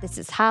rock. This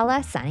is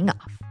Hala signing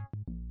off.